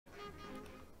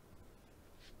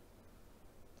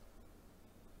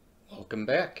Welcome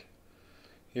back.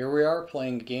 Here we are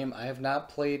playing a game I have not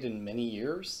played in many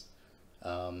years,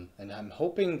 and I'm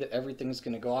hoping that everything's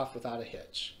going to go off without a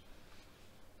hitch.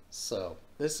 So,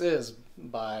 this is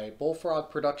by Bullfrog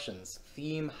Productions,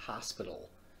 Theme Hospital.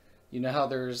 You know how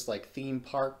there's like theme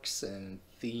parks and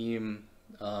theme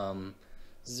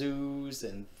zoos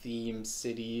and theme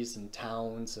cities and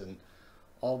towns and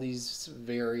all these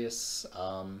various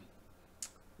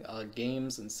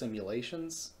games and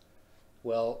simulations?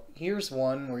 Well, here's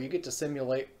one where you get to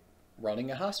simulate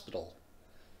running a hospital.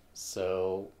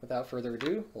 So, without further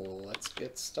ado, let's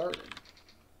get started.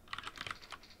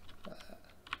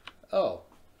 Oh,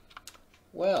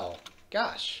 well,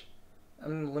 gosh,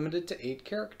 I'm limited to 8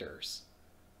 characters.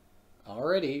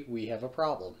 Already, we have a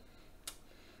problem.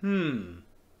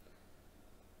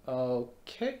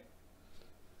 Okay.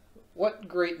 What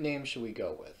great name should we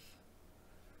go with?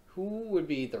 Who would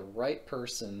be the right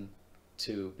person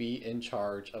to be in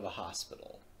charge of a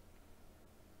hospital?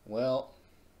 Well,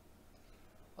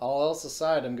 all else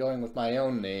aside, I'm going with my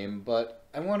own name, but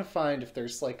I want to find if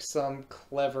there's like some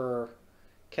clever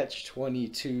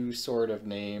catch-22 sort of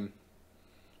name.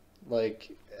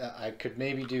 Like, I could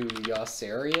maybe do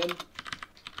Yossarian,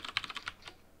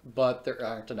 but there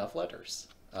aren't enough letters.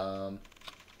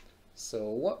 So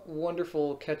what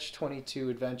wonderful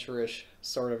catch-22 adventure-ish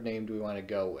sort of name do we want to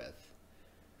go with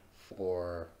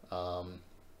for,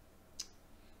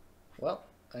 well,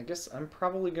 I guess I'm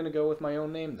probably going to go with my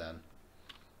own name then.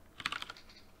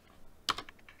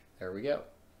 There we go.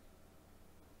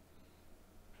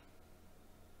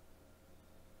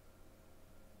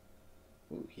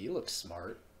 Ooh, he looks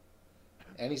smart.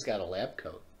 And he's got a lab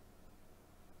coat.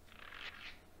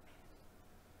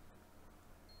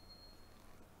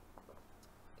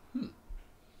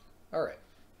 Alright.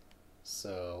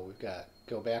 So we've got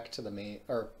go back to the main,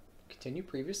 or continue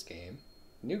previous game,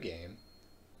 new game,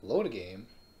 load a game,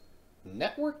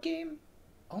 network game?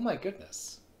 Oh my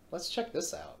goodness. Let's check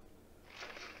this out.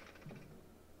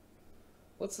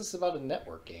 What's this about a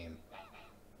network game?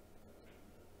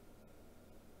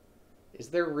 Is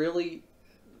there really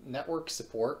network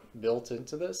support built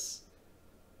into this?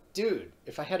 Dude,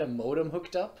 if I had a modem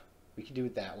hooked up, we could do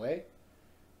it that way.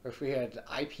 Or if we had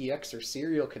IPX or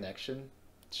serial connection,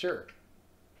 sure.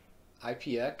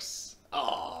 IPX?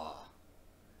 Aww.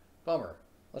 Bummer.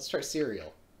 Let's try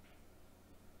serial.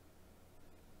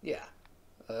 Yeah.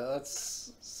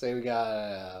 Let's say we got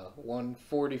a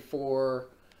 144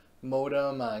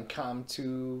 modem on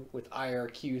COM2 with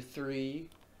IRQ3.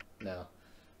 No.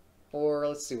 Or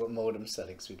let's see what modem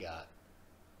settings we got.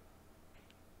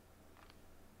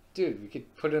 Dude, we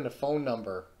could put in a phone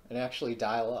number and actually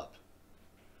dial up.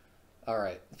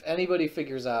 Alright, if anybody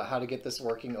figures out how to get this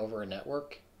working over a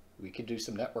network, we could do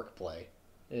some network play.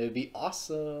 It would be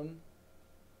awesome.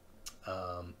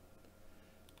 But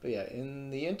yeah,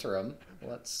 in the interim,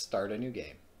 let's start a new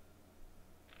game.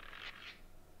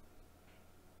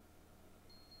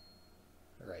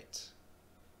 Alright.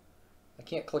 I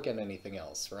can't click on anything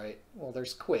else, right? Well,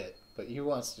 there's quit, but who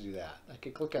wants to do that? I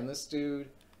could click on this dude,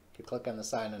 could click on the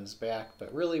sign on his back,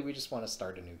 but really we just want to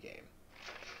start a new game.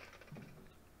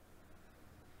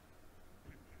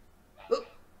 Oop.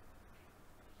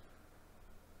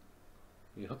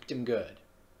 You hooked him good.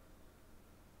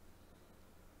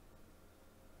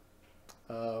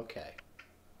 Okay.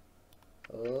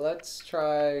 Let's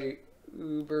try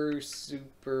uber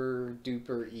super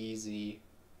duper easy,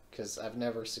 because I've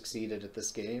never succeeded at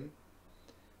this game.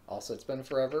 Also, it's been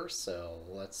forever, so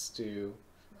let's do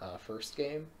first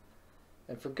game.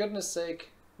 And for goodness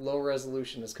sake, low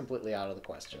resolution is completely out of the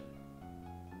question.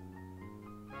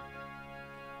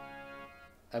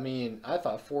 I mean, I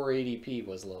thought 480p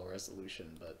was low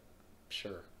resolution, but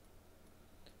sure.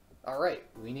 Alright,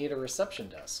 we need a reception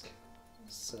desk.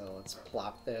 So let's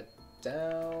plop that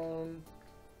down.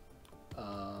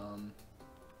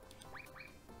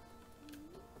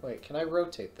 Wait, can I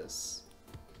rotate this?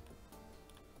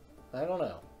 I don't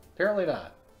know. Apparently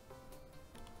not.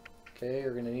 Okay,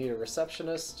 you're gonna need a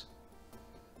receptionist.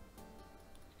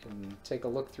 You can take a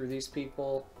look through these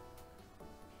people.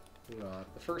 Do I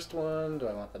want the first one? Do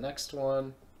I want the next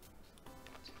one?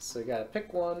 So you gotta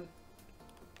pick one.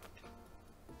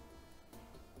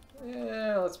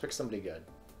 Yeah, let's pick somebody good.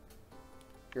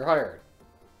 You're hired.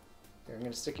 I'm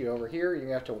going to stick you over here. You're going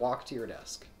to have to walk to your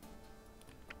desk.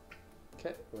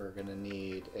 Okay, we're going to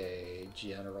need a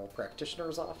general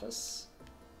practitioner's office.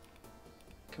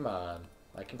 Come on,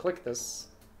 I can click this.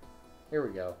 Here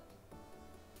we go.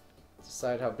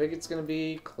 Decide how big it's going to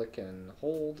be. Click and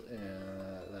hold,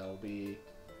 and that'll be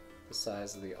the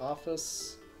size of the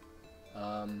office.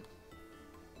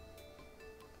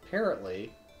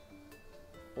 Apparently,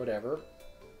 whatever.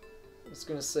 I was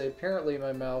gonna say, apparently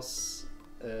my mouse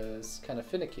is kind of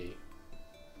finicky.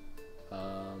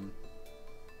 I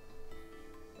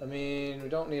mean, we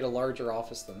don't need a larger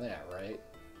office than that, right?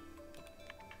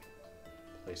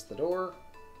 Place the door.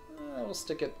 We'll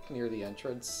stick it near the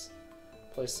entrance.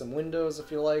 Place some windows if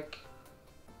you like.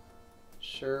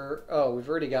 Sure. Oh, we've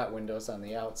already got windows on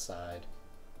the outside.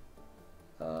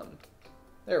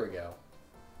 There we go.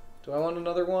 Do I want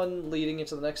another one leading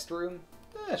into the next room?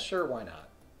 Sure, why not?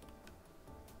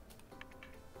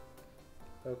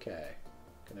 Okay.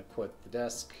 Gonna put the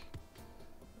desk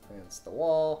against the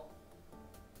wall.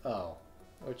 Oh,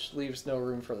 which leaves no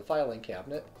room for the filing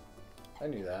cabinet. I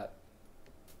knew that.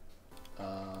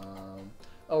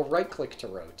 Oh, right-click to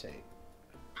rotate.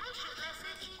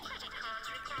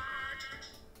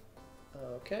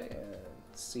 Okay, and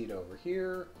seat over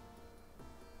here.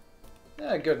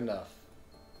 Good enough.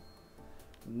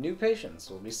 New patients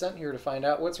will be sent here to find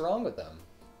out what's wrong with them.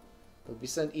 They'll be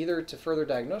sent either to further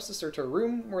diagnosis or to a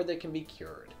room where they can be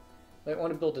cured. Might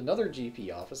want to build another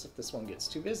GP office if this one gets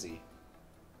too busy.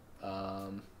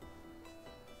 Oh.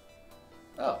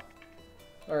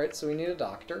 Alright, so we need a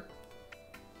doctor.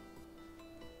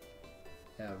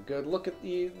 Have a good look at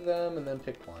them and then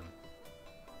pick one.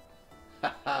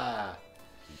 Haha!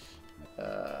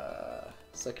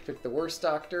 So I can pick the worst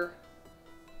doctor.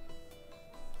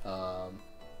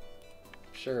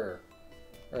 Sure.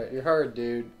 Alright, you're hard,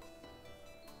 dude.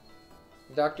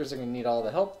 The doctors are going to need all the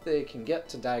help they can get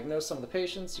to diagnose some of the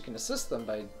patients. You can assist them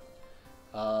by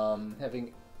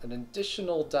having an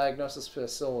additional diagnosis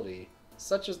facility,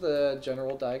 such as the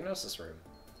general diagnosis room.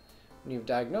 When you've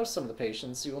diagnosed some of the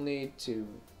patients, you will need to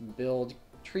build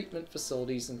treatment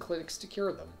facilities and clinics to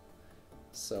cure them.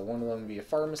 So one of them will be a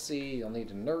pharmacy, you'll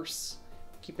need a nurse.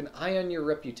 Keep an eye on your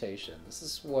reputation. This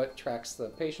is what tracks the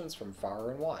patients from far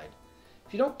and wide.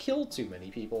 If you don't kill too many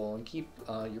people and keep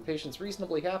your patients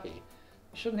reasonably happy,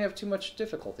 you shouldn't have too much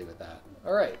difficulty with that.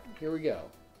 Alright, here we go.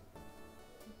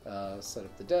 Set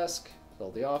up the desk,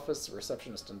 build the office, the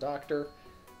receptionist and doctor.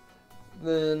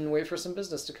 Then wait for some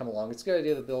business to come along. It's a good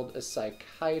idea to build a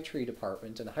psychiatry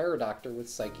department and hire a doctor with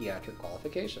psychiatric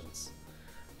qualifications.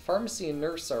 Pharmacy and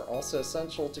nurse are also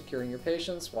essential to curing your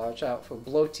patients. Watch out for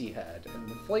bloaty head. And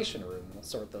the inflation room, we'll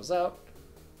sort those out.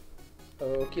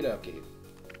 Okie dokie.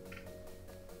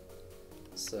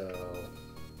 So,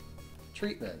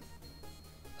 treatment.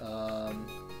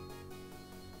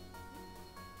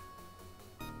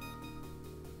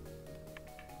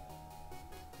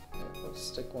 We'll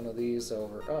stick one of these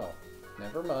over. Oh,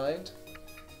 never mind.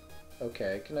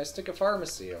 Okay, can I stick a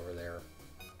pharmacy over there?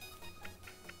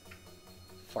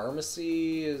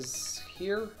 Pharmacy is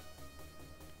here?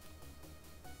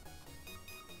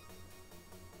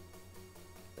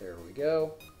 There we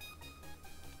go.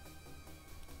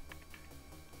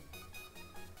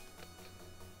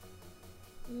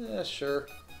 Yeah, sure.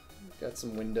 Got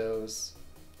some windows.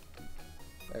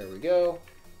 There we go.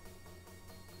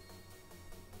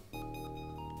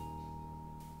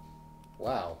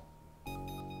 Wow.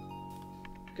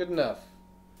 Good enough.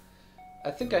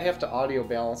 I think I have to audio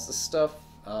balance this stuff.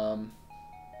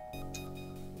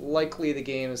 Likely the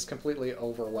game is completely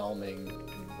overwhelming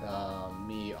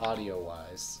me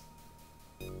audio-wise.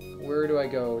 Where do I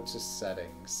go to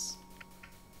settings?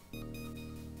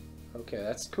 Okay,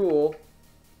 that's cool.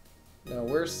 Now,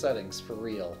 where's settings for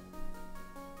real?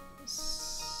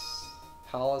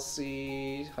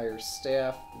 Policy, hire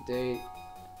staff, date,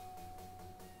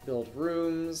 build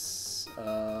rooms.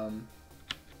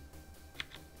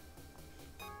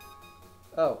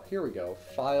 Oh, here we go.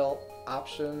 File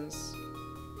options.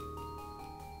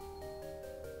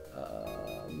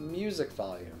 Music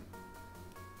volume.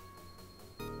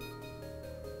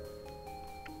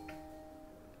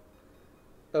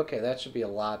 Okay, that should be a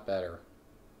lot better.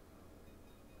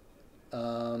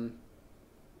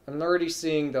 I'm already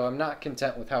seeing, though, I'm not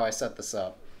content with how I set this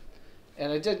up.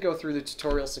 And I did go through the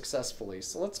tutorial successfully,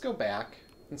 so let's go back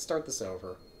and start this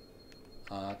over.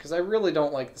 Because I really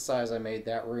don't like the size I made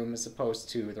that room as opposed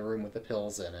to the room with the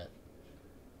pills in it.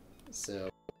 So...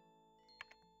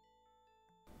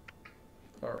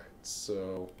 Alright,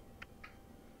 so...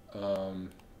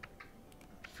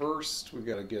 first, we've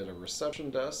got to get a reception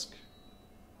desk.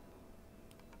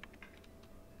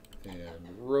 And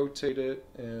rotate it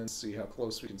and see how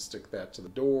close we can stick that to the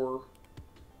door.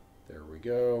 There we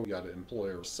go. We got to employ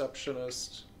a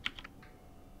receptionist.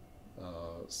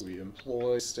 So we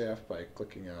employ staff by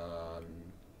clicking on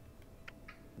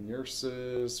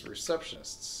nurses,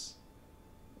 receptionists.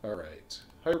 Alright,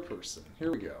 hire person.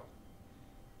 Here we go.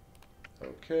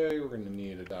 Okay, we're going to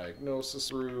need a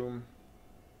diagnosis room.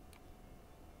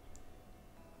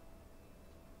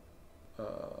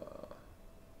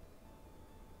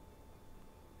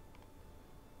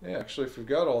 Yeah, actually, if we've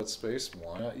got all that space,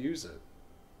 why not use it?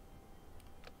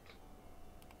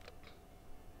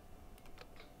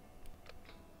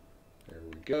 There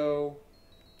we go.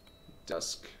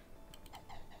 Desk.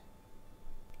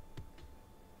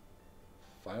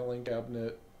 Filing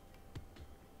cabinet.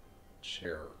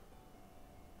 Chair.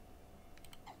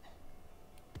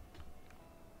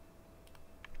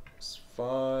 It's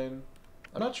fine.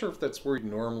 I'm not sure if that's where you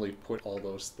normally put all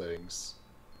those things.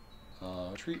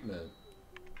 Treatment.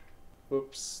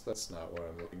 Whoops, that's not what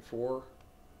I'm looking for.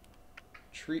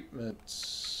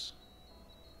 Treatment.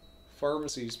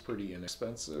 Pharmacy's pretty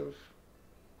inexpensive.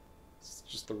 It's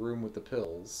just the room with the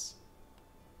pills.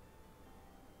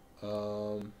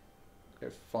 Okay,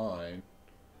 fine.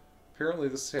 Apparently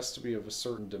this has to be of a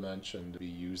certain dimension to be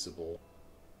usable.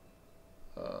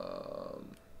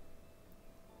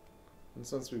 And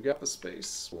since we've got the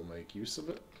space, we'll make use of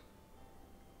it.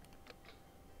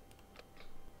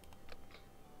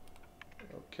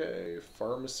 Okay,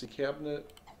 pharmacy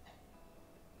cabinet.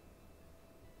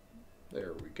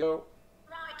 There we go.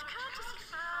 Right,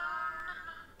 courtesy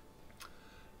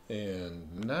phone.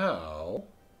 And now,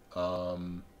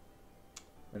 I'm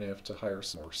gonna have to hire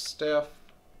some more staff.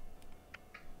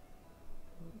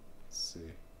 Let's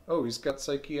see. Oh, he's got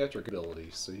psychiatric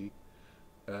ability, so he,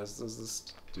 as does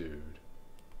this dude.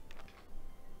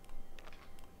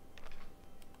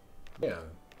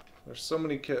 Man, there's so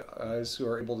many guys who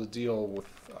are able to deal with,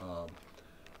 I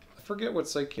forget what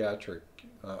psychiatric,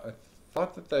 I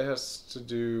thought that has to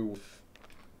do with,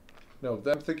 no,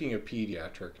 I'm thinking of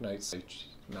pediatric,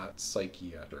 not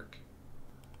psychiatric.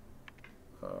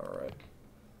 Alright.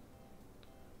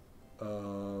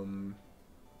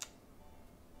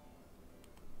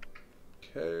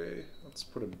 Okay, let's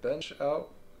put a bench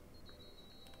out.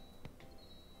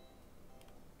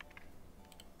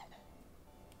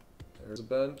 There's a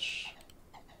bench.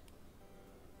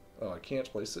 Oh, I can't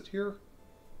place it here?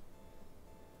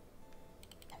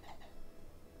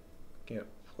 Can't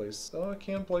place... Oh, I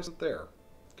can place it there.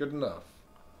 Good enough.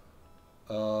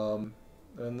 And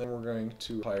then we're going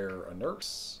to hire a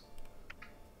nurse.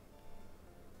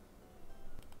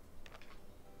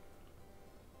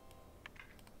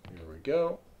 Here we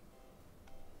go.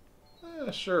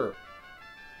 Sure.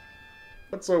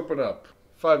 Let's open up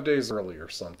 5 days early or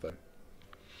something.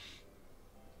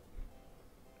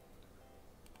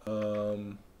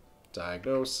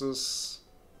 Diagnosis.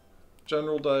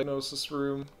 General diagnosis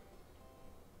room.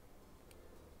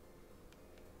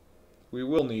 We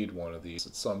will need one of these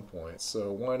at some point,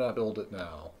 so why not build it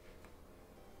now?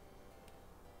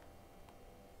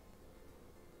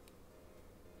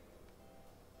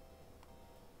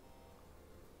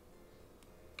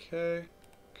 Okay,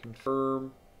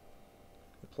 confirm.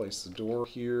 Place the door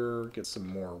here, get some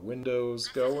more windows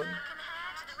going.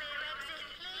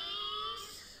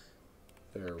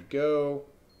 There we go.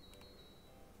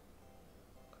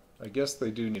 I guess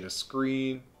they do need a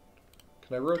screen.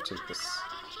 Can I rotate this?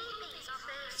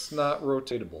 It's not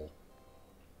rotatable.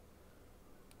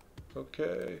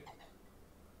 Okay.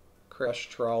 Crash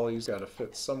trolley's got to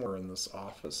fit somewhere in this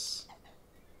office.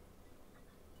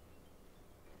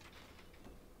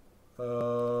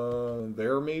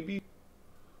 There maybe?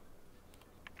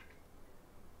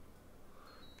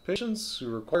 Patients who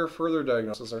require further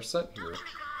diagnosis are sent here.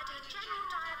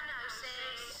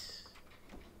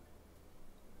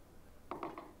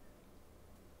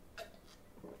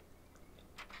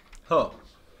 Huh.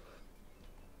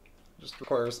 Just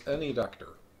requires any doctor.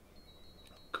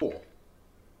 Cool.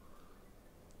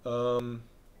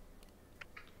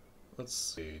 Let's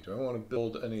see. Do I want to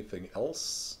build anything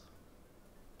else?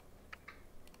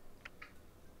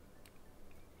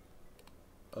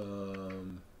 So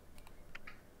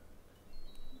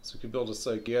we could build a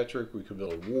psychiatric, we could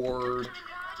build a ward.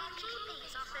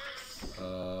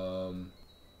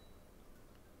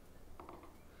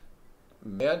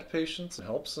 Mad patients and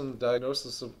helps in the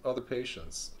diagnosis of other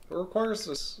patients. It requires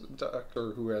a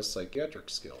doctor who has psychiatric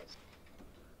skills.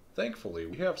 Thankfully,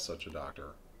 we have such a doctor.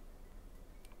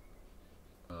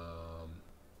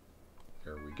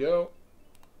 There we go.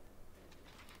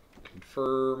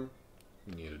 Confirm.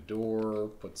 We need a door.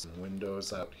 Put some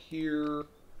windows out here.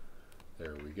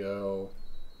 There we go.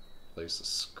 Place a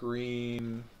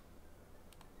screen.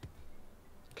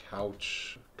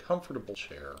 Couch. Comfortable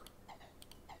chair.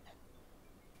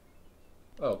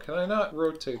 Oh, can I not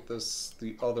rotate this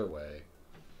the other way?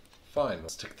 Fine, we'll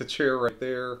stick the chair right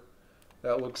there.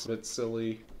 That looks a bit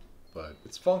silly, but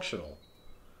it's functional.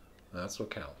 That's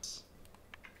what counts.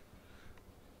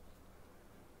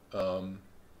 Oh,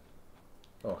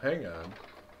 hang on.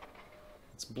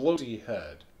 It's bloaty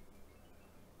head.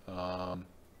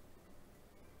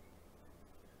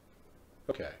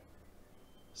 Okay.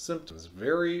 Symptoms.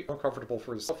 Very uncomfortable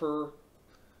for the sufferer.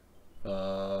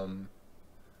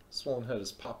 Swollen head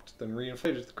is popped, then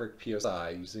reinflated with the correct PSI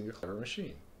using a clever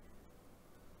machine.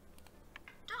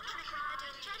 Doctor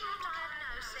regarding general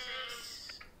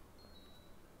diagnosis.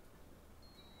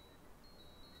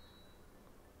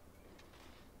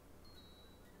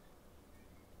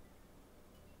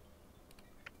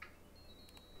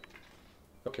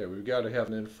 Okay, we've got to have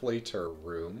an inflator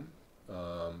room.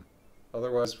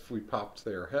 Otherwise, if we popped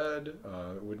their head,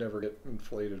 it would never get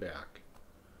inflated back.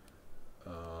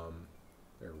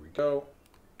 There we go.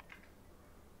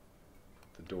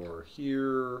 The door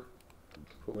here.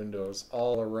 Put windows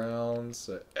all around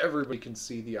so everybody can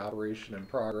see the operation in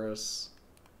progress.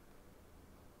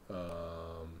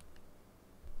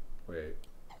 Wait.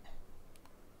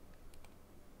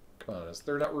 Come on, is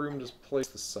there not room to place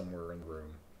this somewhere in the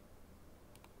room?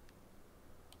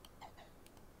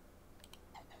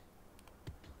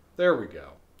 There we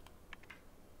go.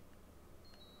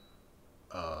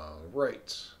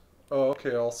 Right. Oh,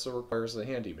 okay, also requires a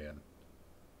handyman.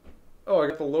 Oh, I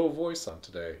got the low voice on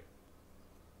today.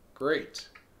 Great.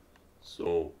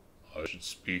 So, I should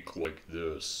speak like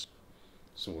this,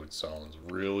 so it sounds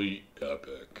really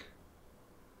epic.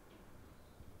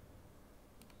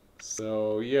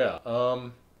 So, yeah,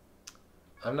 I'm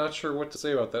not sure what to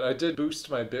say about that. I did boost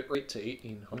my bitrate to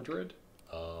 1800.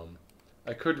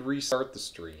 I could restart the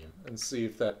stream and see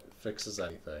if that fixes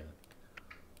anything.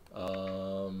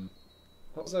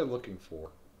 What was I looking for?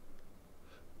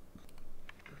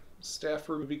 Staff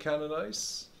room would be kind of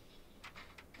nice.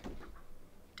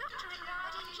 Doctor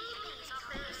regarding GP's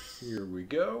office. Here we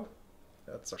go.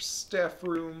 That's our staff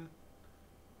room.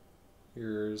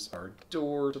 Here's our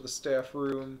door to the staff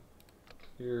room.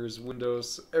 Here's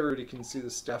windows so everybody can see the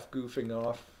staff goofing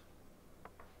off.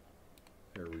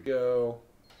 There we go.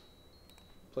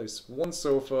 Place one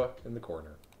sofa in the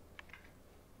corner.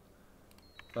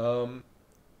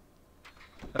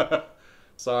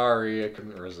 Sorry, I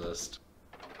couldn't resist.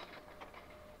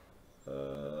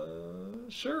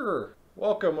 Sure.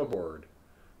 Welcome aboard.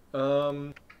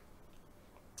 Oh,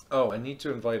 I need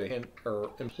to invite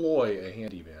employ a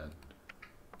handyman.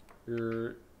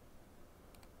 Here.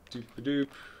 Doop-a-doop.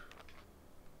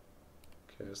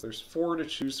 Okay, so there's 4 to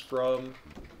choose from.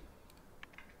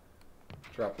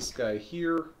 Drop this guy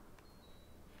here.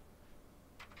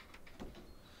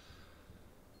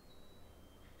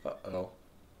 Uh-oh.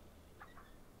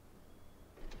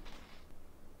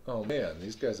 Oh man,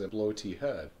 these guys have bloaty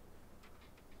head.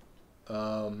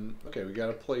 Okay, we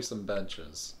gotta place some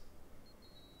benches.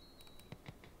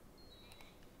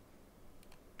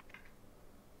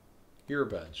 Here a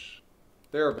bench.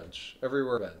 There a bench.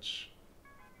 Everywhere a bench.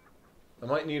 I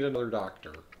might need another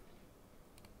doctor.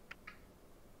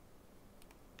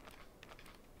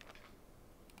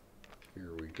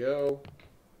 Here we go.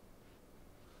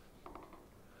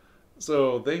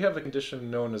 So they have a condition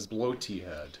known as bloaty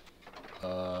head.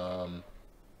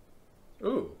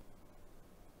 Ooh.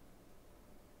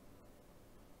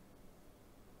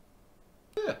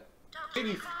 Yeah.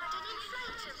 80,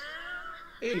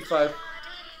 85.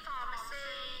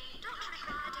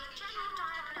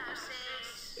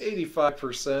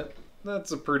 85%.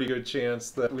 That's a pretty good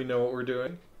chance that we know what we're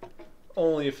doing.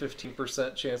 Only a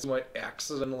 15% chance we might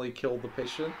accidentally kill the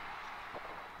patient.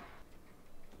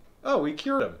 Oh, we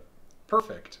cured him.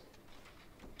 Perfect.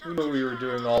 We knew what we were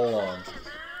doing all along.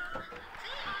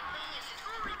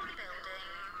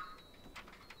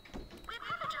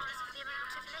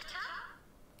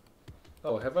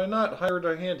 Oh, have I not hired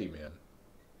a handyman?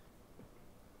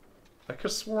 I could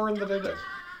have sworn that I did.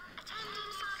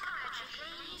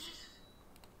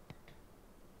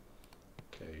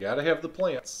 Okay, you gotta have the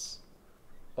plants.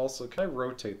 Also, can I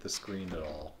rotate the screen at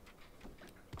all?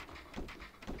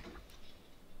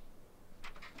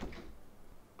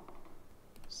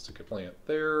 Stick a plant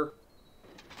there.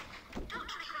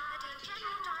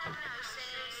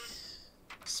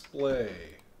 Display.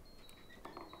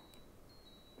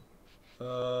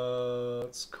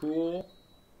 It's cool.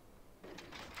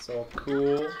 It's all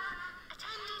cool.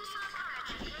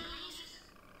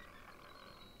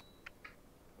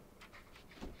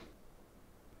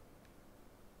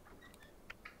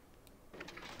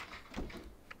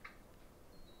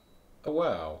 Oh,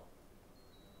 wow.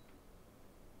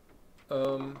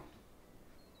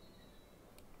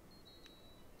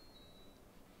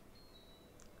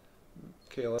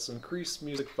 Okay, let's increase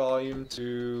music volume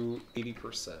to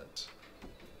 80%.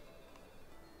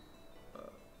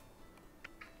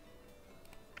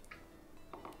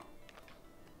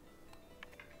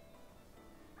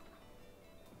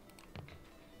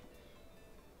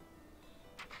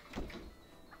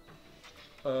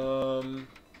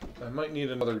 might need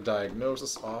another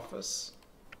diagnosis office.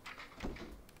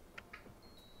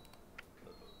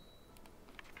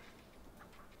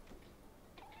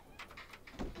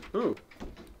 Ooh.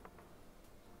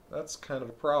 That's kind of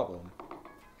a problem.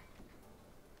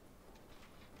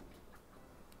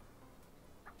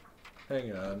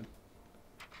 Hang on.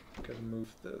 Gotta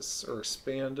move this or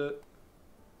expand it.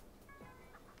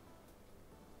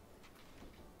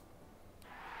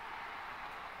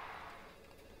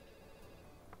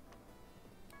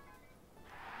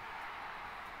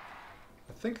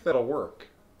 I think that'll work.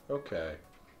 Okay.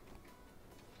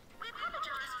 We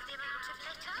apologize for the amount of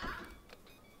litter.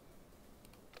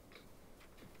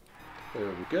 There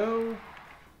we go.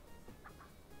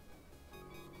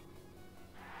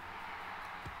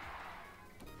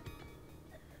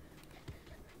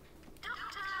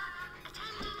 Doctor,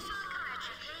 attending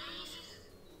psychiatry, please.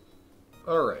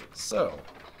 Alright, so.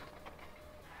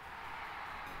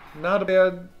 Not a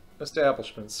bad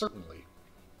establishment, certainly.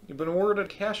 You've been awarded a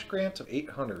cash grant of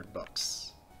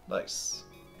 $800. Nice.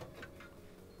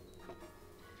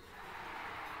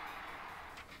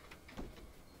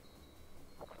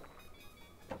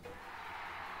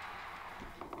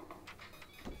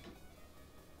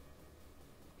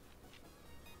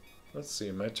 Let's see,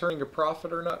 am I turning a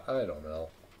profit or not? I don't know.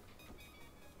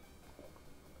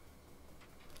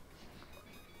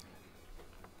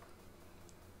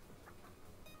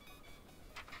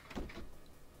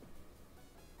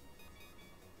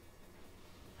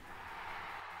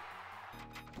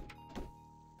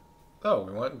 Oh,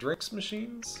 we want drinks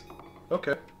machines?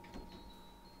 Okay.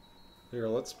 Here,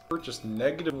 let's purchase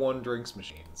 -1 drinks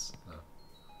machines. Oh.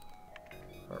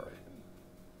 Alright.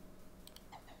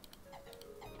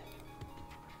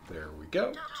 There we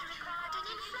go. Doctor required an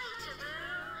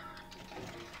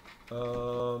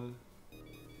inflator room.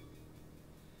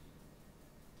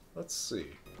 Let's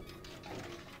see.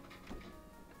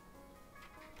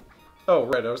 Oh,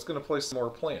 right, I was gonna place some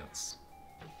more plants.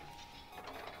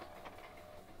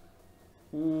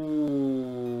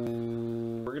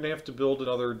 Ooh, we're gonna have to build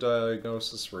another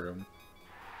diagnosis room.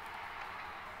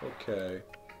 Okay.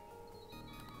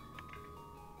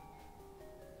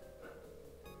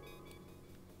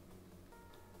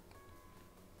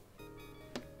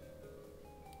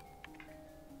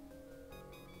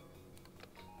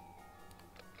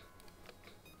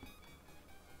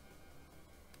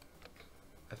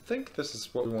 I think this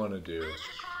is what we want to do. Nurse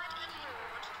required in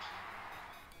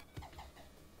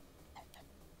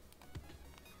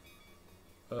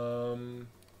ward.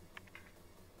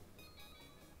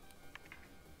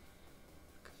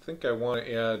 I think I want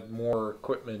to add more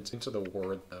equipment into the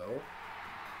ward, though.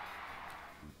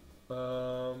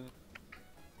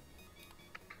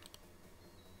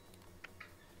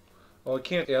 Well, I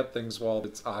can't add things while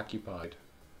it's occupied.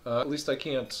 At least I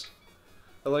can't...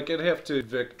 Like, I'd have to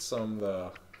evict some of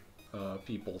the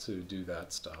people to do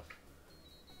that stuff.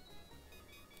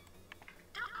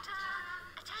 Doctor,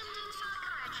 attending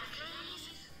psychiatry,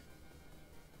 please.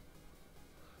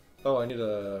 Oh, I need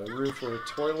a room for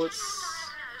toilets.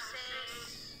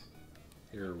 Diagnosis.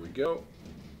 Here we go.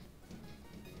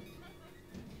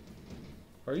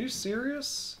 Are you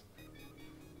serious?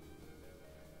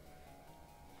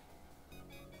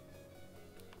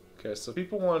 Okay, so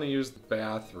people want to use the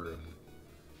bathroom.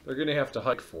 They're gonna have to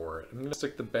hike for it. I'm gonna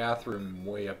stick the bathroom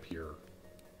way up here.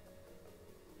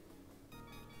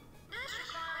 Nurse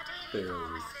required in There we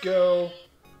pharmacy. go.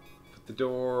 Put the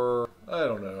door... I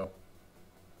don't know.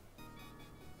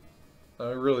 I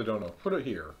really don't know. Put it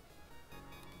here.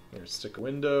 Here, stick a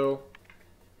window.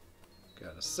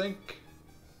 Got a sink.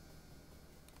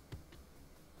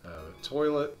 A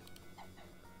toilet.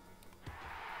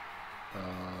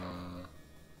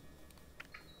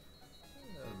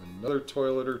 Another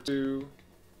toilet or two.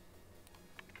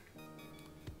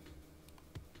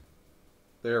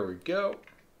 There we go.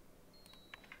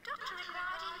 Doctor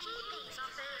required in GP's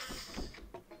office.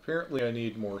 Apparently I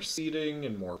need more seating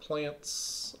and more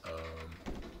plants.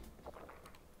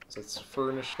 So let's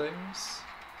furnish things.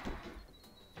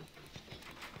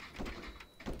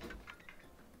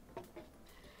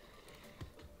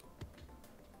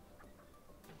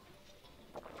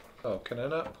 Oh, can I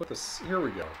not put this? Here we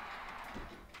go.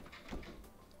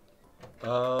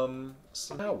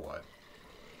 So now what?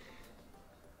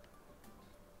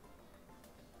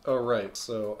 Oh, right,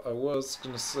 so I was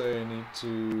gonna say I need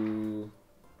to...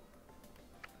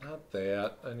 Not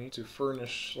that. I need to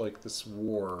furnish, like, this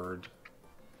ward.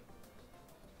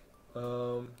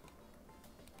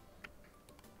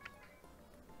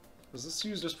 Is this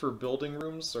used just for building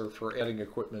rooms or for adding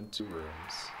equipment to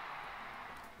rooms?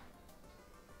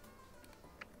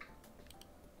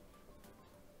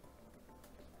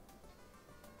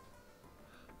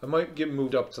 might get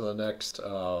moved up to the next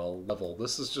level.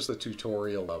 This is just a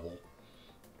tutorial level.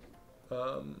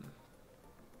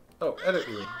 Oh, edit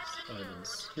rooms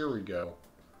items. Here we go.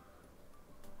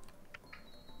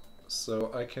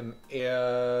 So I can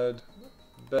add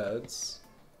beds.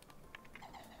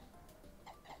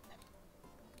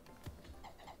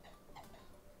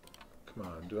 Come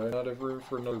on, do I not have room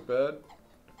for another bed?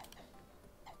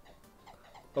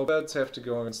 Oh, beds have to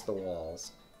go against the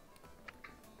walls.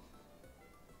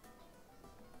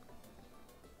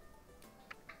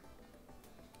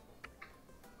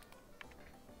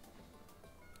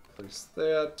 Place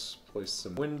that, place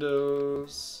some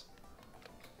windows.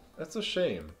 That's a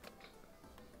shame.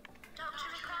 Doctor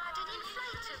required an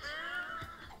inflator room.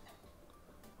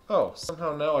 Oh,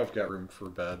 somehow now I've got room for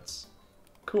beds.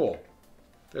 Cool.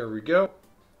 There we go.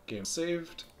 Game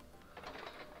saved.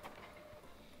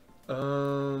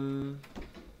 Ooh,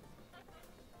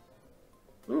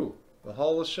 the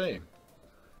Hall of Shame.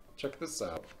 Check this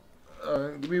out.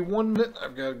 Give me 1 minute.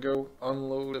 I've got to go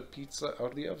unload a pizza out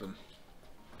of the oven.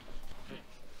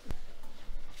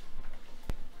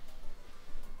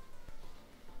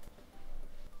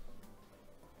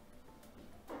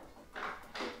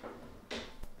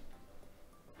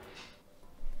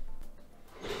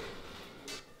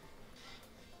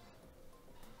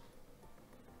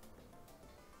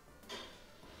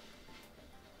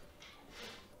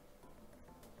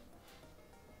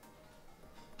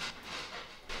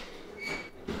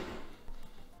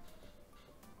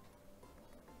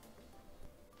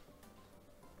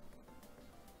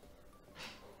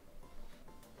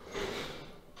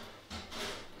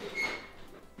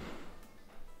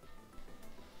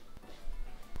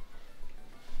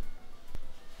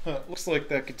 Looks like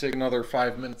that could take another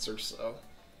 5 minutes or so.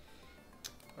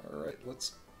 Alright,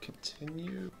 let's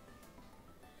continue.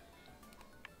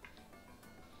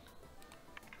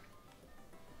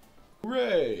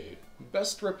 Hooray!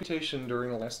 Best reputation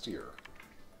during the last year.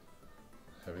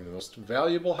 Having the most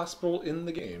valuable hospital in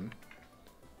the game.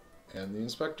 And the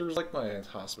inspectors like my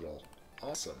hospital.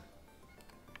 Awesome.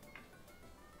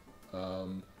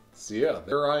 So yeah,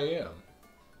 there I am.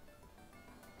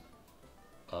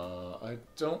 I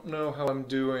don't know how I'm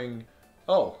doing.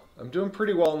 Oh, I'm doing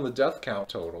pretty well in the death count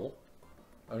total.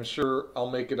 I'm sure I'll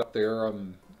make it up there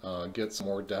and get some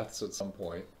more deaths at some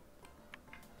point.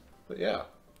 But yeah,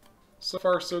 so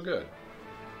far so good.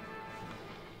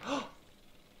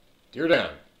 Dear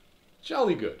Dan,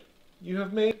 jolly good. You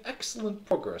have made excellent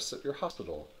progress at your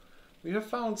hospital. We have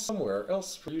found somewhere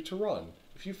else for you to run.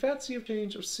 If you fancy a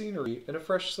change of scenery and a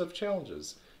fresh set of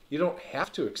challenges, you don't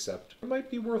have to accept. It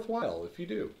might be worthwhile if you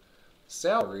do.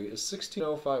 Salary is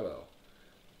 $16,050.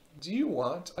 Do you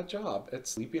want a job at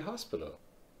Sleepy Hospital?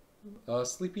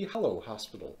 Sleepy Hollow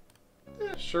Hospital.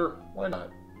 Yeah, sure, why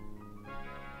not?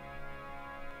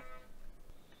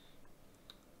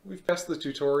 We've passed the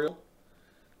tutorial.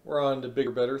 We're on to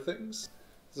bigger, better things.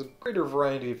 There's a greater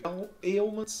variety of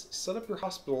ailments. Set up your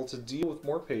hospital to deal with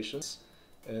more patients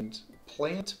and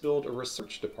plan to build a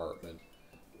research department.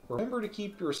 Remember to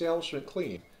keep your establishment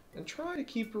clean and try to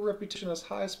keep your reputation as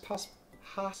high as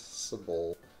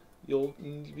possible. You'll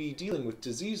be dealing with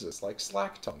diseases like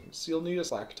slack tongue, so you'll need a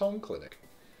slack tongue clinic.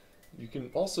 You can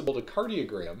also build a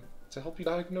cardiogram to help you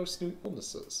diagnose new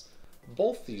illnesses.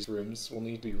 Both these rooms will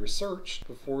need to be researched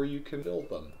before you can build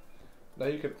them. Now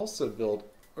you can also build,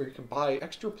 or you can buy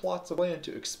extra plots of land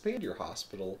to expand your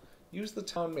hospital. Use the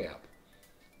town map.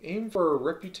 Aim for a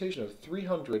reputation of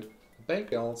 300, a bank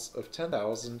balance of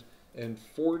 10,000, and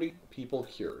 40 people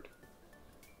cured.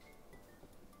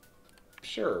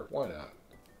 Sure, why not?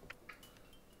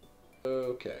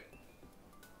 Okay.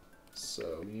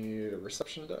 So, we need a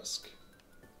reception desk.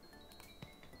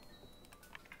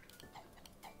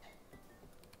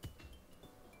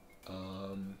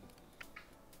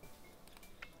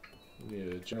 We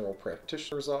need a general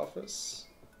practitioner's office.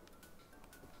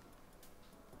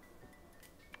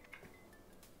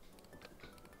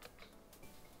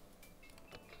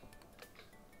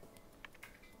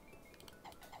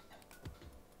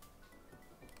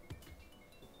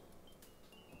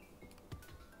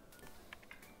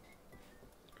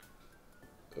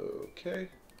 Okay.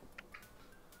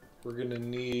 We're gonna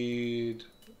need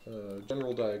a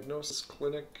general diagnosis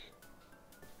clinic.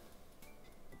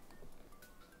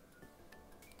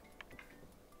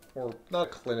 Or not a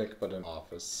clinic, but an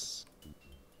office.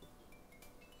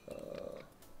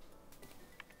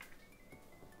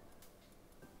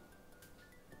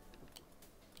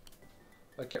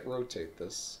 I can't rotate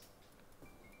this.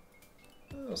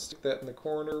 I'll stick that in the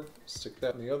corner, stick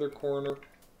that in the other corner.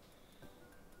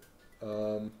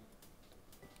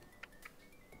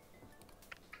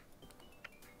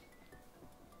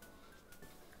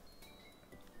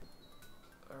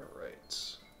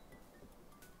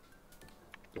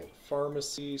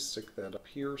 pharmacy. Stick that up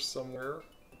here somewhere.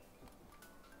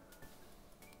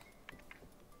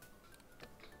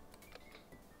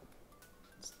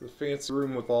 It's the fancy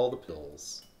room with all the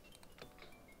pills.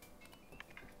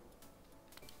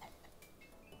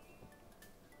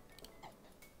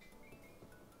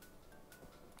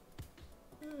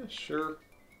 Sure.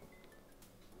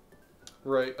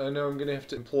 Right, I know I'm going to have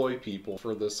to employ people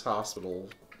for this hospital.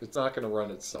 It's not going to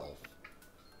run itself.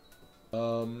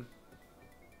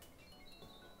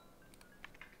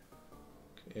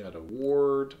 Add a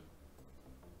ward.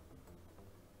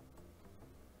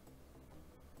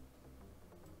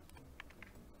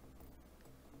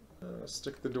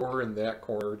 Stick the door in that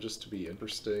corner just to be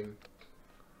interesting.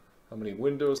 How many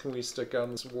windows can we stick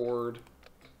on this ward?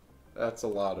 That's a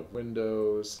lot of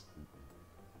windows.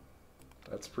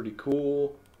 That's pretty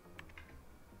cool.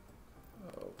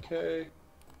 Okay.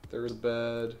 There's a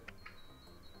bed.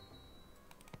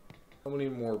 How many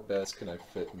more beds can I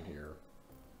fit in here?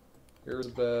 Here's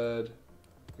a bed.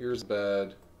 Here's a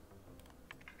bed.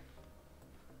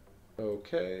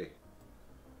 Okay.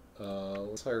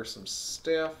 Let's hire some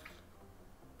staff.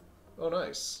 Oh,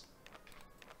 nice.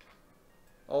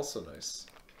 Also nice.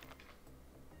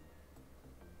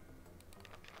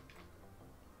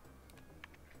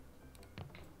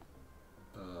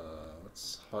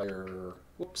 Let's hire...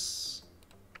 Whoops.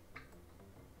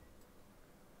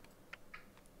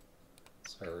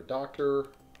 Let's hire a doctor.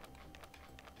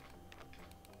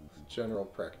 With general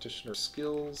practitioner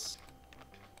skills.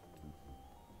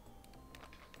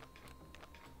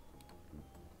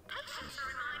 Patients are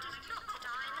reminded not to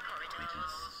die in the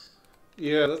corridors.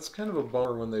 Yeah, that's kind of a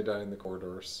bummer when they die in the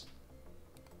corridors.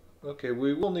 Okay,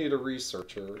 we will need a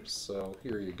researcher, so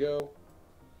here you go.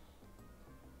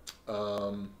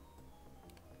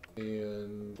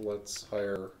 And let's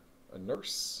hire a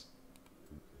nurse.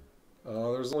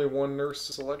 There's only one nurse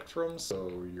to select from,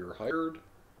 so you're hired.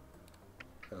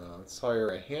 Let's hire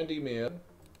a handyman.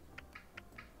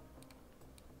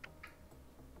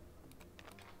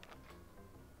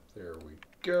 There we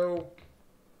go.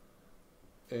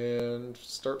 And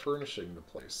start furnishing the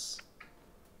place.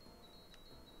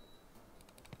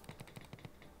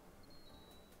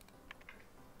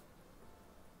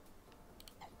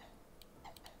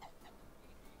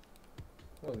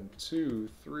 One, two,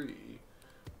 three,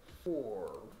 4,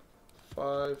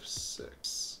 5,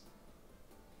 6.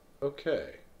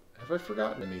 Okay. Have I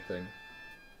forgotten anything?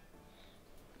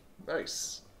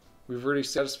 Nice. We've already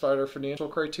satisfied our financial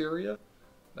criteria.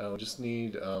 Now we just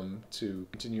need to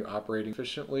continue operating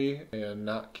efficiently and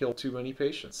not kill too many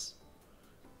patients,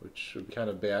 which would be kind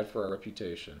of bad for our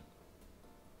reputation.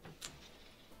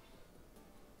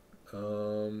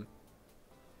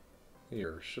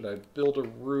 Here, should I build a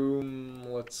room?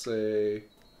 Let's say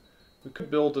we could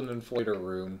build an inflator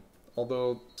room,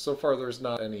 although so far there's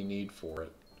not any need for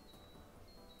it.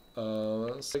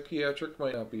 Psychiatric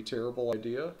might not be a terrible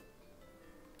idea.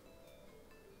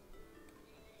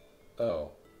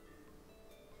 Oh.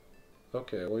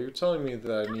 Okay, well you're telling me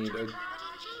that I need a...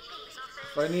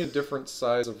 If I need a different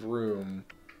size of room...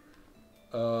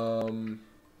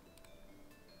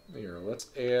 Here, let's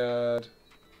add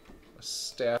a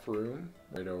staff room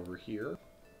right over here.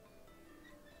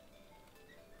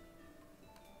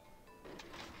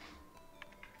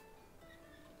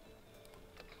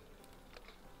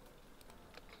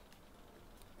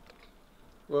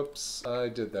 Whoops, I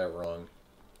did that wrong.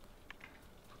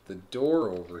 Put the door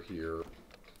over here.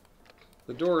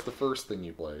 The door is the first thing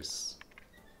you place.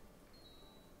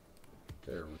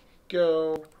 There we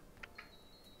go.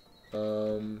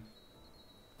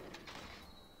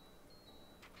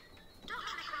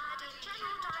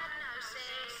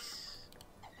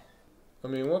 I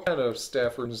mean, what kind of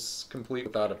staff room is complete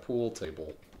without a pool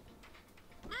table?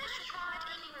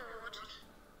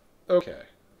 Okay,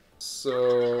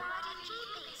 so...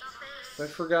 Have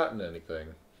I forgotten anything?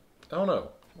 I don't know.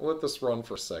 We'll let this run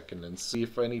for a second and see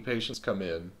if any patients come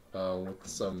in with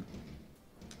some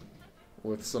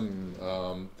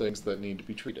things that need to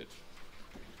be treated.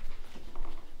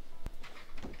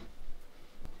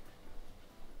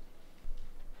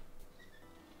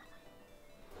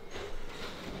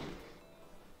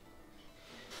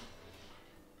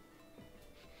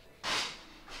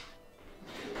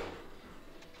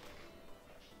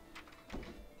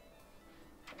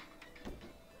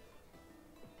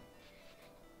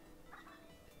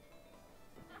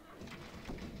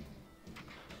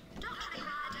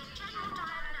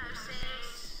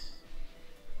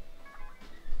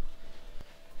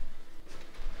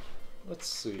 Let's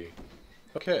see.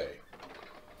 Okay.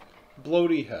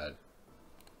 Bloaty head.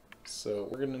 So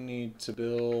we're going to need to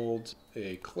build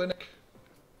a clinic.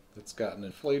 that's got an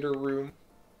inflator room.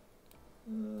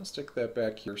 Stick that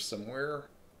back here somewhere.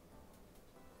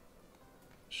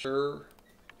 Sure.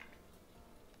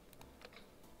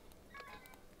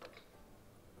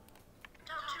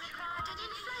 Doctor required an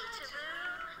inflator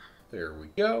room. There we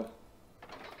go.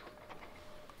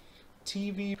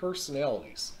 TV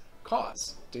personalities.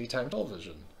 Cause, daytime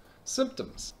television.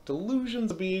 Symptoms,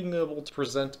 delusions of being able to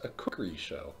present a cookery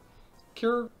show.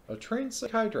 Cure, a trained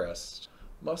psychiatrist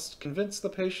must convince the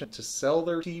patient to sell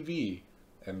their TV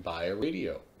and buy a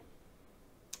radio.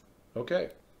 Okay,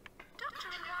 Doctor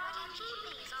required in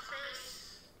GP's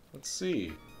office. let's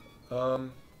see. Oh,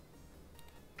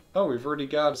 we've already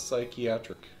got a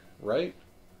psychiatric, right?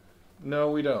 No,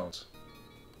 we don't.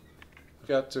 We've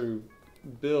got to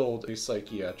build a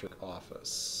psychiatric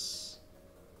office.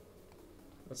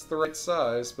 That's the right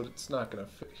size, but it's not going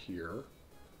to fit here.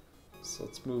 So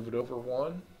let's move it over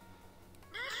one.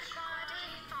 Nurse required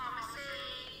in pharmacy.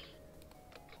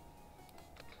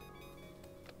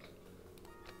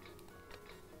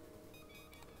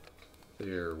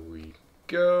 There we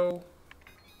go.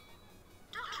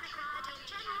 Doctor required in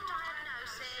general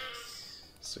diagnosis.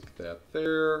 Stick that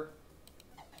there.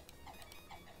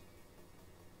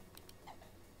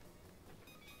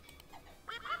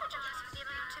 We apologise for the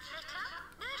amount of litter.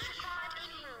 Nurse required in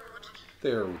ward.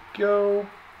 There we go.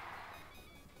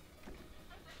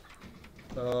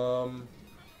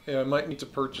 Yeah, I might need to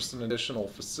purchase an additional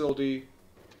facility.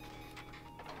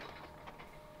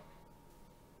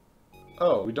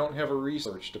 Oh, we don't have a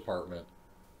research department.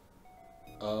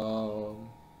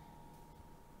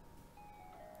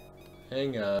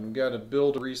 Hang on, we gotta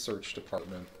build a research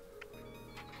department.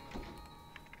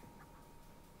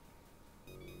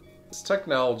 This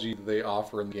technology that they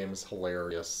offer in the game is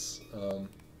hilarious. Nurse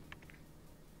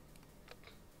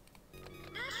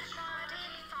required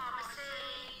in pharmacy.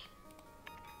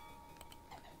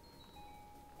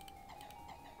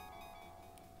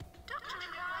 Doctor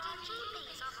required in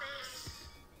GP's office.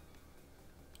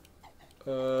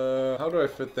 How do I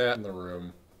fit that in the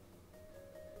room?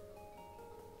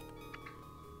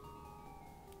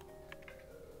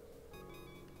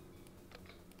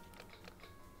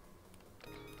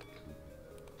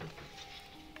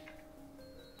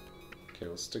 Okay,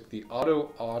 we'll stick the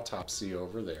auto autopsy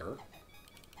over there.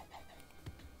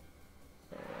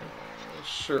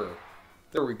 Sure.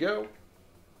 There we go.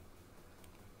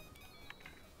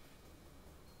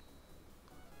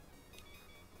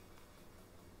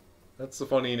 That's a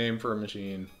funny name for a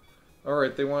machine.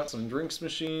 Alright, they want some drinks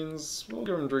machines. We'll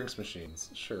give them drinks machines.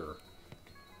 Sure.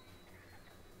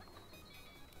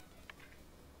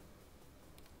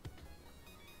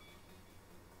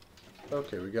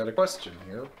 Okay, we got a question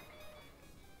here.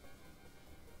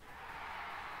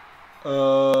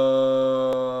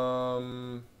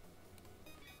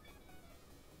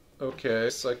 Okay,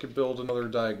 so I could build another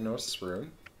diagnosis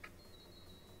room.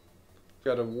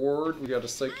 Got a ward, we got a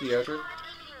psychiatric.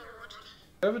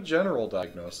 I have a general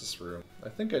diagnosis room. I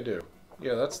think I do.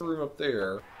 Yeah, that's the room up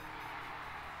there.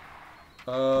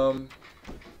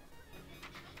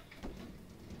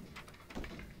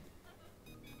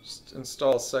 Just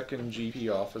install a second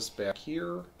GP office back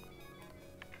here.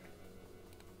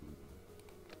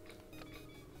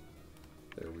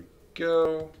 There we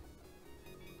go.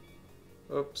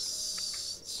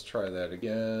 Oops. Let's try that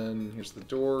again. Here's the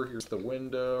door, here's the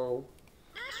window.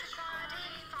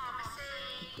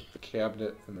 Put the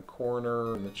cabinet in the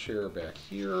corner and the chair back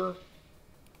here.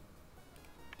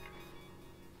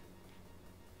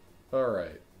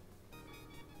 Alright.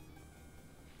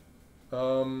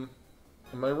 Am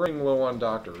I running low on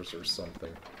doctors or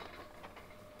something?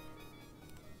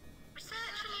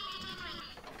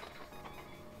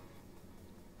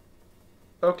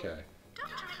 Okay.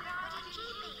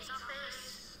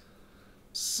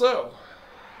 So,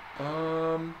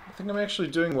 I think I'm actually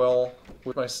doing well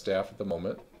with my staff at the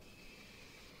moment.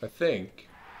 I think.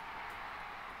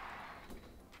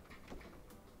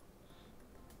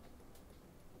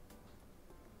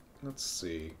 Let's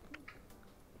see.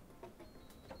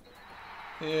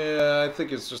 Yeah, I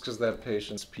think it's just because that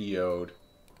patient's PO'd.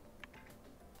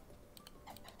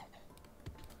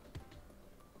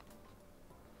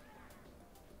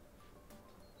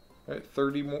 Alright,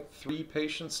 3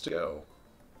 patients to go.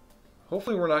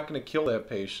 Hopefully we're not going to kill that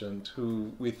patient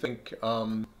who we think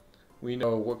we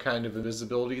know what kind of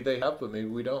invisibility they have, but maybe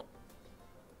we don't.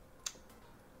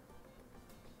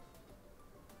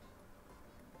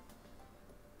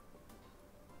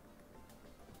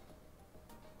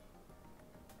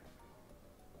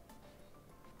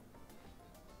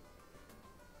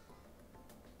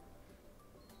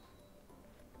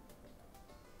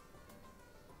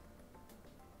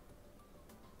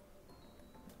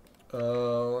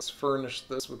 Let's furnish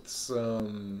this with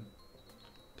some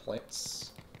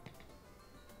plants.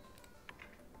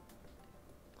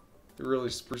 They really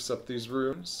spruce up these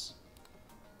rooms.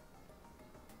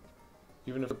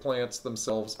 Even if the plants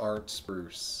themselves aren't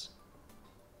spruce.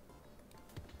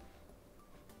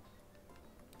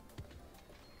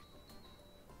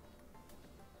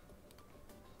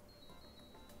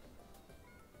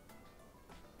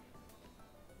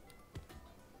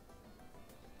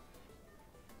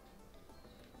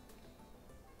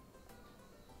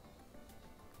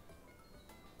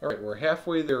 Alright, we're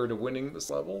halfway there to winning this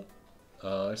level.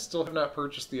 I still have not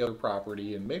purchased the other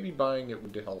property, and maybe buying it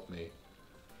would help me.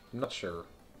 I'm not sure.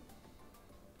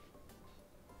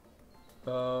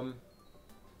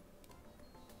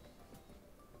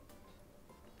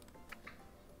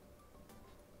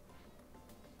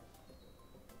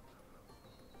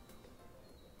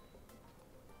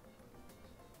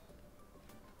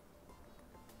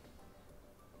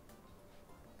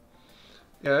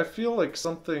 Yeah, I feel like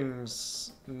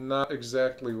something's not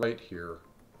exactly right here.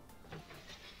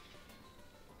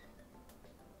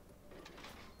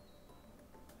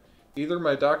 Either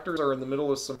my doctors are in the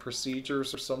middle of some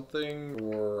procedures or something,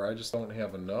 or I just don't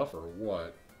have enough, or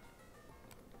what.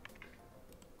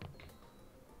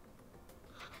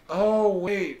 Oh,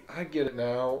 wait, I get it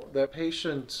now. That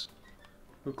patient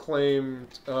who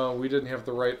claimed we didn't have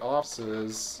the right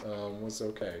offices was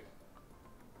okay.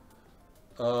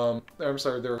 I'm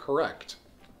sorry, they're correct.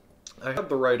 I had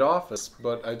the right office,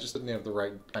 but I just didn't have the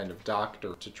right kind of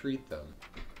doctor to treat them.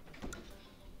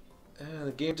 And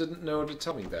the game didn't know to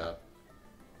tell me that.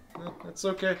 It's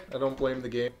okay. I don't blame the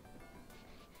game.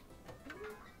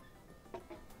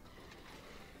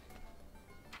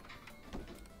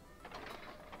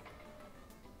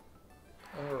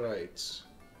 Alright.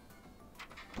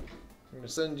 I'm going to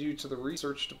send you to the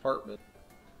research department.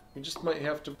 You just might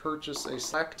have to purchase a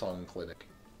slack tongue clinic.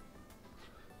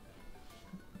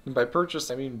 And by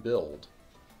purchase, I mean build.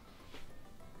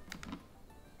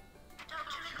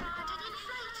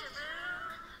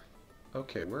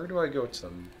 Okay, where do I go to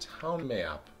them? Town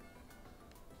map.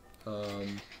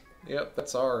 Yep,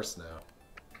 that's ours now.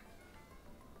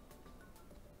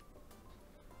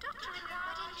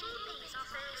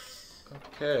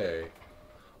 Okay.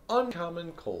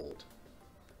 Uncommon cold.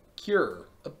 Cure.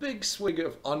 A big swig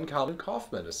of uncommon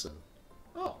cough medicine.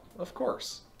 Oh, of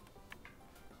course.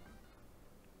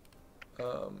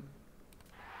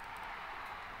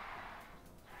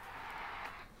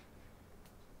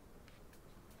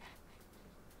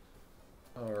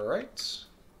 Alright.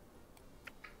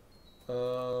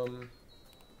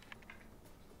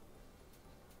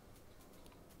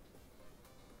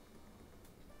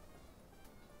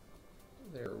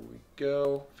 There we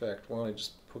go. In fact, why don't I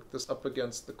just put this up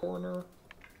against the corner?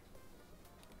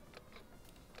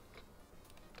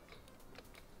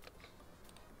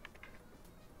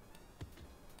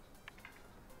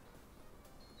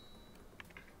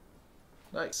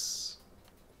 Nice.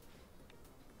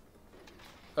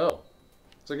 Oh.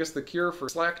 So I guess the cure for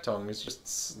slack tongue is just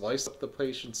slice up the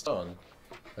patient's tongue,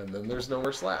 and then there's no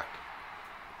more slack.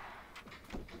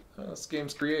 Oh, this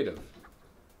game's creative.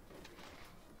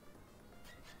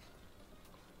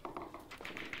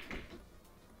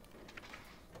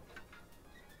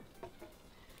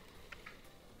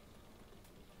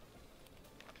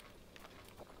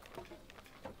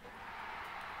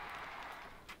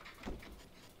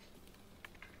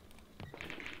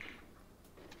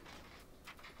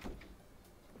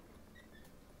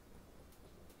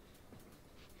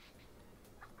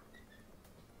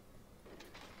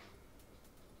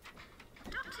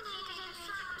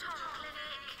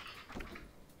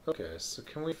 Okay, so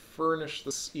can we furnish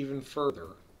this even further?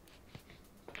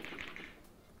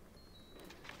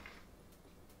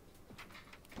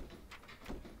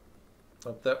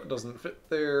 Oh, that doesn't fit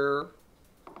there.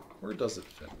 Where does it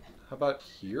fit? How about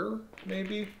here,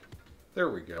 maybe? There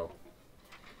we go.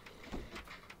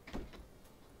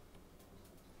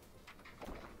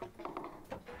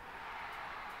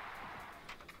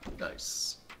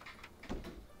 Nice.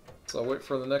 So I'll wait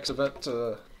for the next event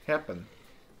to happen.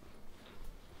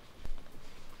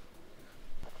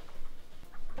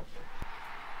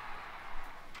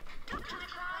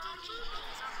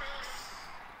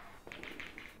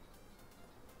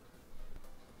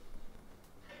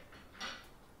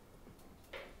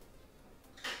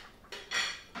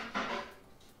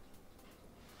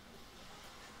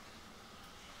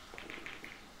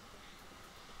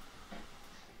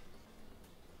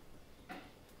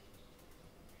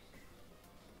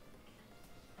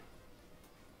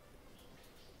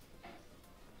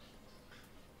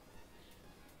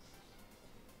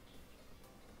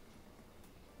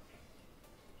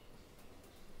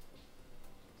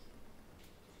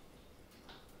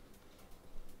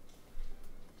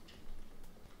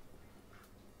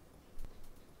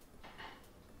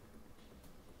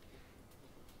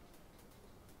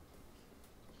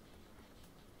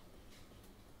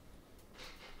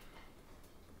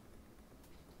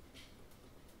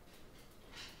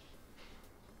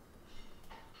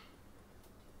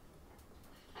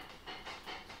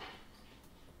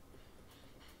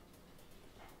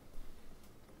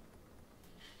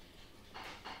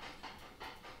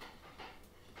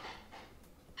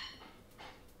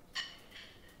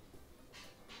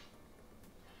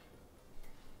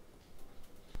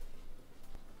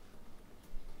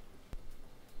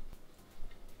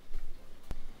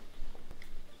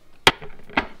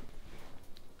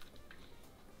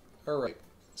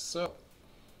 so.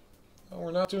 Oh,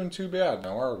 we're not doing too bad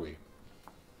now, are we?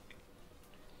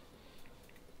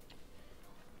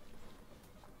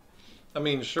 I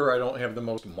mean, sure, I don't have the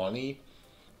most money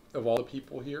of all the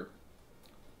people here.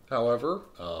 However,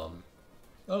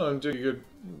 I'm doing good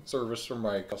service for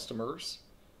my customers.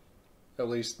 At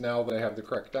least now that I have the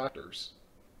correct doctors.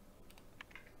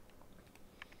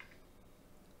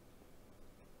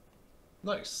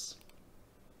 Nice.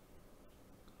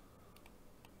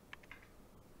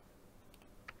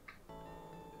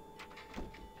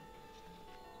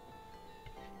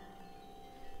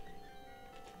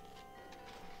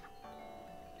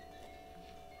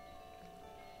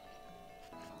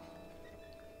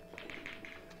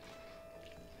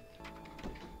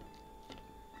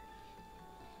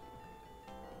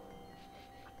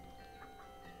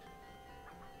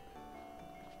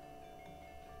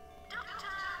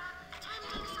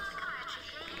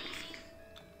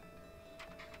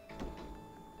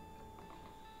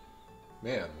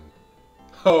 Man.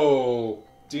 Oh,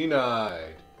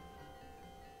 denied.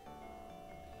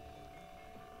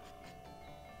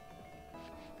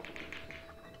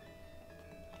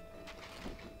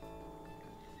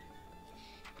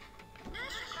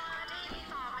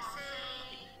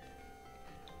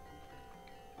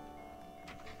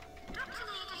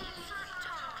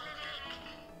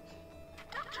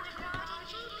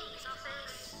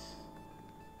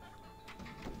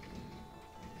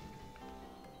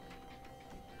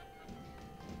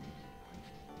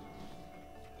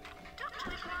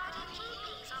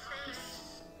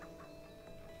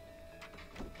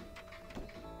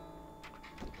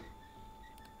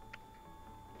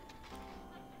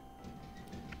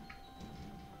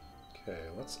 Okay,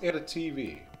 let's add a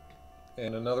TV.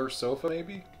 And another sofa,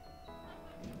 maybe?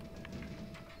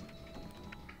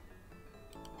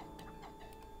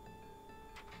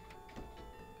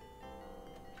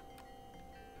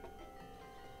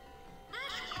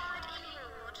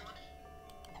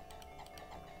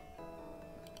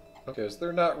 Okay, is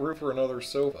there not room for another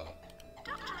sofa?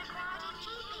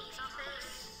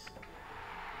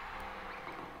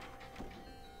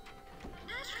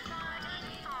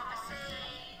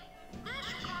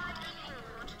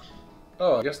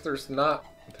 Oh, I guess there's not...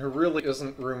 There really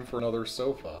isn't room for another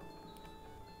sofa.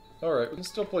 Alright, we can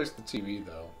still place the TV,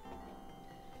 though.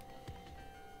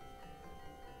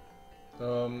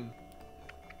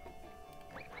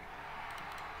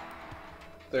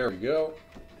 There we go.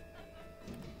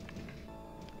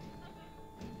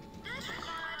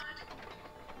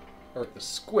 Alright, the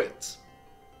squits.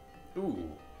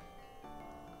 Ooh.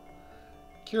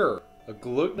 Cure. A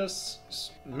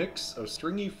glutinous mix of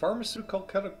stringy pharmaceutical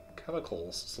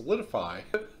chemicals solidify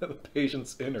the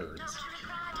patient's innards.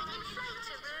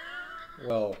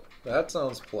 Well, that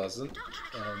sounds pleasant.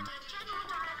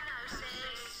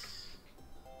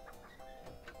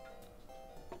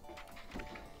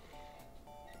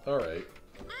 Alright.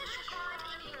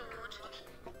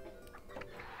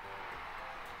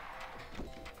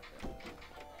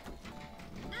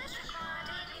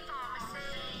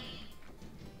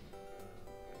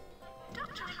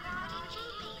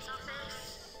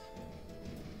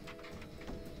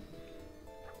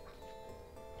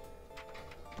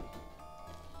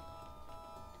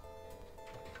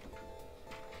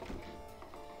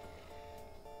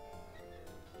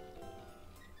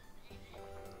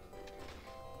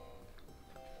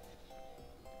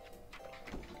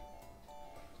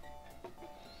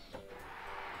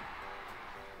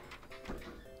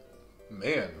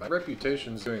 Man, my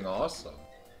reputation's doing awesome.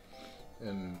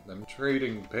 And I'm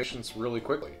treating patients really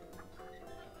quickly.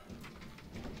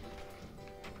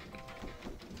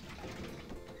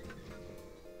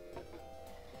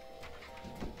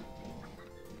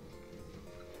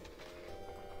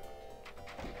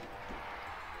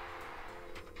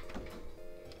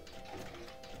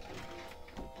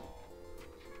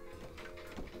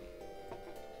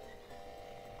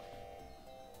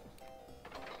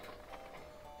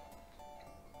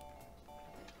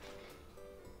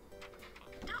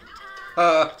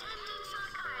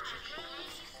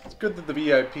 It's good that the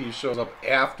VIP shows up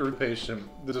after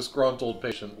the disgruntled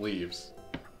patient leaves.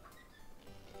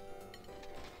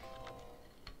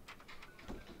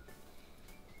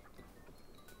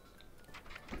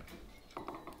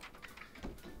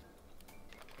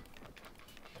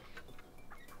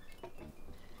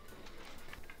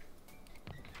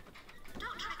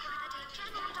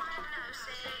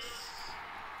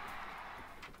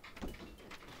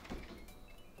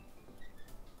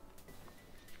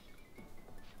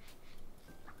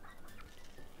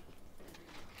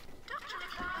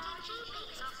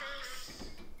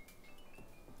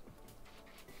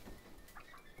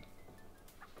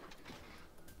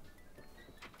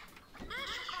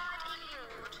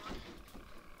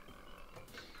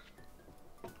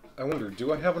 I wonder,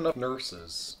 do I have enough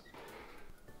nurses?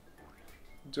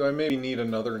 Do I maybe need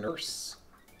another nurse?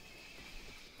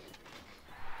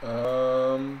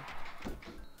 I'm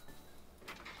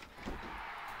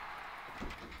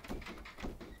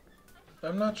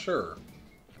not sure.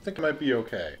 I think it might be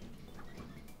okay.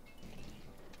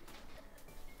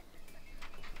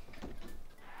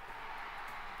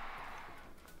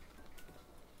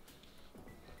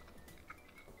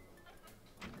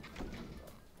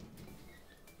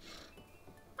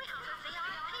 We have a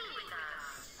VIP with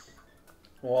us.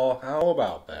 Well, how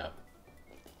about that?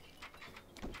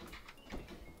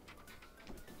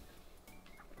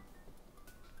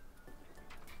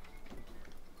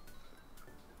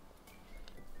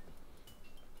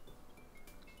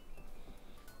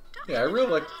 Yeah, I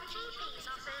really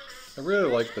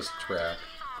like this track.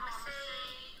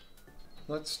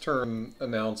 Let's turn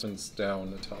announcements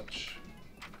down a touch.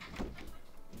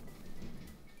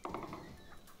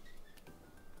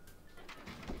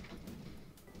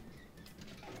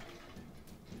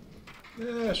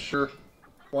 Yeah, sure.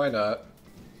 Why not?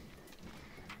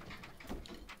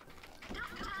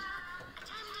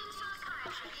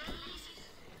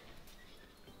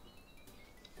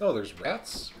 Oh, there's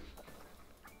rats?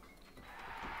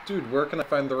 Dude, where can I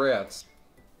find the rats?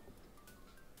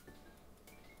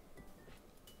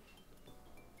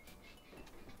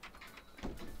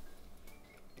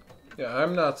 Yeah,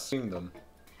 I'm not seeing them.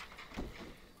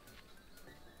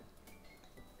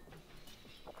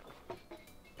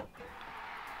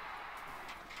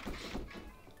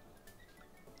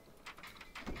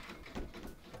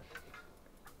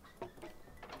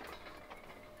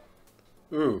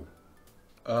 Ooh.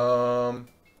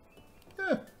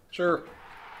 Yeah, sure.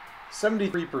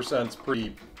 73%'s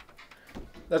pretty...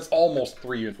 That's almost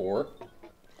 3 and 4.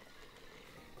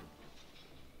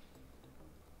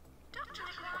 Doctor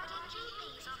required in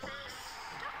GP's office.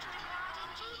 Doctor required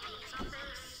in GP's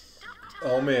office. Doctor,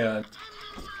 Oh man, attending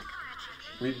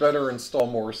psychiatry, we please. better install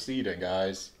more seating,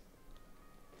 guys.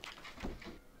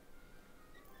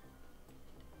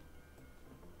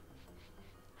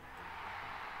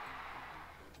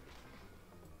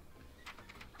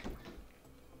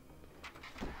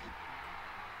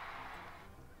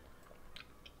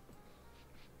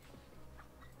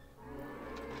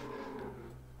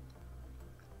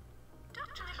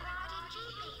 Doctor required in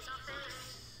GP's office.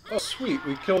 Oh sweet,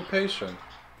 we killed patient.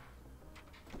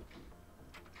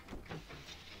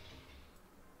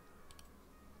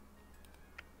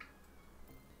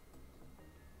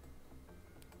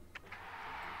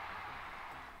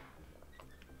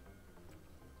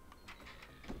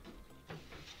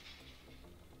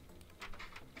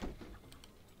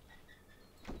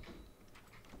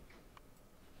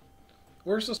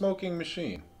 Where's the smoking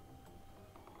machine?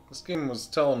 This game was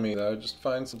telling me that I'd just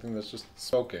find something that's just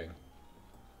smoking.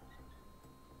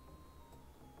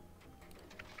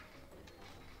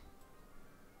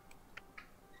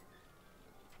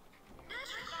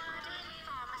 Nurse required in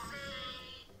pharmacy.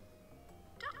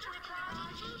 Doctor required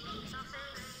in GP's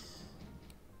office.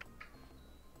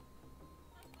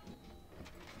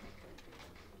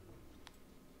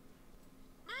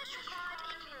 Nurse required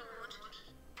in ward.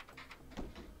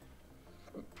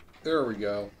 There we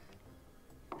go.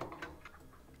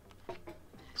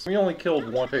 So we only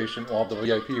killed one patient while the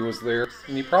VIP was there,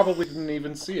 and he probably didn't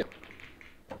even see it.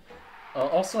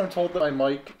 Also, I'm told that my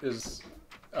mic is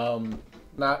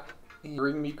not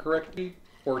hearing me correctly,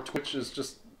 or Twitch is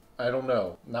just, I don't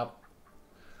know, not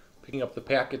picking up the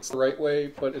packets the right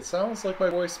way, but it sounds like my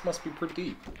voice must be pretty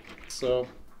deep. So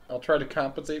I'll try to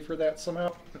compensate for that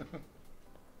somehow.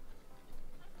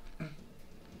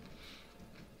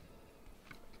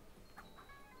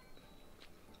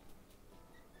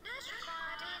 Nurse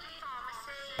required in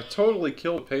pharmacy. I totally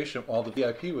killed a patient while the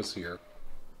VIP was here.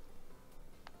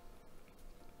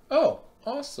 Oh,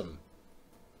 awesome.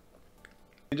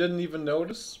 He didn't even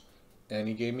notice, and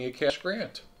he gave me a cash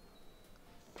grant.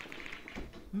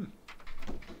 Nurse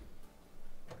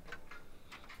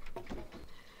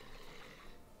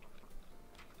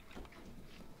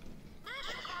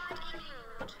required in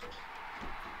ward.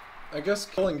 I guess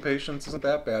killing patients isn't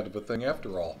that bad of a thing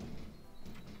after all.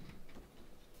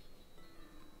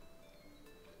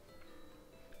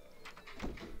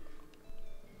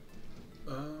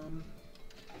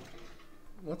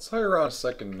 Let's hire on a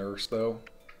second nurse, though.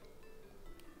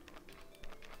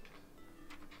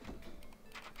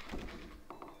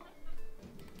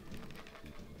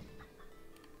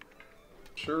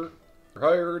 Sure, you're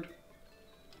hired.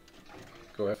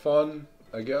 Go have fun,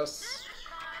 I guess. Nurse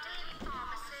required in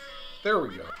pharmacy. There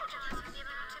we go. Apologise for the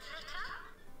amount of litter.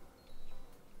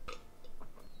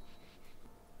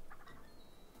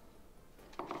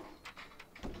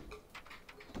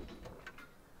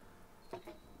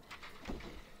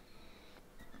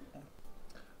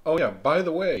 Oh yeah, by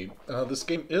the way, this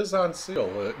game is on sale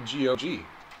at GOG,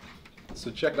 so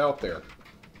check it out there.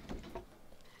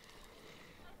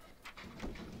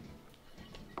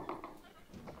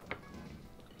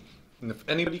 And if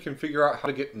anybody can figure out how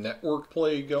to get network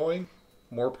play going,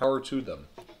 more power to them.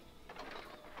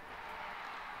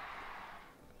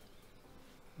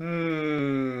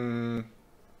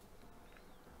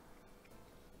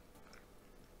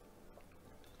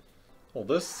 Well,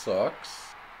 this sucks.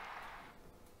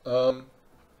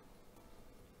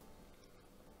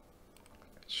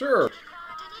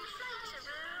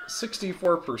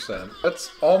 64%.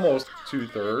 That's almost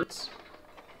 2/3.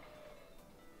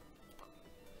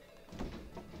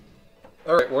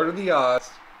 Alright, what are the odds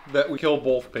that we kill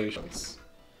both patients?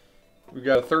 We've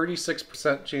got a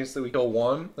 36% chance that we kill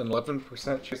one, and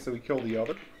 11% chance that we kill the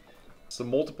other. So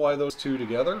multiply those two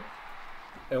together,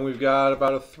 and we've got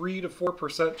about a 3 to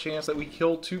 4% chance that we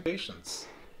kill two patients.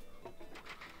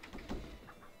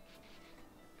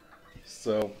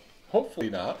 So, hopefully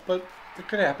not, but it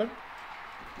could happen.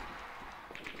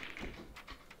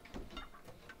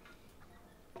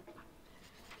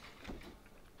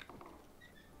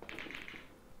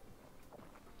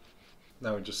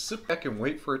 Now we just sit back and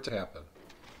wait for it to happen.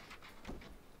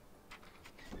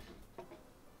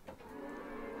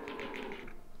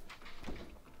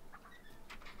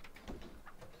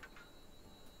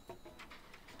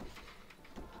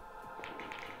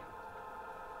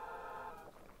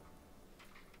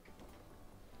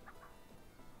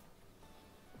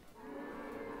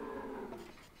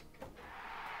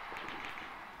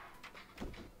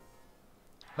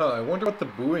 I wonder what the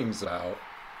booing's about.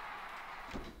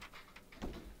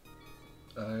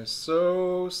 I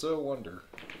so wonder.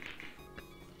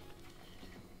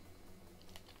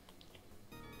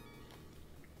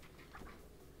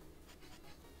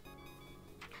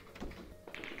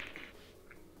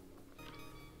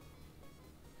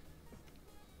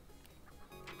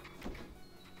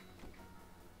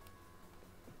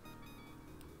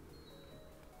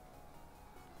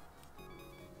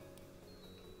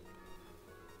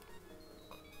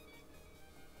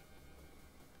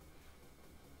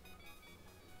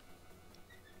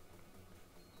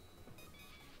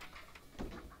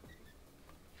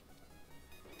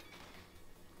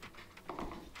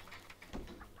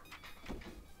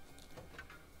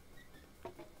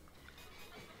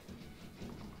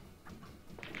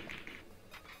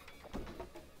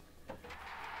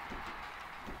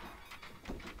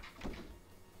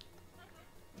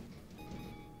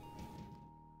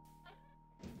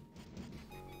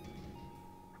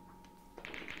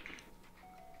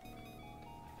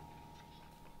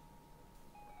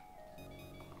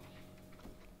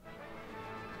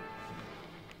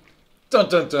 Dun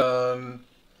dun dun!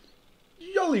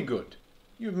 Jolly good.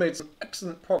 You've made some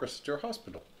excellent progress at your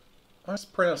hospital. I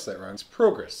mispronounced that wrong. It's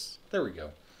progress. There we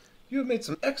go. You have made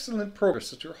some excellent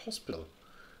progress at your hospital.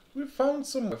 We've found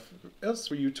somewhere else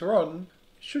for you to run,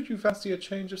 should you fancy a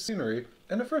change of scenery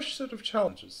and a fresh set of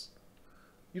challenges.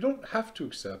 You don't have to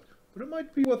accept, but it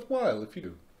might be worthwhile if you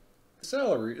do. The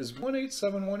salary is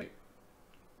 18718.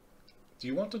 Do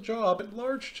you want a job at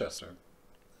Larchester?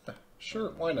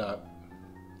 Sure, why not?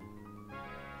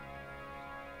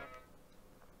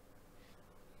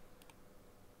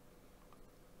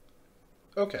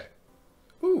 Okay.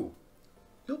 Ooh,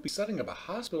 you'll be setting up a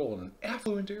hospital in an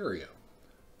affluent area.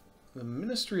 The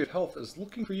Ministry of Health is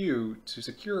looking for you to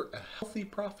secure a healthy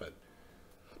profit.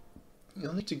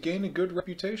 You'll need to gain a good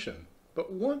reputation,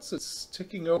 but once it's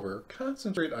ticking over,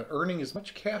 concentrate on earning as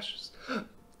much cash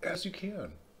as you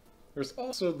can. There's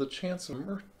also the chance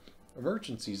of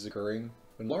emergencies occurring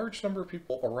when a large number of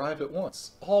people arrive at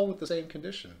once, all with the same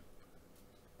condition.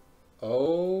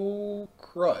 Oh,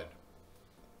 crud.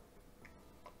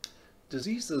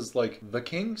 Diseases like the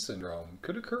King syndrome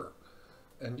could occur,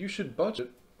 and you should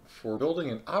budget for building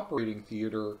an operating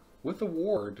theater with a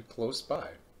ward close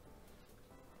by.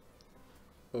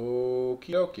 Okie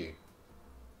dokie.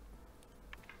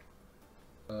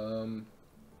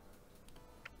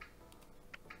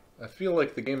 I feel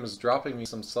like the game is dropping me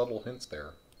some subtle hints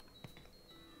there.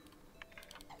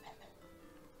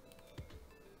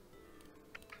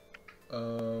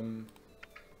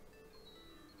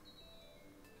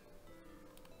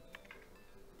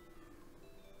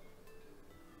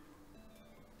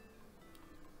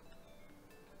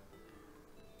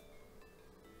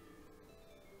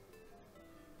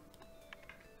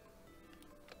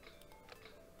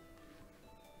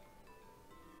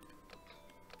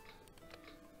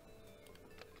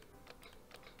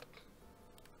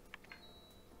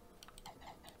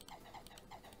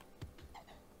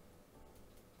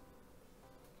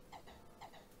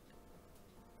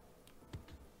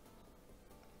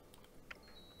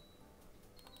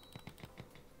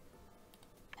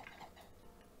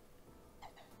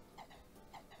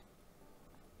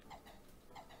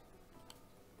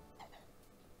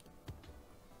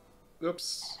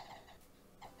 Oops.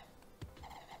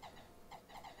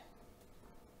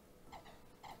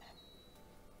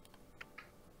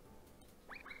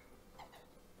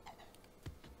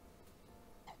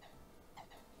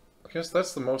 I guess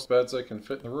that's the most beds I can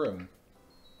fit in the room.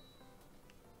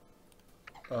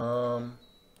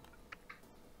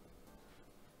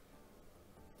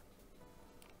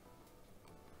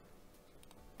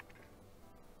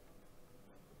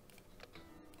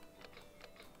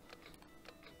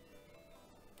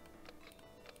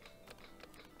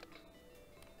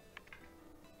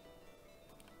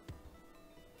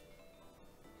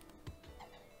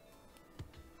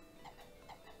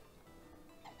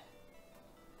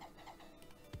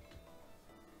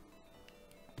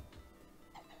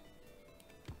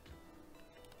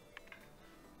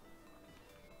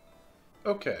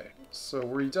 Okay, so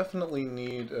we definitely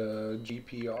need a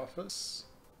GP office.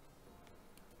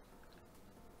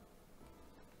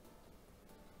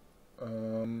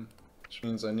 Which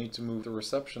means I need to move the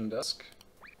reception desk.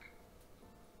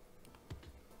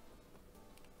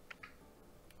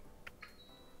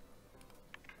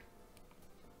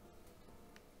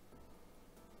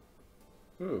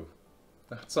 Ooh,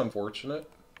 that's unfortunate.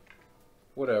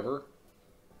 Whatever.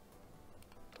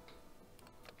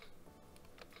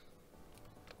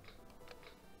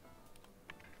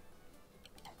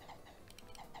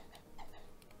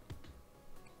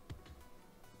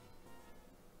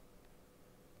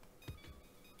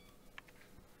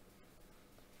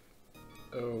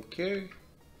 Okay,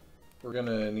 we're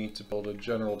gonna need to build a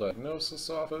general diagnosis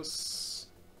office.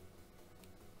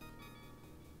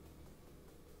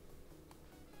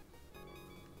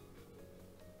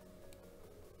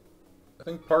 I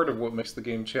think part of what makes the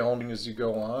game challenging as you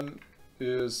go on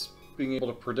is being able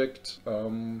to predict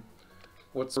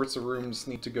what sorts of rooms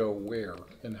need to go where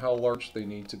and how large they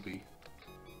need to be.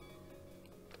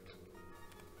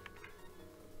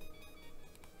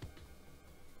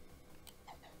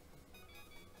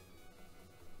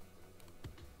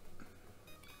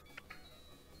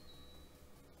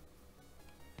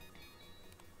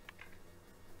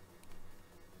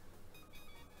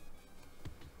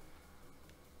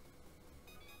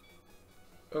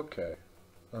 Okay.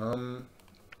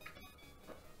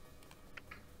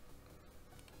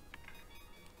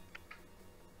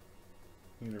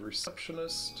 Need a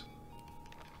receptionist.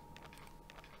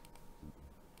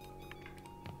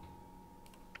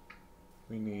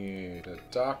 We need a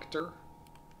doctor.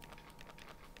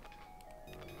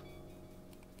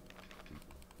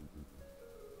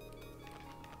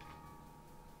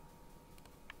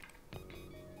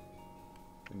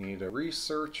 We need a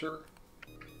researcher.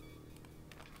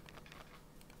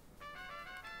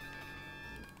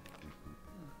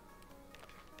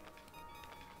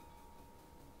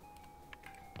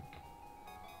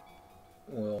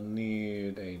 We'll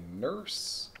need a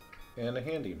nurse and a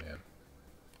handyman.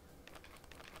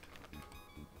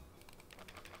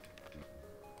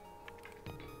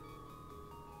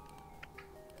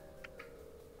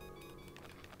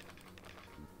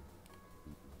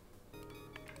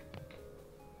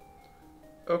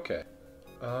 Okay.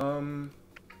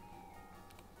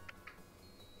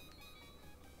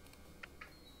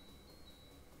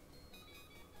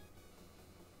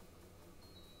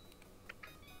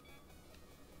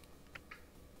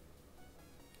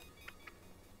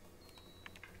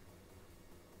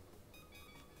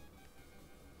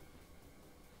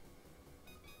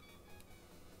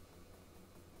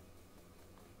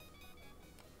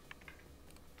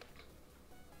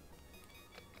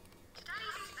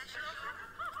 Today's special offer,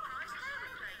 half-price hair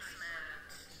replacement.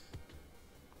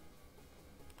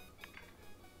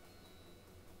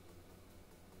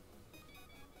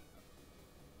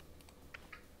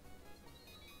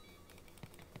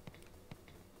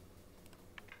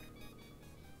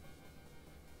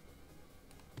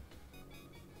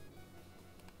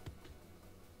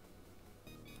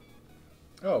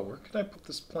 Oh, where can I put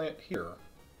this plant here?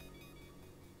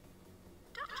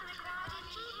 Doctor required in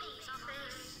GP's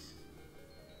office.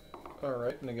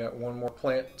 Alright, and I got one more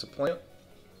plant to plant.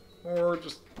 Or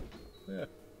just,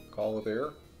 call it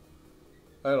there.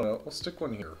 I don't know, we'll stick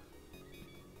one here.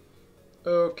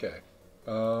 Okay.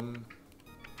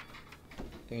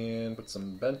 And put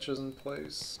some benches in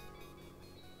place.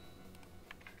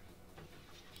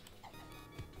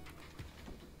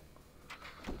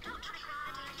 Doctor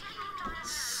required in general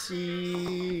Let's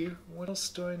see, what else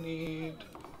do I need?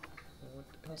 What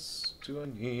else do I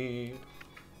need?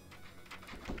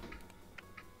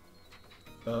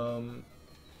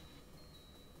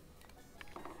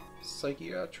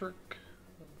 Psychiatric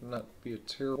would not be a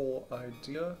terrible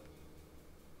idea.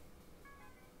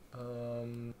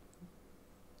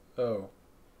 Oh.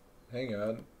 hang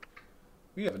on.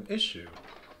 We have an issue.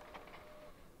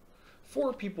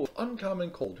 4 people with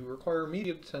uncommon cold who require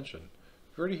immediate attention.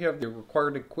 You already have the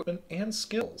required equipment and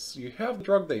skills. You have the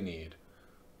drug they need.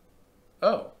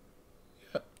 Oh.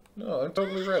 Yeah. No, I'm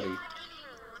totally ready.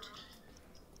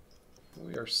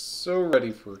 We are so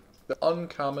ready for the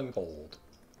uncommon cold.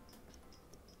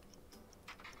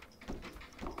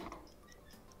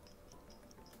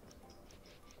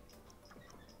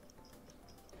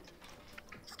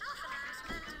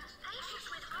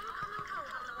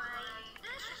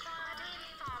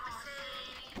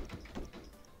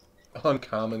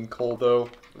 Uncommon cold, though?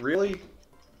 Really?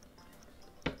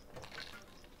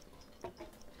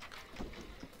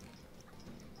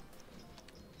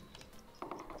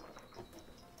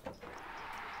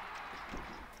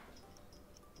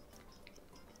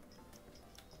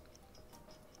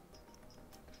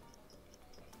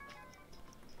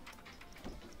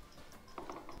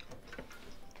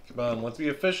 Come on, let's be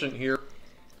efficient here.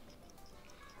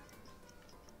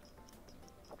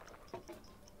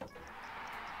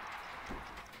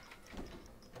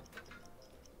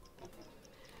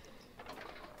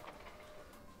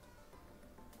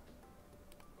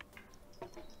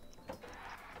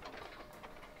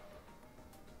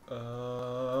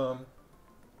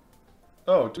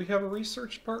 Oh, do we have a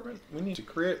research department? We need to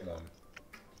create one.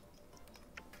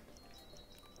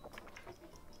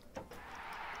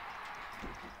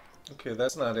 Okay,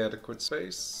 that's not adequate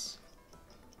space.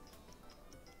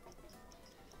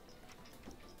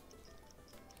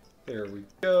 There we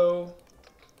go.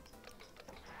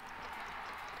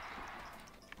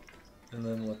 And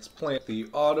then let's plant the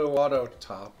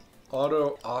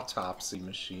auto-autopsy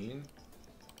machine.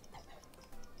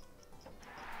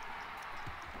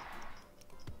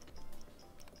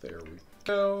 There we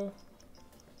go.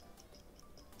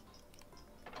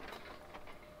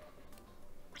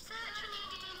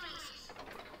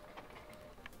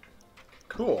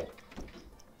 Cool.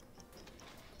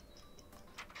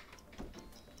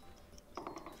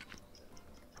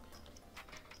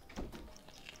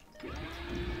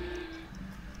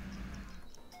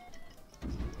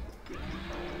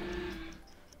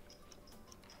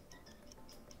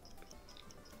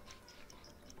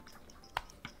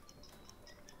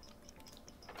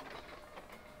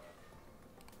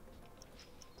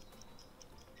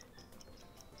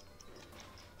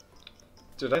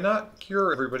 Did I not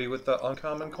cure everybody with the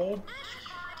uncommon cold?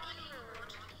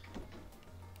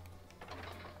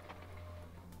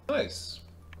 Nice.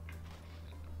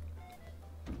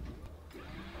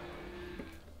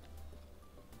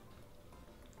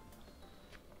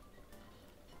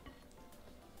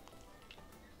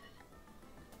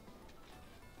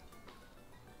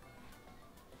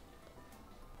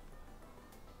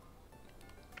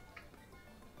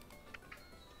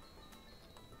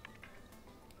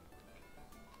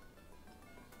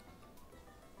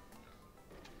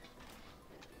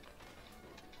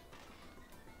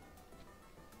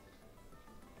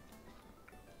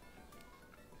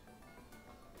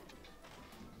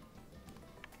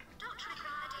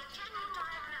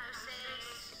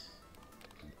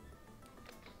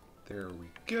 There we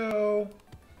go.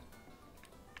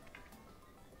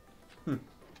 And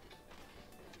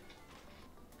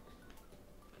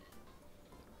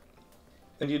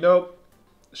you know,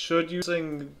 should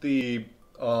using this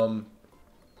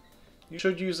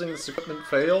equipment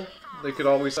fail, they could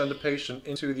always send a patient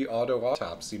into the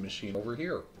auto-autopsy machine over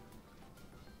here.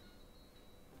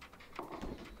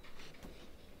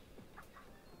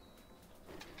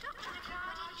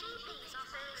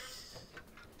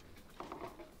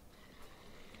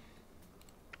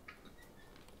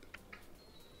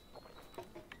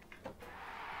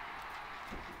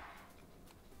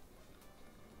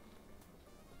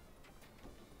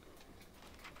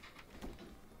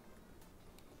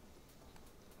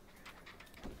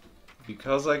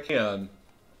 Because I can.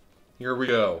 Here we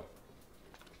go.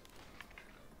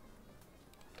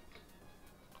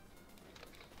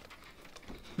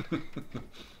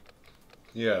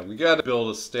 Yeah, we gotta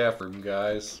build a staff room,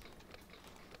 guys.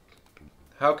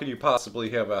 How could you possibly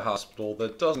have a hospital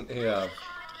that doesn't have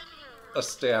a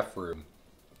staff room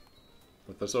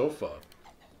with a sofa?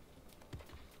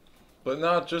 But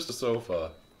not just a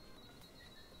sofa,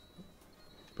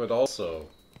 but also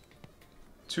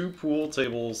 2 pool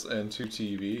tables and 2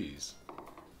 TVs.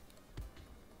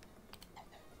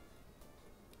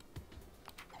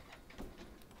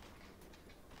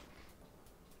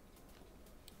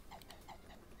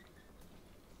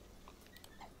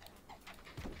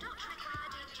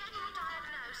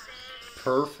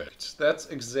 Perfect. That's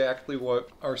exactly what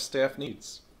our staff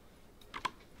needs.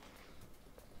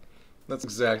 That's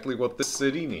exactly what the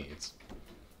city needs.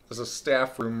 There's a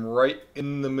staff room right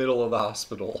in the middle of the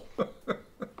hospital.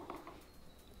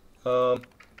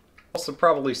 Also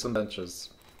probably some benches.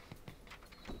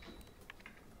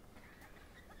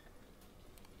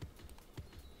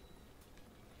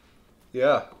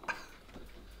 Yeah.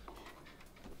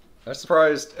 I'm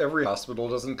surprised every hospital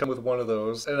doesn't come with one of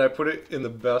those, and I put it in the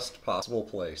best possible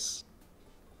place.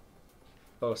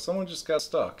 Oh, someone just got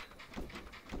stuck.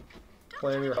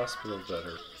 Plan your hospital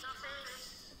better.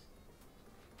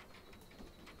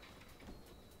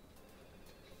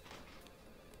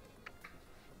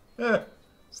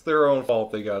 It's their own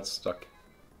fault they got stuck.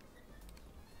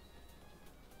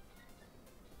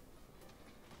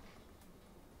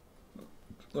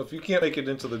 Well, if you can't make it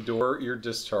into the door, you're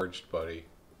discharged, buddy.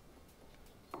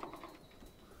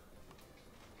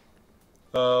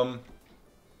 No,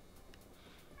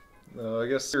 I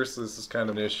guess seriously this is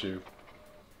kind of an issue.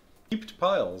 Heaped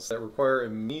piles that require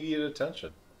immediate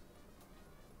attention.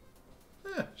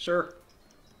 Sure.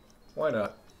 Why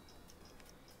not?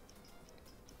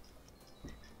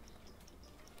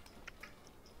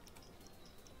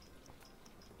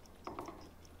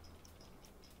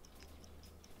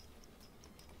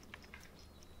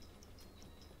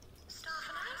 Staff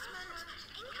announcement.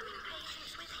 Incoming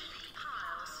patients with heaped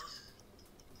piles.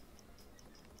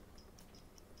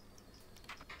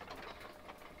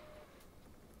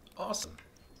 Awesome.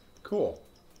 Cool.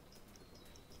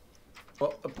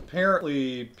 Well,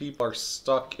 apparently people are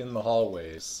stuck in the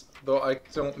hallways, though I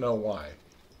don't know why.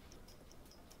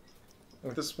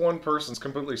 Like, this one person's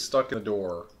completely stuck in the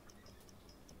door.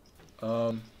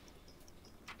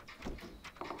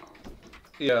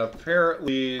 Yeah,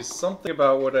 apparently something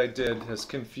about what I did has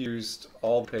confused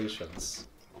all the patients.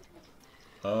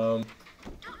 Doctor regarding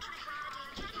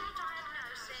general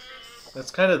diagnosis.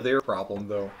 That's kind of their problem,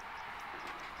 though.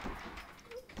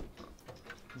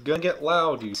 Gonna get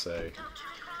loud, you say. Doctor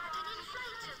regarding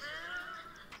inflator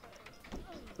room.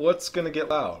 What's gonna get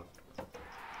loud?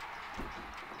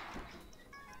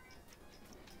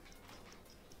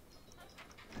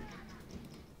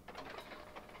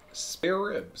 Spare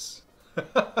ribs.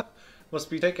 Must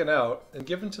be taken out and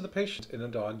given to the patient in a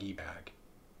doggy bag.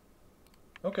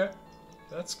 Okay,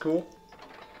 that's cool.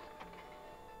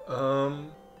 Oh,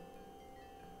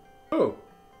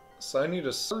 so I need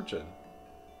a surgeon.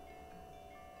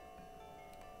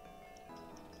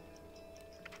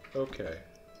 Okay.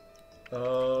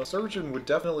 Surgeon would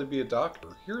definitely be a doctor.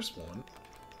 Here's one.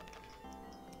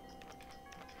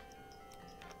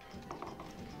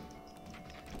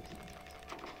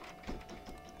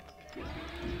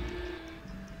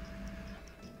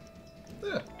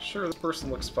 Yeah, sure, this person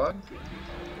looks fine.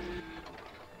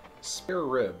 Spare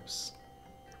ribs.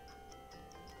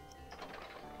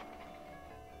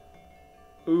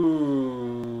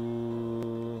 Ooh.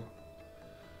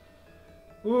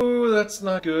 Ooh, that's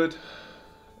not good.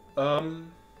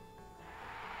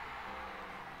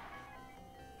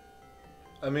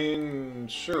 I mean,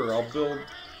 sure,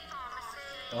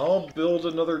 I'll build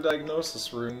another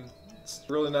diagnosis room. It's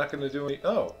really not going to do any...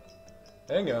 Oh,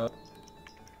 hang on.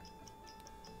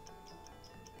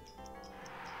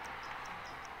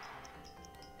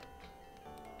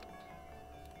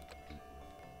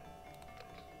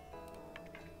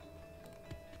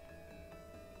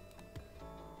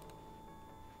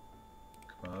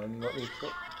 Come on, let me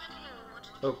put...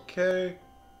 Okay.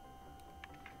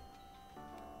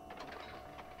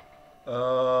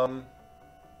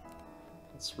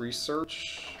 Let's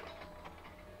research.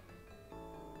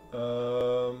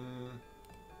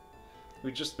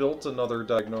 We just built another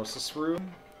diagnosis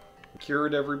room.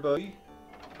 Cured everybody.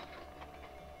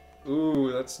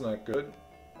 Ooh, that's not good.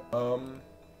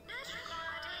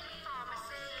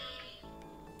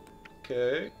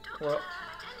 Okay. Well,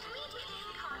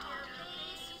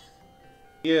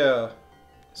 yeah.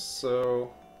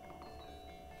 So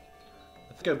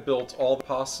I think I built all the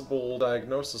possible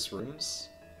diagnosis rooms.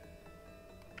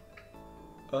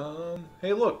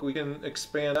 Hey look, we can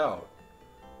expand out.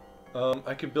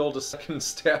 I could build a second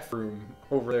staff room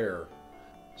over there,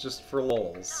 just for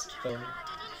lulz.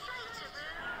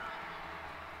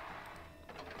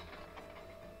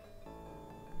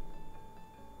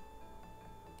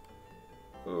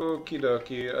 Okie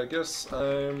dokie, I guess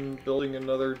I'm building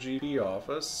another GP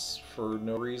office for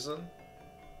no reason.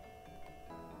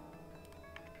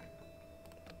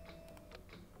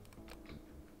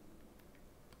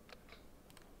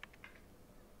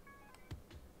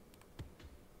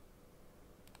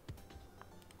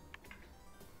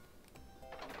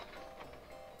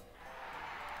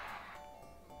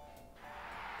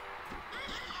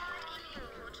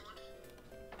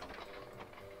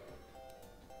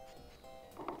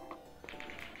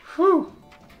 Whew!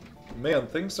 Man,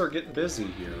 things are getting busy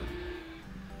here.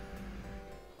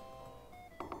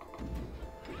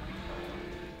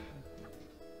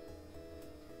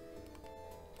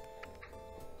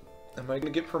 Am I gonna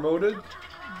get promoted?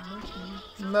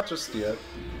 Not just yet.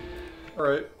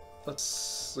 Alright, let's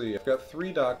see. I've got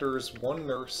 3 doctors, 1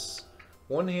 nurse,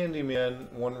 1 handyman,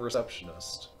 1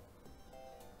 receptionist.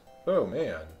 Oh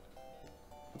man.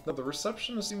 Now the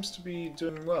receptionist seems to be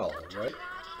doing well, right?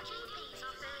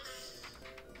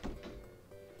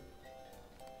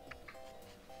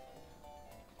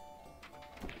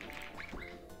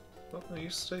 Well, you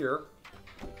stay here.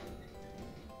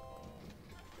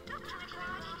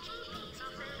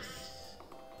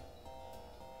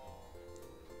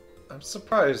 I'm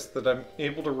surprised that I'm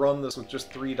able to run this with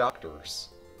just 3 doctors.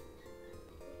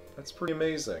 That's pretty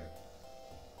amazing.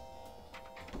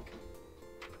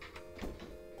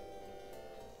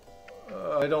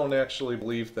 I don't actually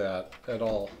believe that at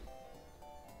all.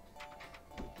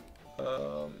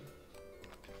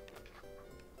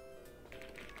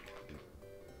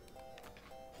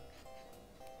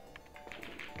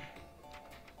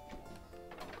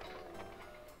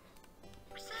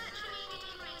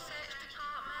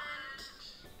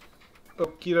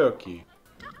 Okie dokie.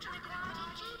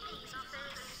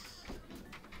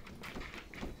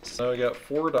 So I got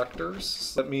 4 doctors.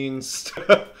 So that means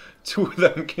 2 of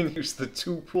them can use the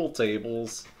 2 pool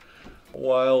tables,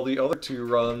 while the other 2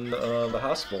 run the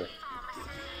hospital.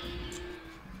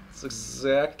 That's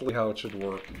exactly how it should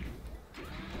work.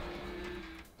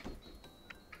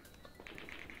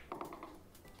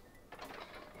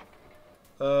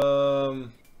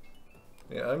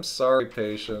 Yeah, I'm sorry,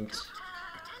 patient.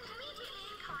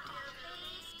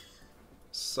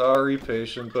 Sorry,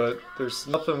 patient, but there's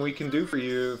nothing we can do for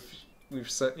you if we've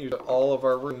sent you to all of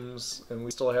our rooms and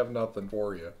we still have nothing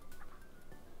for you.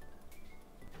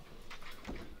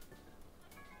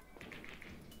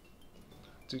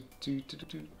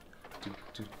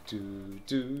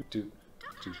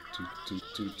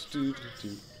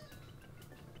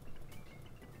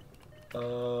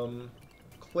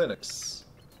 Clinics.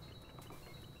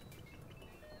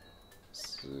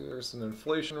 So there's an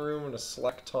inflation room and a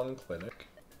slack tongue clinic.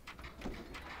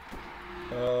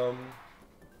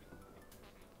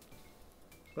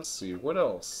 Let's see, what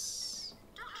else?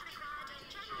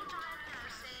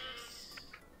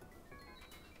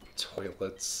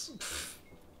 Toilets.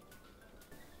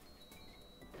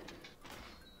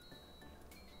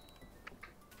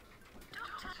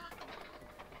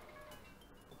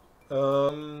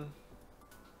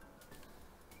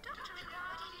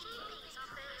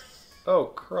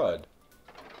 Oh, crud.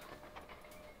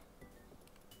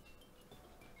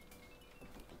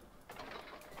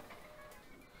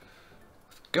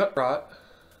 Gut rot.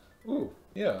 Ooh,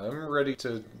 yeah, I'm ready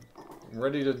to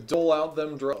dole out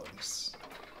them drugs.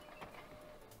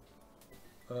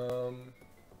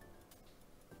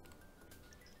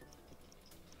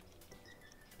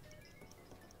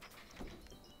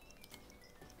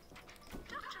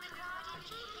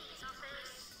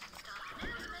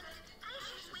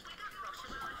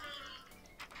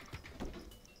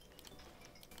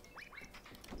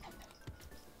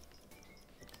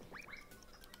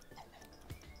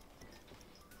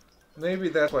 Maybe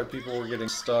that's why people were getting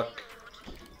stuck.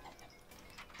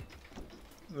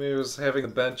 Maybe it was having the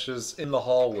benches in the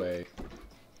hallway.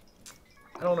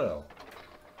 I don't know.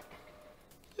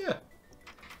 Yeah.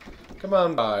 Come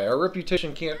on by. Our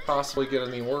reputation can't possibly get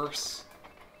any worse.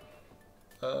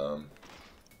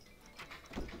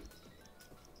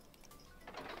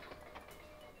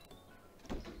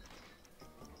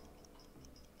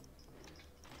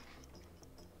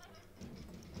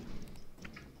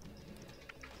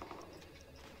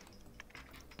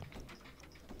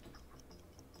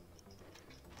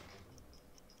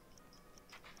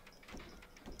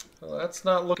 Well, that's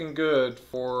not looking good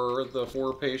for the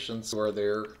 4 patients who are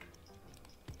there.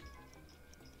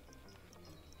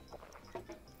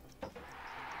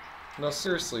 No,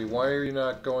 seriously, why are you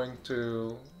not going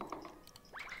to...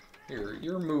 Here,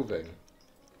 you're moving.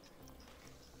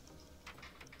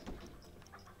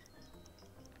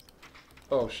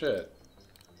 Oh, shit.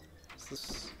 Is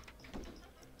this...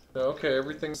 Okay,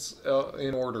 everything's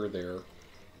in order there.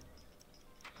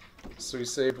 So we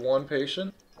saved 1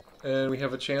 patient, and we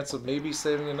have a chance of maybe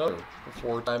saving another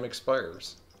before time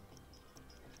expires.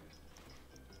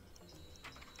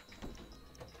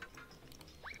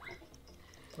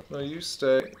 No, you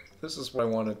stay. This is what I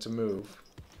wanted to move.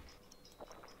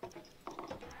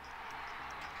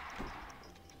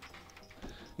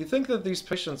 You'd think that these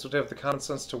patients would have the common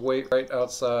sense to wait right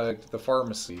outside the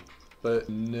pharmacy, but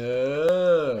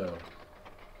no.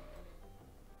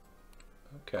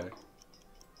 Okay.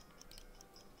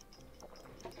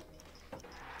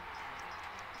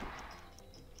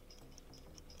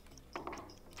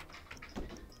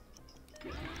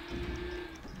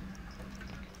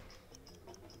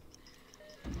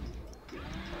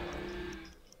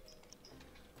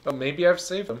 Maybe I've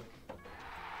saved them.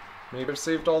 Maybe I've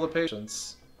saved all the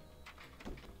patients.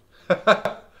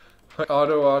 My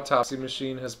auto-autopsy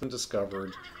machine has been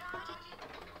discovered.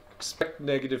 Expect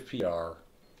negative PR.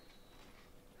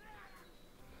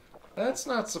 That's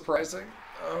not surprising,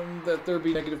 that there'd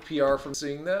be negative PR from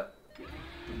seeing that.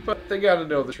 But they gotta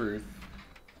know the truth.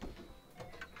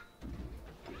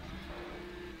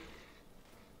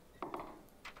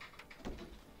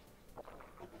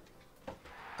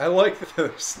 I like that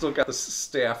they've still got this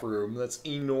staff room that's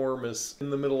enormous in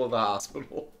the middle of the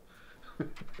hospital.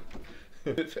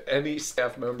 If any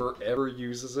staff member ever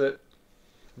uses it,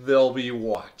 they'll be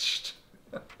watched.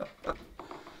 Oh,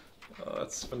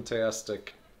 that's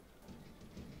fantastic.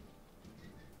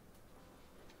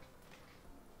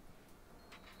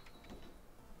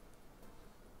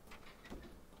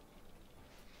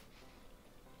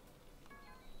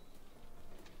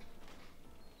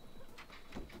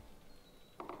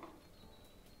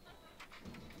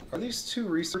 Are these two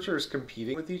researchers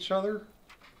competing with each other?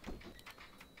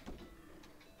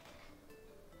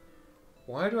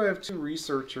 Why do I have two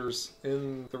researchers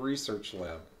in the research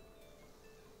lab?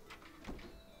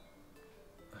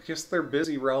 I guess they're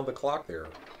busy round the clock there.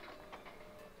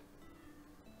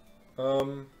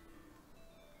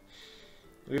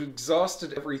 We've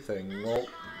exhausted everything. Well,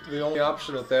 the only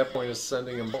option at that point is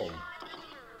sending him home.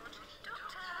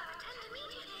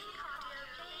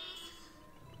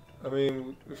 I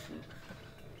mean,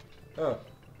 oh,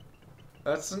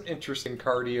 that's an interesting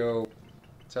cardio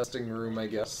testing room, I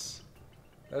guess.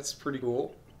 That's pretty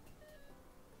cool.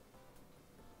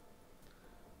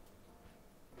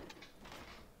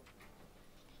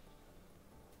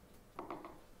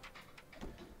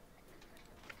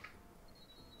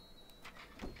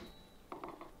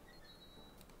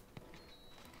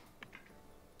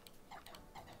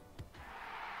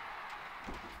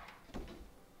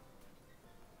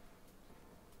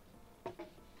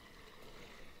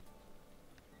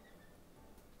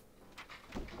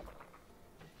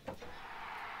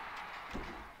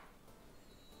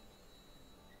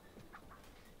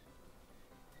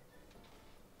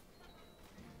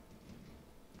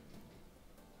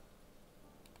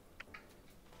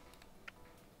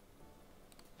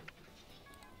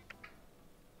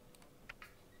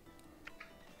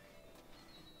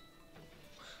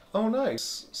 Oh,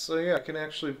 nice. So yeah, I can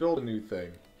actually build a new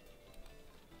thing.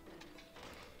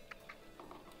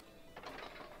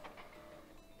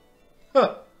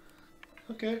 Huh.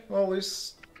 Okay, well, at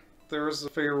least there is a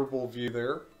favorable view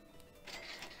there.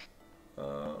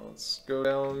 Let's go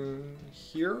down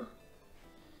here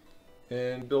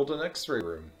and build an X-ray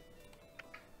room.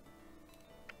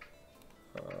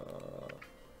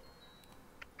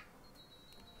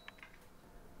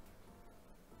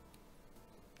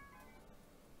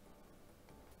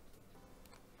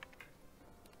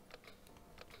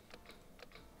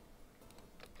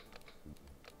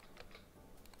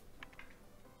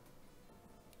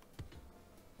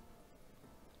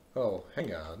 Oh,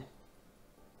 hang on.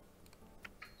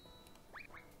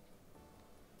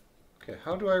 Okay,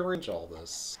 how do I arrange all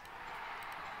this?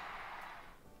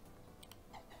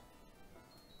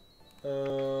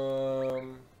 Here,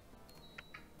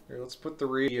 let's put the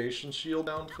radiation shield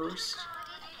down first.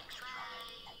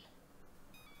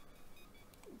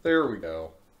 There we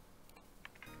go.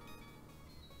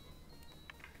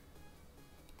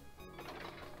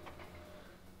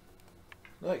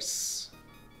 Nice.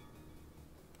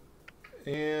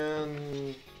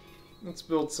 And let's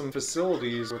build some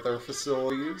facilities with our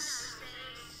facilities.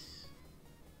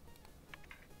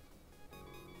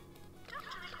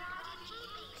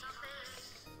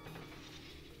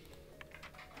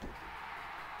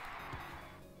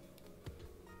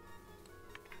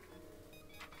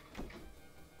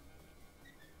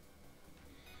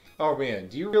 Oh man,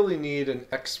 do you really need an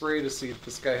X-ray to see if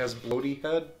this guy has bloaty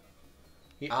head?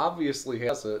 He obviously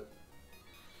has it.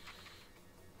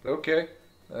 Okay,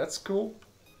 that's cool.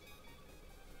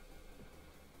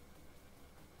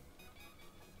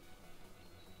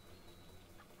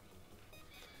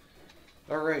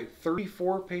 Alright,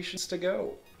 34 patients to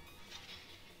go.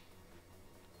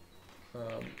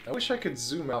 I wish I could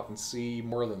zoom out and see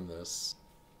more than this.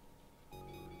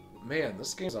 Man,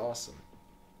 this game's awesome.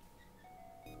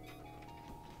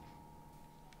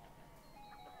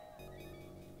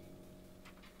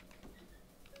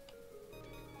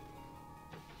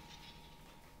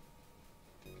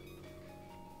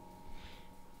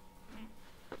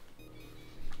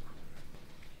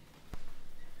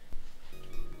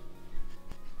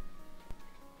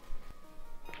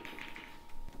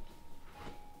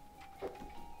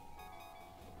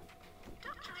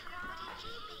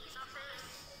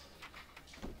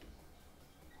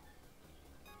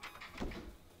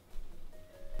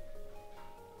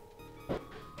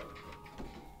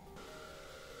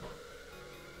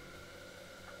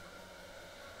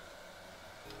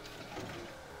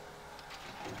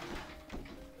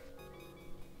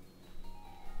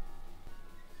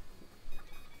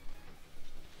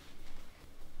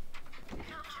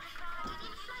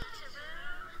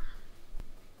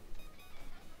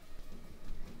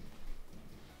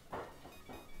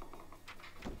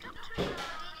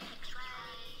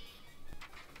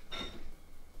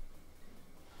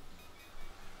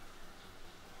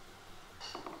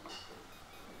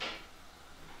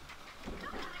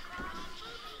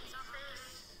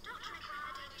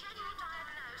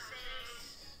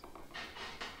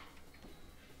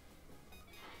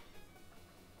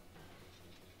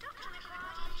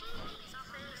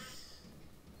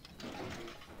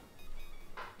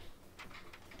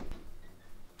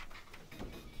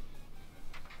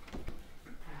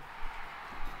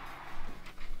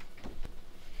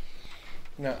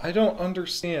 Now, I don't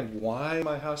understand why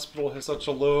my hospital has such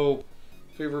a low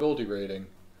favorability rating.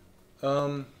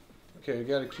 Okay, I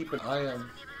gotta keep an eye on...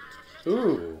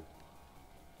 Ooh!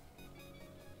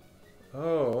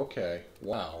 Oh, okay.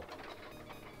 Wow.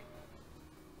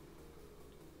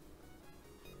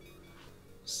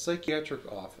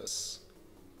 Psychiatric office.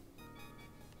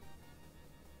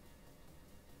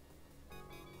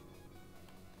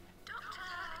 Doctor,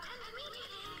 attend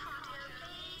immediately. Cardio,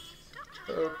 please.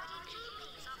 Doctor, Oh. required in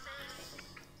GP's office.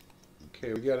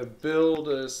 Okay, we gotta build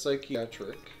a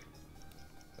psychiatric.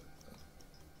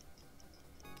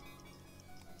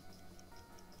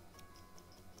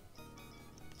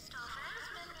 Staff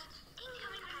announcement.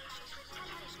 Incoming patients with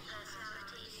television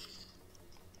personalities.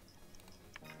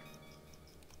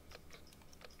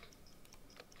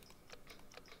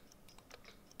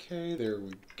 Okay, there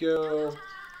we go. Attending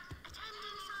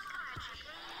psychiatry,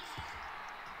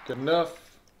 please. Good enough.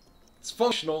 It's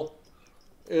functional.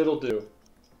 It'll do.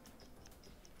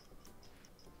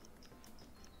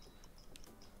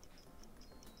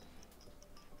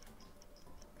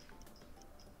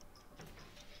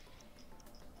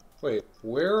 Wait,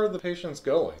 where are the patients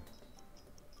going?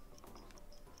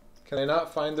 Can I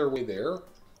not find their way there? Doctor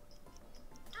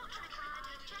required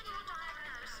in general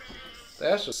diagnosis.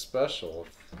 That's just special.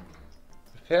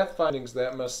 If pathfinding's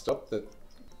that messed up that...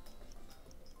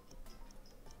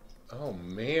 Oh,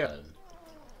 man.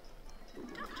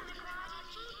 Doctor required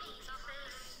in GP's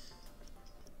office.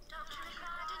 Doctor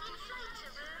required in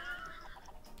inflator room.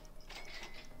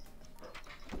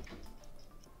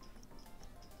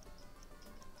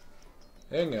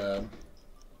 Hang on.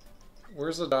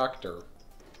 Where's the doctor?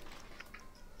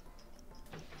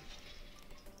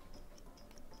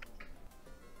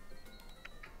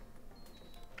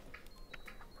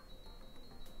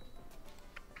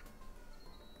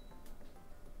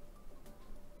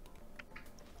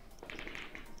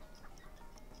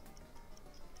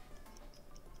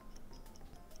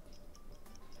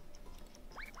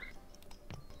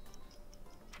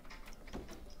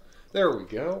 There we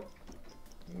go.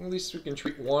 At least we can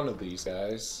treat one of these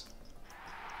guys.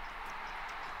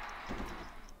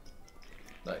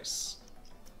 Nice.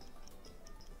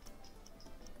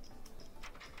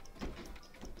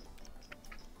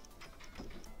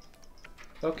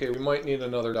 Okay, we might need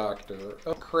another doctor.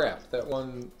 Oh crap, that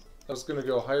one... I was gonna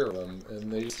go hire them,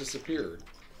 and they just disappeared.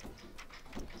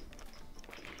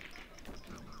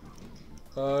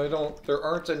 There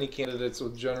aren't any candidates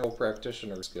with general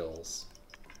practitioner skills.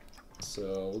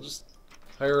 So, we'll just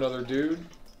hire another dude.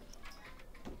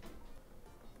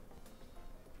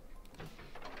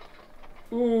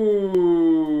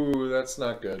 Ooh, that's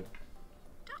not good.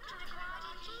 Doctor required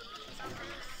in GP's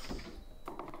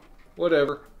office.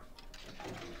 Whatever.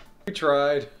 We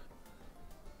tried.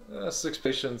 6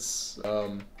 patients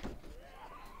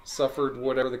suffered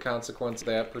whatever the consequence of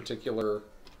that particular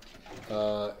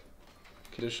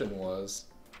condition was.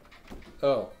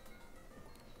 Oh.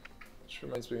 Which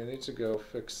reminds me, I need to go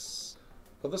fix...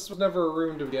 Well, this was never a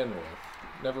room to begin with.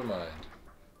 Never mind.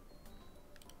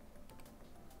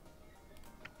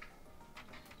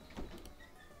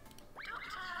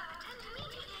 Doctor, attend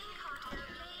immediately. Cardio,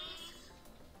 please.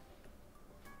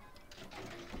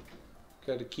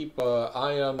 Gotta keep an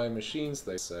eye on my machines,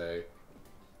 they say.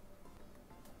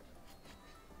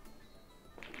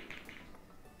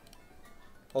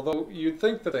 Although, you'd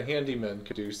think that a handyman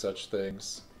could do such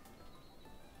things.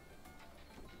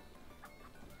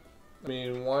 I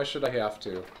mean, why should I have to?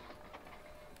 Doctor,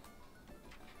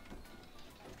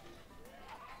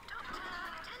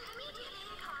 attend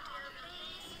immediately. Cardio,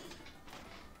 please.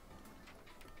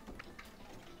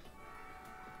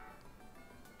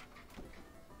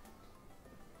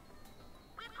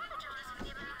 We apologize for the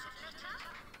amount of litter.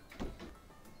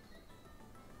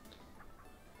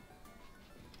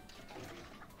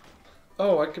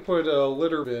 Oh, I could put a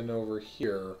litter bin over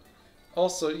here.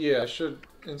 Also, yeah, I should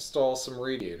install some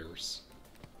radiators.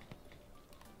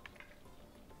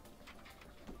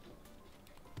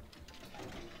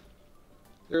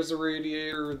 There's a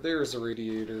radiator, there's a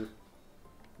radiator.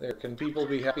 There, can people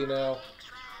be happy now?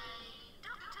 X-ray.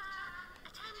 Doctor,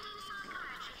 attending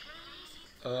psychiatry,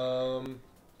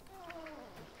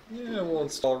 please. Yeah, we'll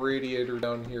install a radiator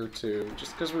down here too,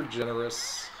 just because we're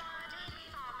generous.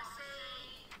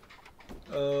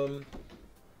 Required in pharmacy.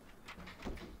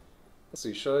 Let's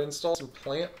see, should I install some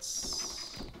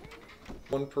plants?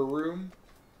 One per room.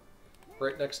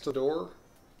 Right next to the door.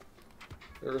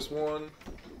 There's one.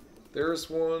 There's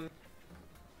one.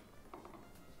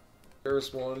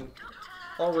 There's one.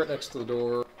 All right next to the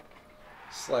door.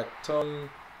 Slack tongue.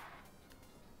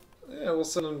 Yeah, we'll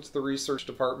send them to the research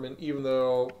department, even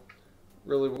though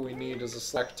really what we need is a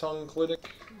slack tongue clinic,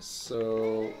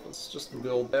 so let's just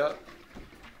build that.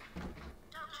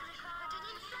 Doctor required an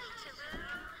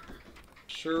inflator room.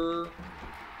 Sure.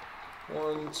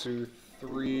 1, 2,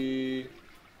 3.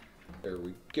 There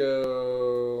we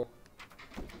go.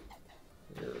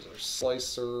 Here's our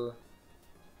slicer.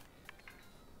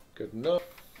 Good enough.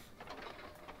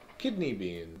 Kidney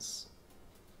beans.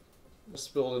 Let's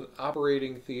build an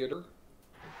operating theater.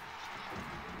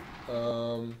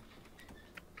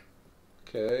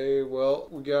 Okay, well,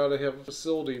 we gotta have a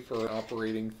facility for an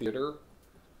operating theater.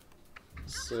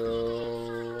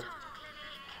 So...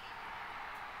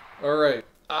 Alright,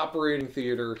 operating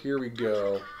theater, here we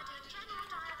go.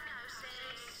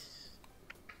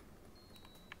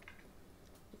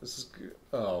 This is good.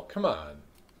 Oh, come on.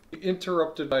 You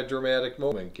interrupted my dramatic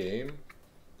moment, game.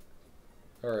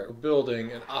 Alright, we're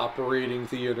building an operating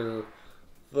theater,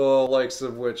 the likes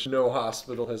of which no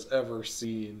hospital has ever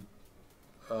seen.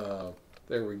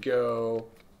 There we go.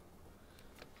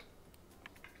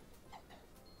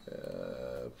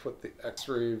 Put the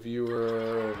X-ray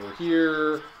viewer over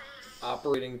here.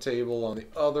 Operating table on the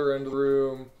other end of the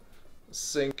room.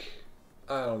 Sink,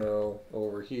 I don't know,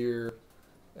 over here.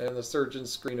 And the surgeon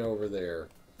screen over there.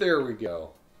 There we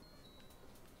go.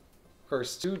 Of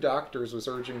course, 2 doctors with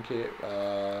surgeon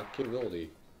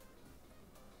capability.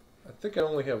 I think I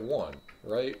only have 1,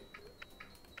 right?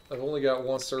 I've only got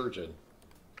 1 surgeon.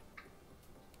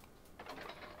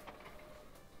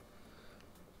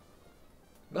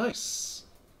 Nice.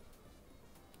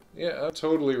 Yeah, I'm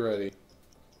totally ready.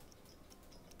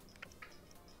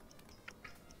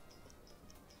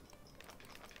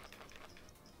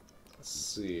 Let's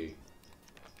see.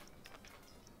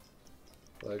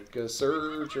 Like a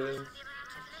surgeon,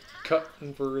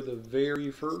 cutting for the very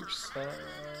first time.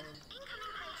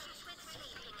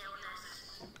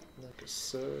 Like a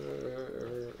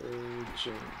surgeon.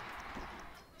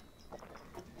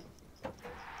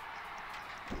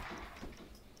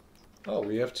 Oh,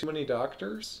 we have too many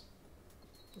doctors?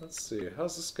 Let's see,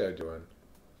 how's this guy doing?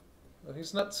 Well,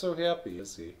 he's not so happy,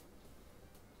 is he?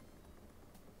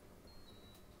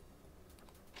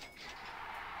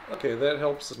 Okay, that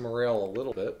helps his morale a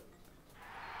little bit.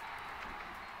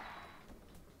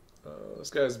 This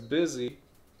guy's busy.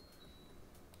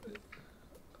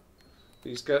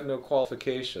 He's got no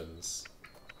qualifications.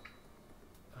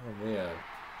 Oh man.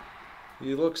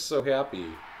 He looks so happy,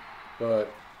 but...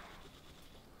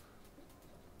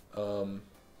 Doctor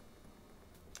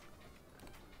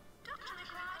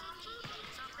required in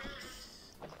GP's office.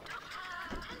 Doctor,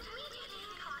 attend immediately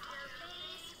in cardio,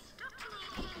 please. Doctor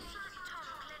needed in slack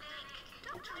tongue clinic.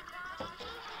 Doctor required in GP's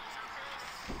office.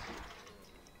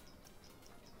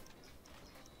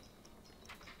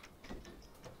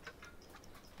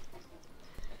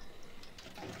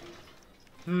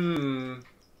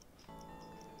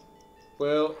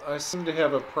 Well, I seem to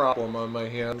have a problem on my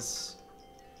hands.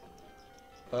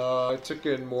 I took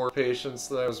in more patients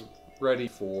than I was ready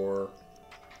for.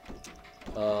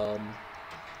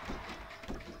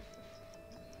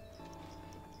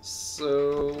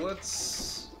 So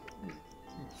let's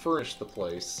furnish the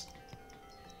place.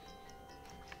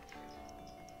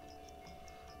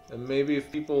 And maybe if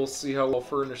people see how well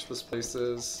furnished this place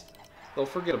is, they'll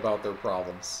forget about their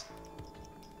problems.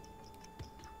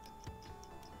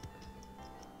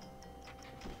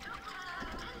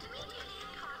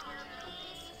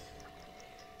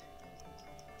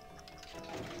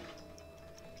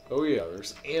 Oh yeah,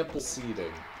 there's ample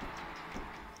seating.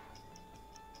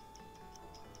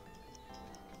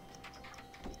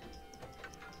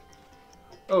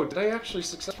 Oh, did I actually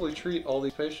successfully treat all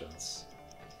these patients?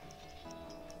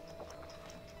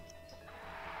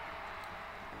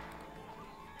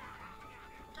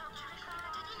 Doctor required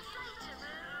an inflator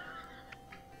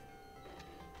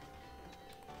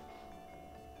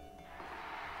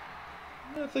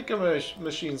room. I think my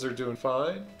machines are doing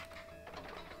fine.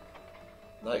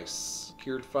 Nice.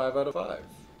 Cured 5 out of 5.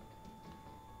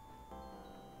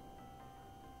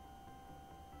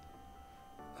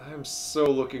 I'm so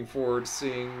looking forward to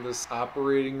seeing this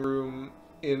operating room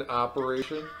in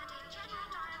operation.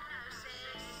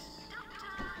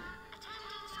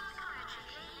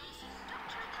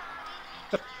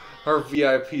 Our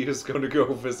VIP is going to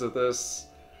go visit this.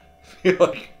 Be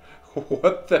like,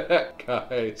 what the heck,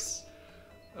 guys?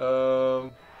 Also,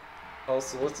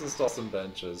 let's install some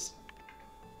benches.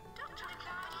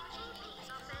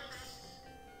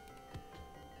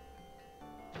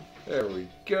 There we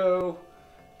go.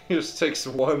 He just takes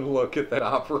one look at that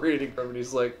operating room and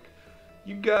he's like,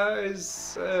 you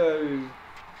guys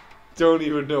don't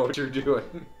even know what you're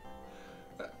doing.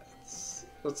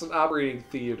 That's an operating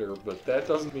theater, but that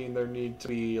doesn't mean there need to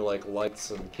be, like,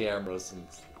 lights and cameras and...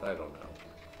 I don't know.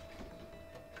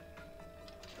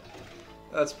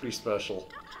 That's pretty special.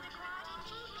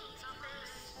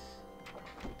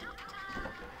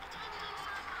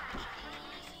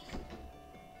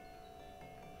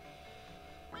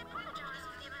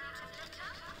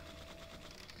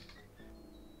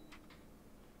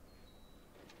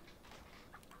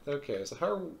 Okay, so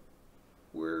how...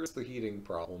 Where's the heating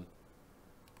problem?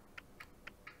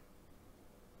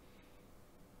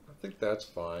 I think that's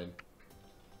fine.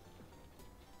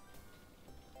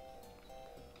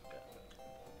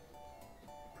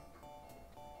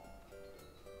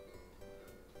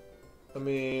 I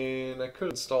mean, I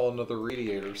could install another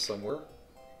radiator somewhere.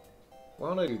 Why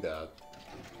don't I do that?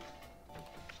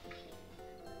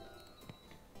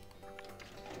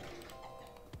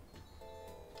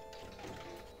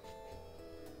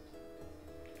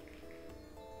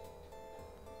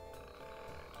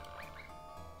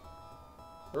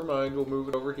 Never mind, we'll move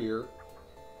it over here.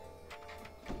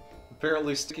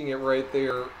 Apparently sticking it right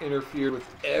there interfered with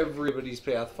everybody's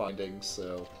pathfinding,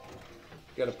 so...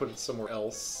 Gotta put it somewhere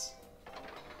else.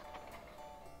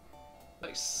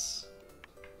 Nice.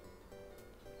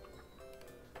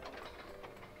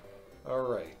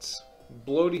 Alright.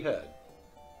 Bloaty head.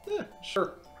 Yeah,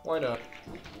 sure. Why not?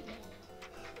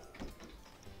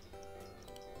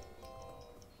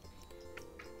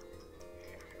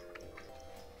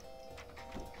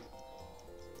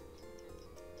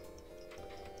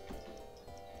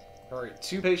 Alright,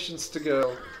 2 patients to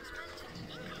go.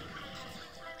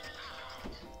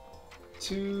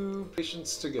 2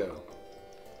 patients to go.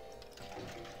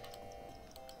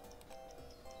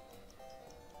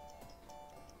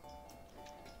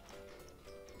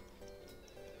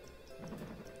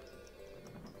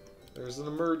 There's an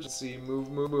emergency. Move,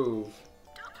 move, move.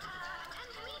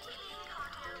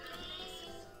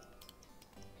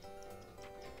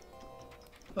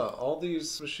 All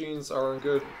these machines are in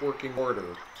good working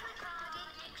order.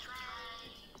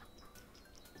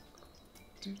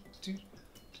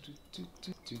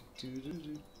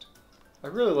 I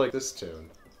really like this tune.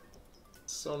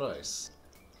 It's so nice.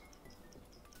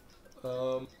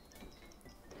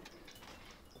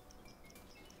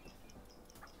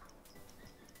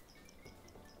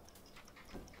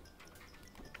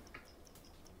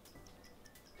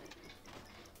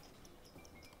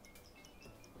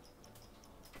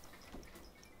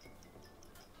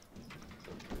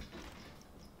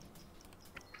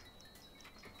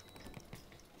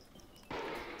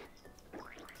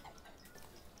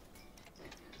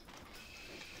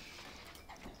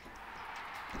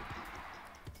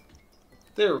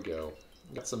 There we go.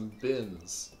 Got some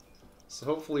bins. So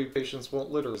hopefully patients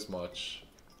won't litter as much.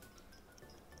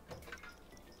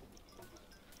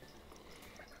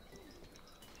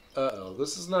 Uh-oh,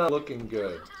 this is not looking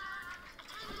good.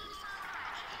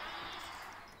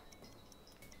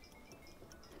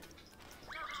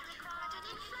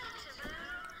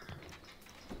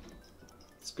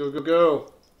 Let's go, go,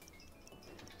 go!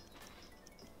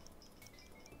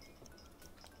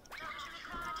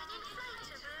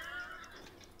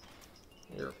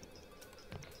 Here.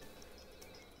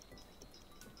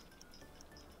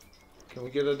 Can we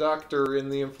get a doctor in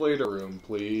the inflator room,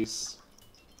 please?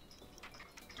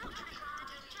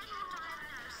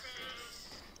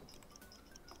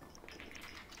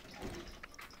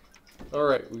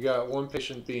 Alright, we got 1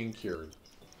 patient being cured.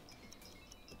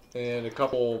 And a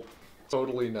couple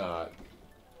totally not.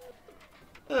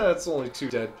 That's only 2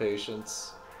 dead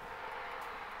patients.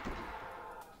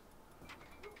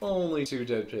 Only 2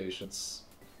 dead patients.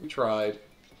 We tried.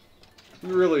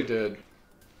 We really did.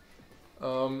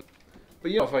 But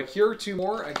you know, if I cure 2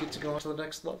 more, I get to go on to the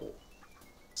next level.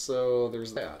 So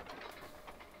there's that.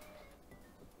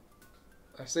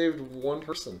 I saved 1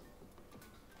 person.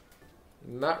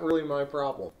 Not really my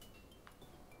problem.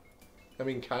 I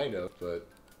mean, kind of, but...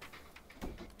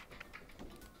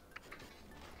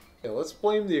 Yeah, let's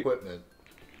blame the equipment.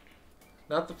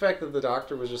 Not the fact that the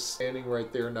doctor was just standing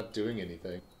right there not doing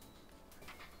anything.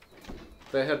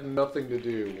 That had nothing to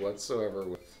do whatsoever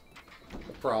with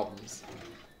the problems.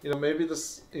 You know, maybe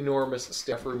this enormous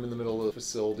staff room in the middle of the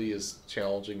facility is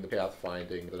challenging the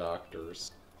pathfinding of the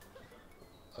doctors.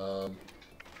 Or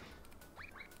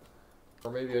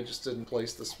maybe I just didn't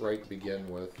place this right to begin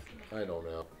with. I don't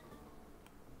know.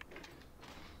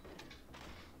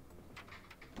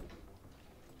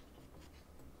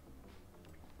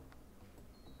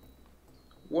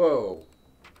 Whoa.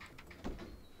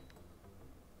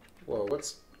 Whoa,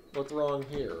 what's wrong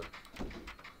here?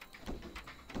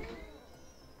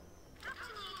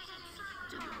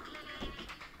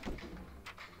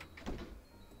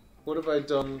 What have I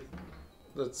done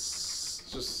that's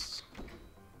just...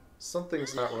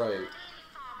 Something's not right.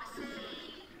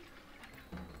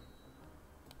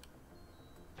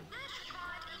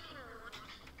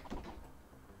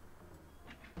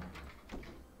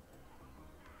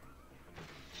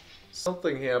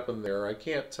 Something happened there. I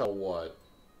can't tell what.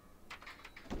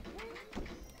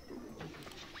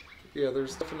 Yeah,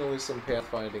 there's definitely some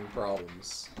pathfinding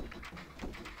problems.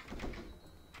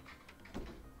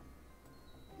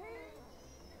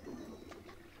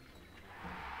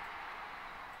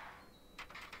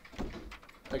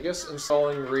 I guess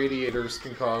installing radiators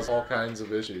can cause all kinds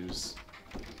of issues.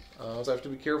 So I have to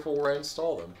be careful where I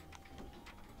install them.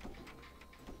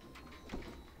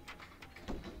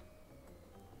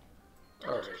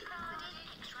 Alright.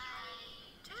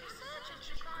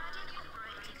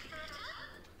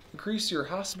 Increase your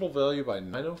hospital value by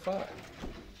 905.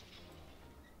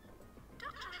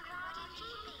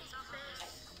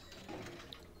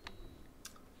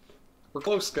 We're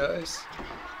close, guys.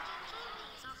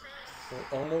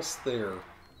 We're almost there.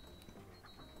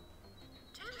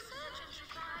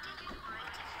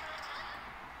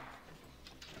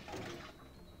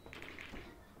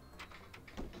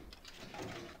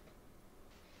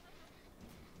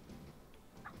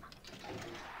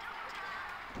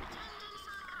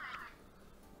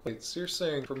 Wait, so you're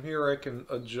saying from here I can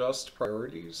adjust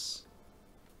priorities?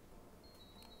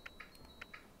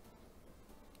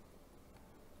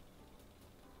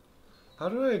 How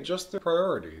do I adjust the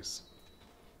priorities?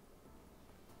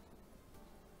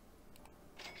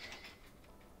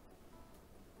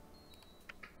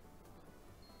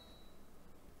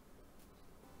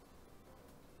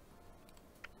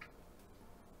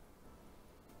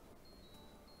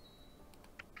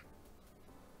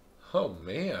 Oh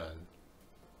man.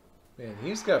 Man,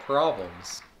 he's got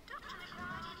problems.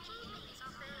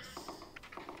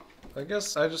 I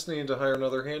guess I just need to hire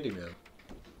another handyman.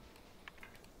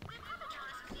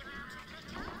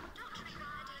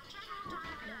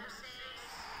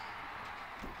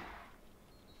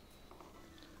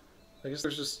 I guess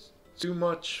there's just too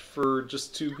much for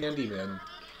just 2 handymen.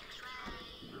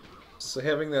 So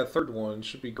having that third one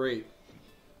should be great.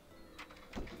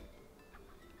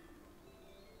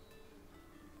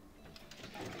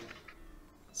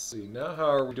 Let's see, now how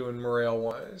are we doing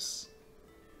morale-wise?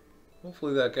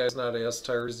 Hopefully that guy's not as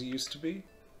tired as he used to be.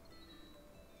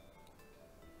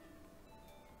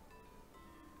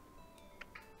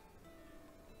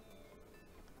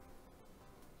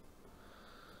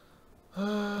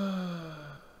 I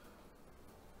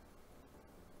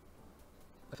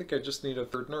think I just need a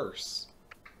third nurse.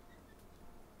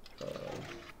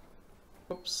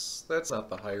 Oops, that's not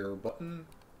the hire button.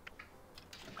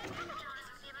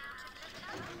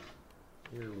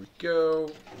 Here we go.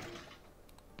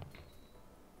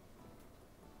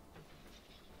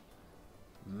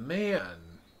 Man,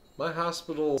 my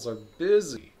hospitals are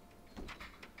busy.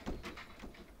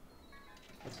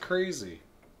 That's crazy.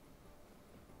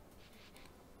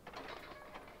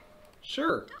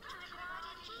 Sure.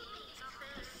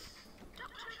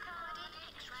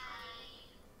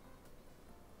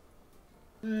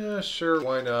 Yeah, sure,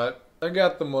 why not? I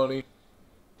got the money.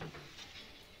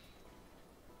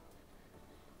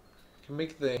 Can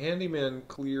make the handyman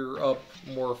clear up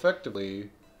more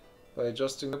effectively by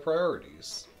adjusting the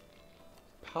priorities.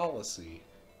 Policy.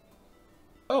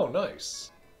 Oh,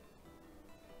 nice.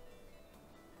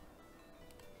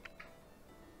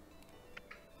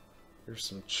 Here's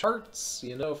some charts,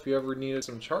 you know, if you ever needed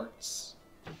some charts.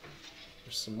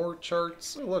 There's some more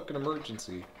charts. Oh, look, an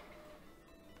emergency.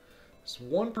 There's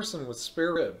one person with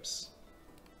spare ribs.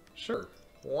 Sure,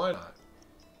 why not?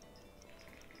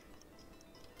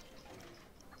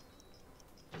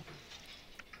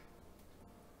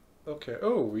 Okay,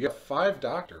 oh, we got 5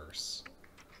 doctors.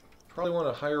 Probably want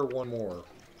to hire one more.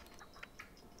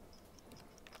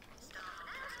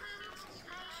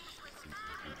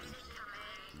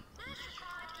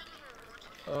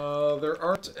 There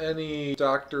aren't any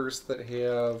doctors that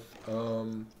have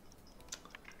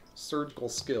surgical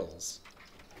skills.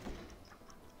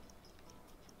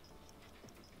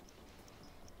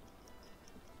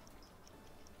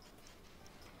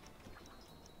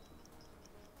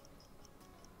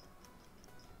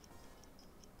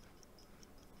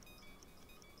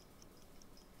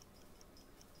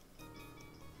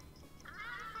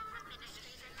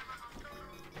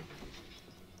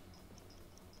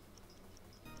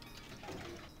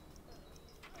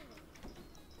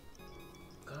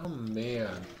 Oh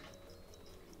man.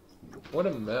 What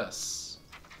a mess.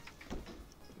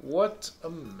 What a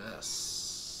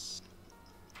mess.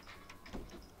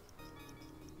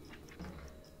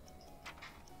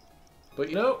 But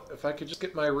you know, if I could just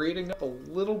get my rating up a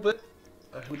little bit,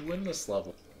 I would win this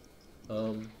level.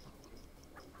 Of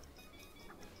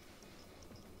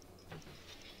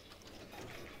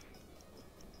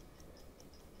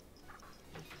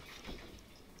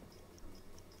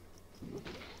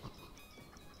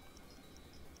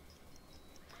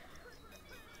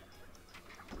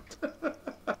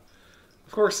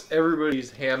course, everybody's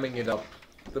hamming it up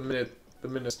the minute the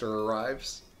minister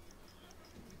arrives.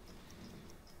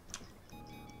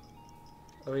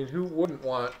 I mean, who wouldn't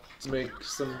want to make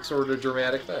some sort of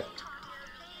dramatic effect?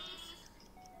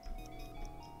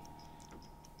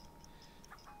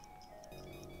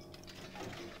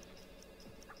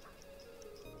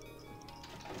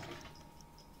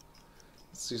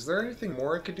 Let's see, is there anything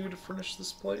more I could do to furnish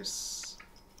this place?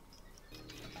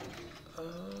 I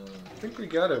think we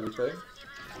got everything.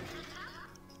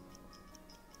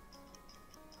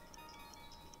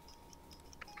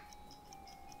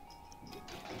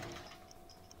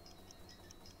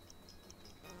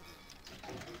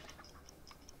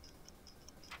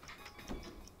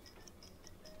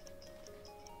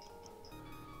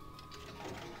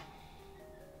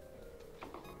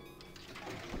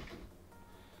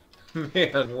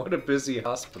 Man, what a busy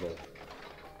hospital.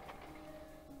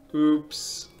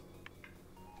 Oops.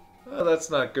 Oh, that's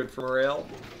not good for morale.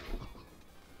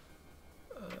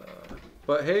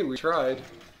 But hey, we tried.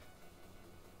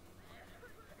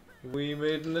 We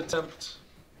made an attempt.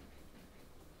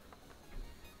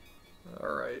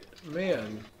 Alright,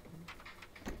 man.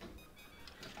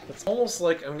 It's almost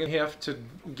like I'm gonna have to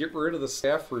get rid of the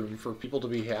staff room for people to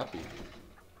be happy.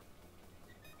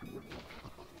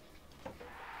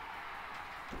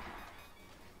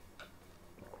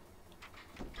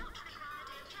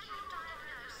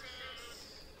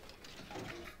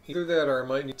 Either that or I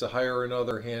might need to hire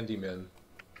another handyman.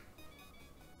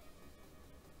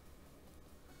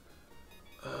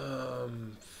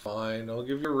 Fine. I'll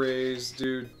give you a raise,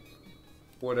 dude.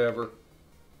 Whatever.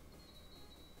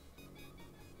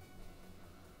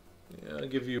 Yeah, I'll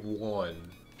give you 1.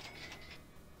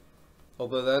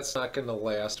 Although that's not going to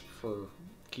last for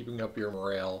keeping up your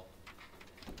morale.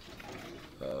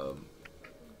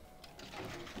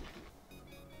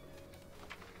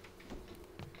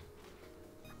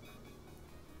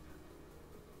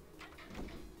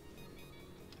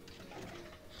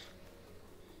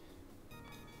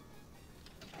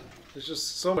 There's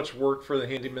just so much work for the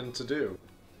handyman to do.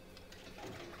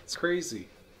 It's crazy.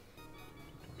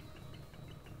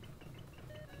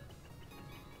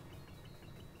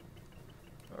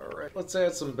 Alright, let's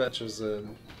add some benches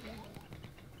in.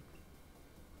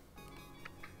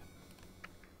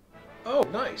 Oh,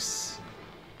 nice!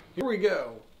 Here we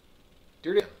go.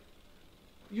 Dear Dan,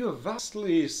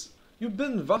 you've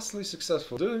been vastly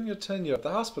successful during your tenure at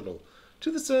the hospital.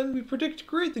 To this end, we predict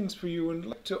great things for you and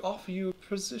like to offer you a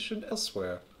position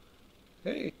elsewhere.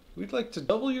 Hey, we'd like to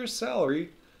double your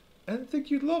salary and think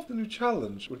you'd love the new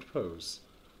challenge it would pose.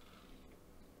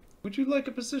 Would you like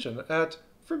a position at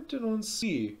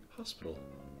Frimpton-on-Sea Hospital?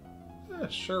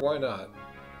 Sure, why not?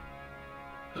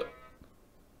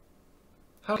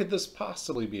 How could this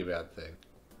possibly be a bad thing?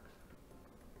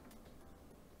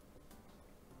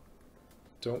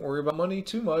 Don't worry about money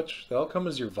too much. That'll come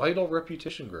as your vital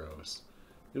reputation grows.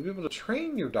 You'll be able to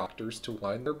train your doctors to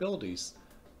align their abilities.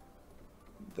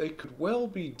 They could well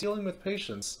be dealing with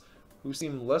patients who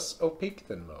seem less opaque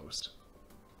than most.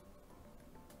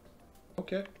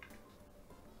 Okay.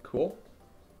 Cool.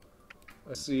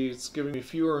 I see it's giving me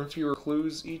fewer and fewer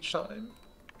clues each time.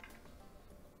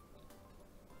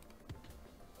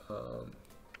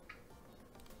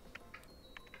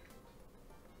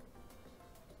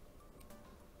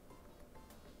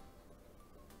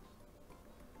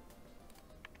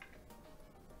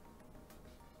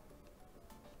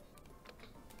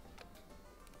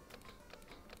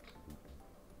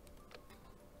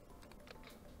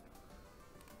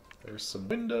 There's some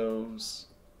windows.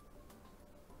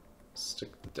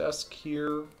 Stick the desk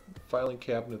here, filing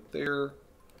cabinet there,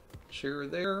 chair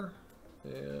there,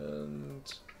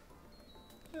 and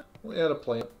yeah, we'll add a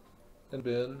plant and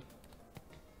bin.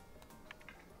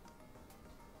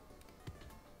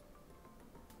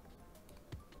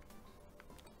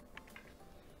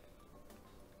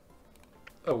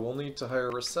 Oh, we'll need to hire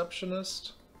a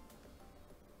receptionist.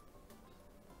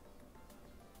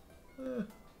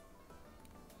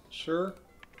 Sure.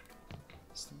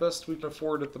 It's the best we can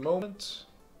afford at the moment.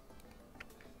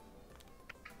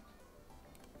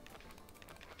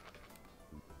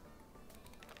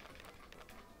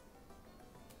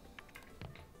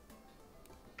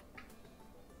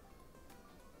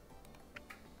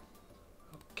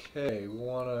 Okay, we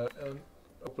want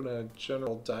to open a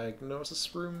general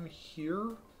diagnosis room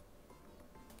here.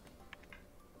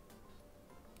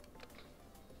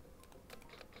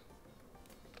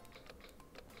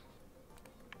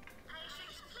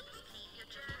 Patients, please keep your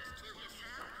germs to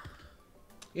yourself.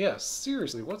 Yeah,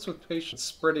 seriously, what's with patients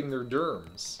spreading their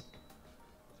germs?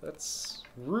 That's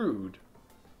rude.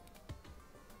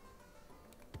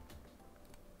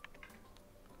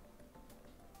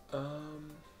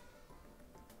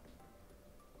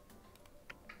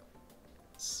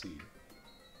 Let's see.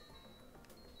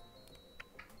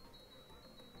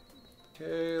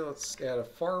 Okay, let's add a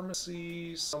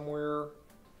pharmacy somewhere.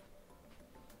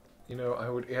 You know, I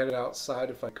would add it outside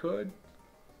if I could,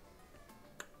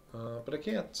 but I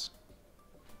can't.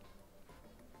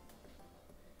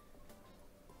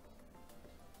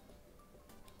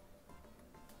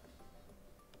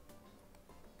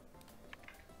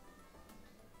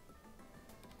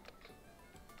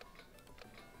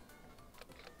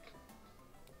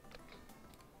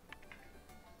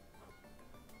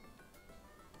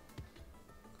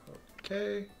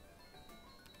 Okay.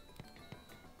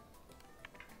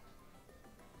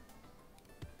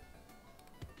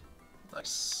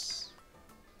 Nice.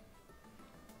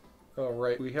 All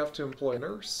right, we have to employ a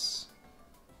nurse.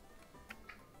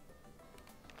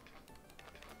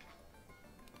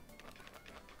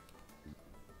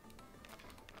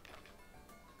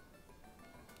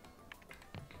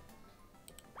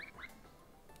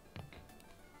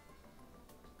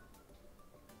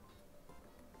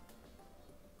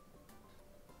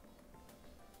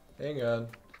 Hang on.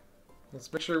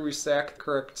 Let's make sure we sack the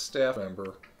correct staff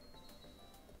member.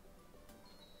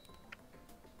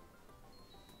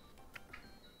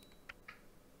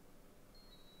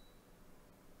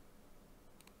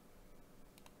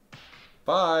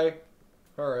 Bye.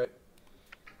 All right.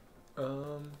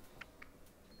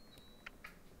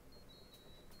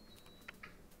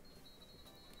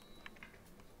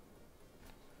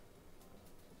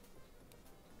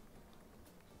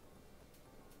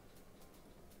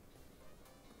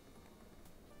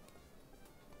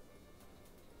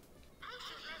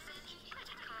 Patient message,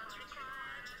 credit cards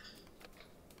required.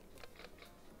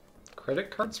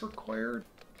 Credit cards required?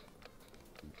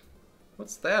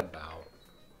 What's that about?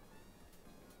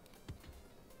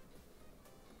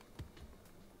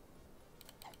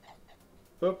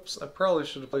 Oops, I probably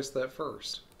should have placed that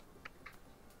first.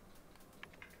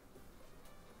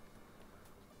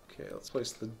 Okay, let's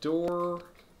place the door.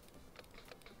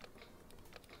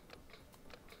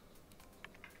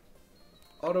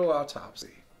 Auto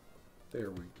autopsy. There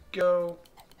we go.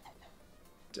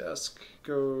 Desk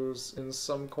goes in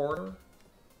some corner.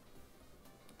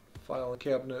 Filing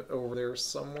cabinet over there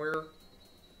somewhere.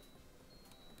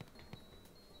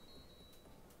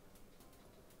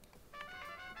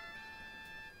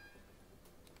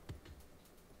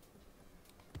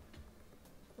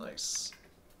 Nice.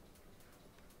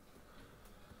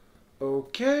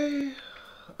 Okay.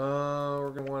 We're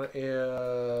gonna want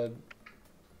to add,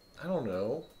 I don't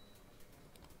know.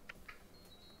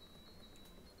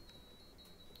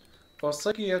 Well,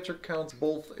 psychiatric counts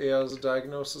both as a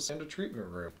diagnosis and a treatment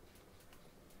room.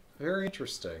 Very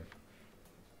interesting.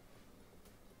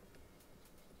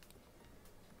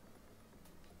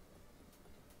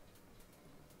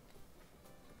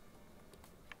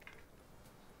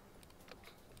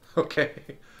 Okay.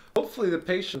 Hopefully the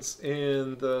patients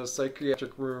in the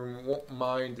psychiatric room won't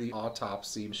mind the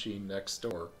autopsy machine next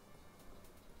door.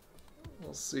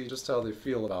 We'll see just how they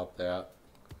feel about that.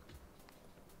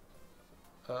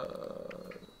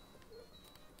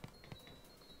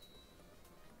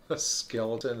 A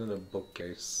skeleton in a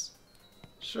bookcase.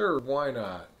 Sure, why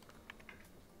not?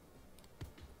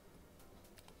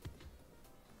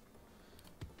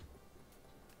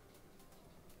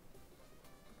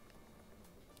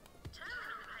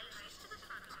 Terminal patients to the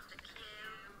front of the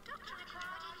queue. Doctor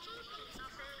required in GP's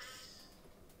office.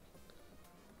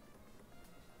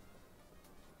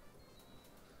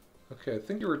 Okay, I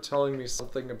think you were telling me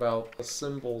something about the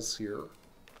symbols here.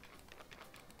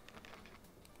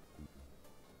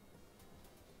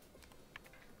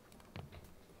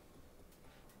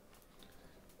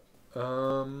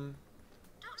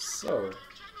 So. General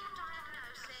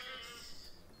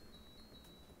diagnosis.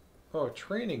 Oh, a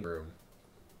training room.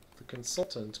 The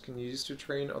consultant can use to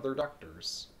train other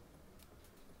doctors.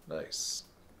 Nice.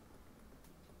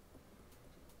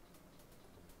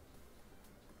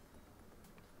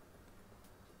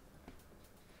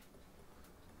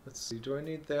 Let's see, do I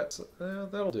need that?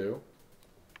 That'll do.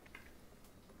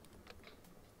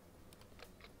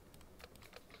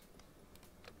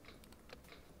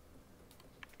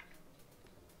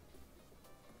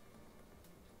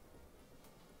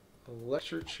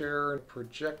 lecture chair and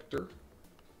projector.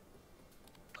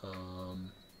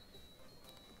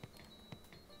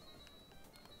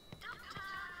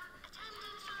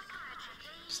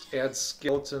 Just add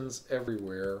skeletons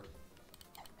everywhere.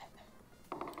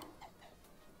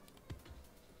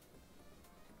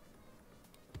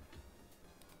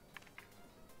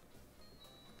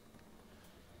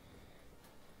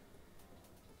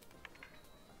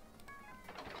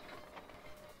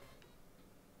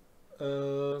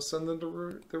 Send them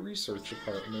to the research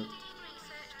department.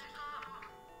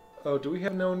 Oh, do we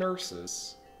have no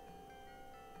nurses?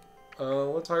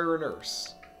 Let's hire a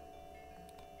nurse.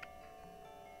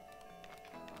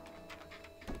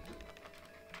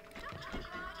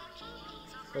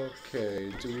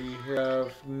 Okay, do we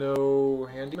have no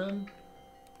handyman?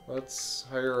 Let's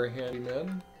hire a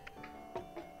handyman.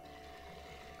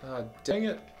 Ah, dang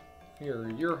it. Here,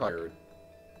 you're hired.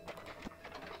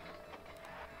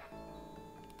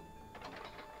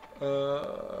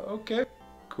 Okay,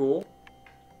 cool.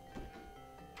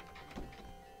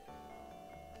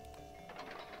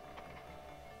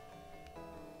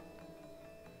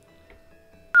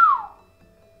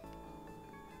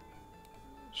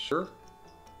 Sure.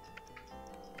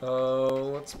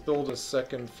 Let's build a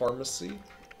second pharmacy.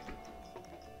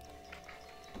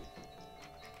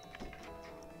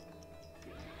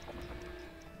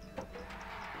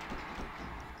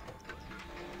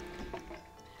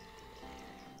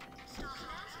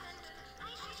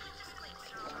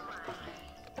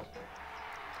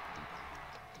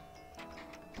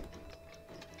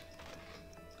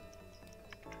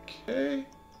 Okay.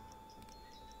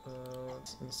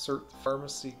 Let's insert the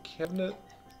pharmacy cabinet.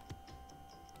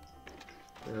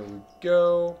 There we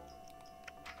go.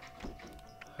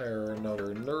 Hire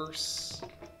another nurse.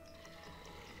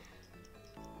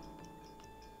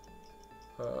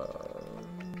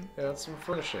 Add some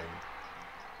furnishing.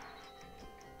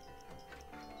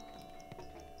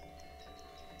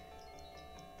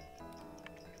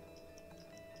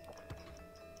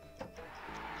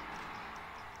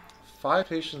 Five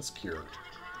patients cured.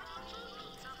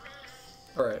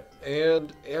 Alright,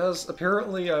 and as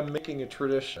apparently I'm making a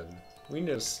tradition, we need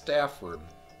a staff room.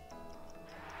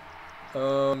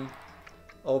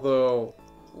 Although,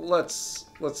 let's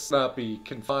not be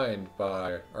confined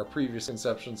by our previous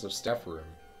conceptions of staff room.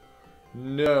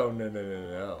 No.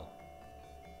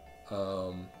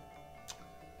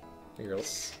 Here,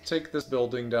 let's take this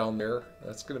building down there.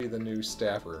 That's gonna be the new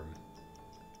staff room.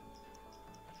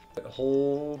 That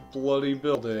whole bloody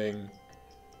building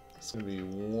is gonna be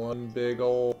one big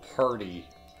old party.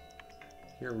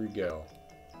 Here we go.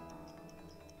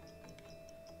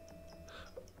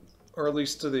 Or at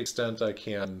least to the extent I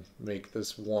can make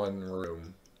this one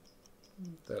room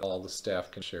that all the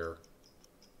staff can share.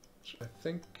 Which I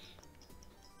think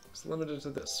is limited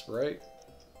to this, right?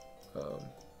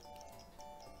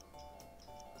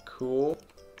 Cool.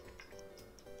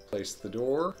 Place the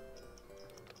door.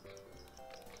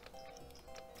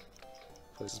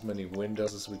 Place as many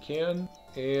windows as we can.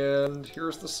 And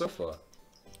here's the sofa.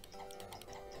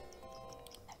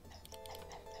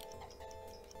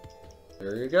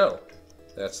 There you go.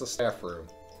 That's the staff room.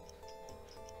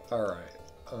 Alright.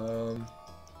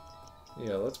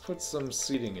 Yeah, let's put some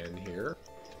seating in here.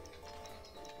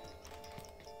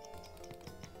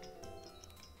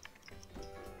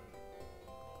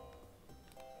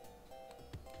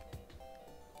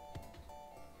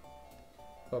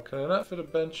 Oh, can I not fit a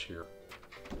bench here?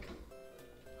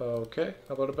 Okay,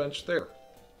 how about a bench there?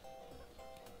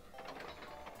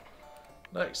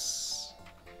 Nice.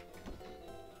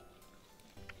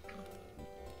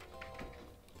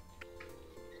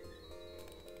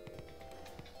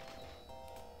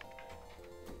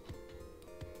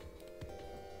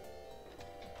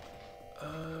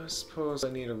 I suppose I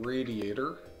need a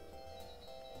radiator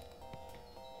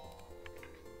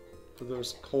for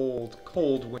those cold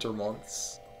winter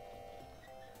months.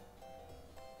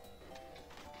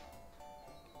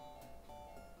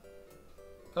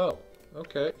 Oh,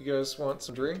 okay. You guys want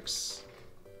some drinks?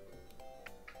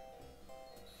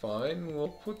 Fine, we'll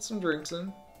put some drinks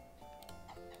in.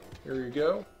 Here you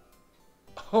go.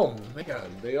 Oh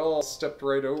man, they all stepped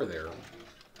right over there.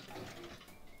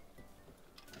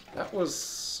 That was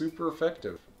super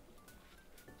effective.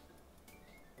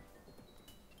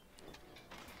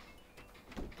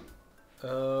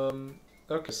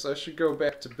 Okay, so I should go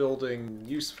back to building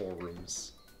useful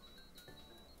rooms.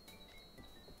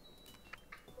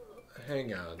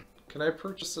 Hang on. Can I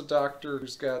purchase a doctor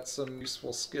who's got some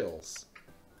useful skills?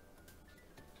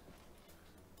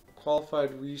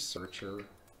 Qualified researcher.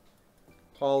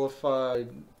 Qualified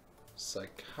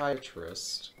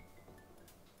psychiatrist.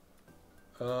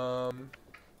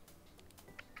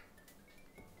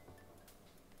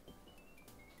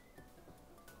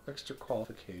 Extra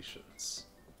qualifications.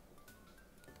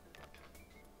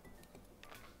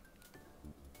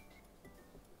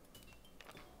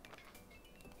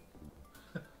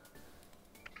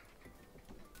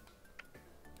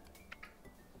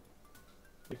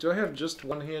 Wait, do I have just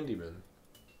one handyman?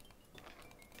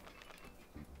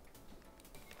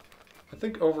 I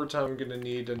think over time I'm gonna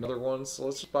need another one, so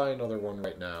let's just buy another one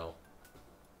right now.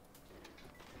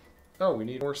 Oh, we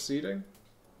need more seating?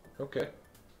 Okay.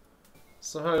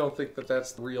 Somehow I don't think that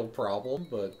that's the real problem,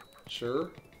 but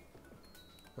sure.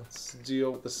 Let's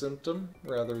deal with the symptom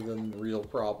rather than the real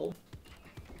problem.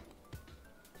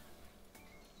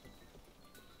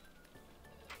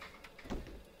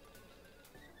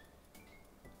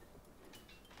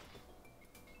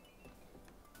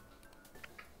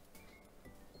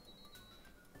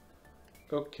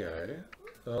 Okay.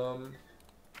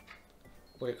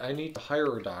 Wait, I need to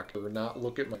hire a doctor, not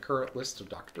look at my current list of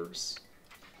doctors.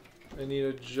 I need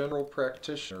a general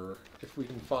practitioner, if we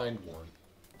can find one.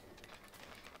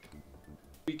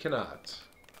 We cannot.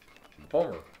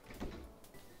 Bummer.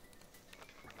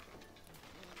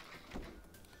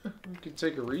 We could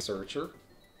take a researcher.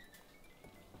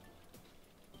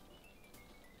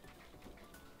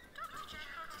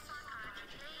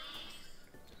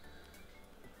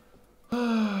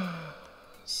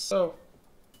 So...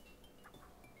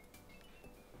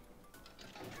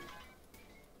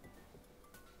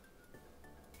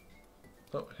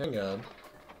 Oh, hang on.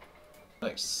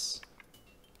 Nice.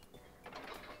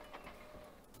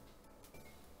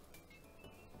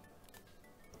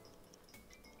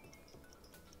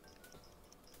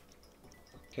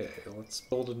 Okay, let's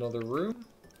build another room.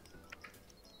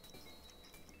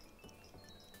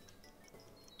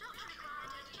 Doctor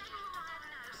required general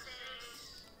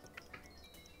diagnosis.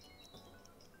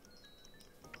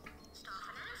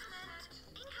 Staff announcement.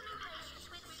 Incoming patients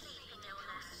with sleeping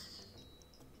illness.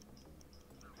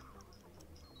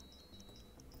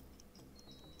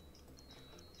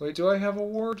 Wait, do I have a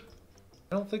ward?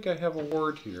 I don't think I have a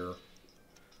ward here.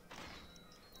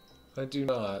 I do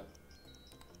not.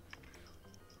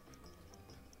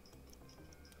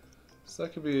 So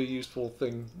that could be a useful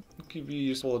thing. It could be a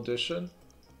useful addition.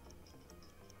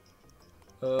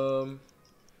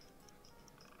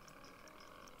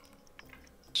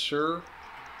 Sure.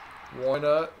 Why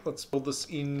not? Let's build this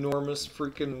enormous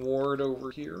freaking ward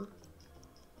over here.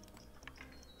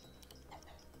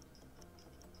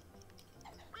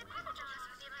 We apologize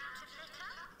for the amount of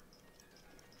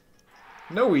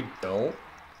litter. No, we don't.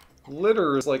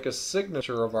 Litter is like a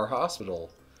signature of our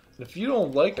hospital. And if you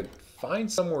don't like it,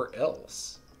 find somewhere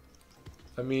else.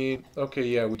 I mean, okay,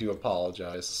 yeah, we do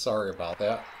apologize. Sorry about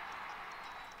that.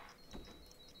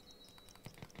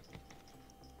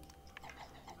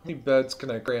 How many beds can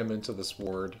I cram into this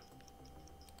ward?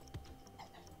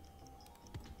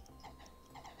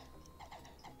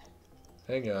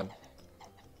 Hang on.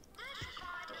 Nurse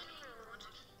required in ward.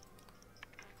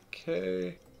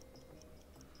 Okay.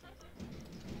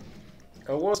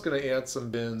 I was going to add some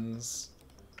bins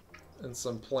and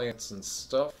some plants and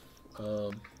stuff.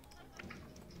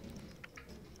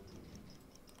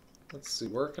 Let's see,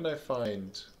 where can I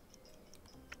find...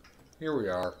 Here we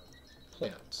are.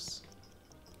 Plants.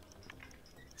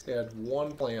 Let's add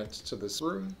one plant to this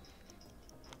room.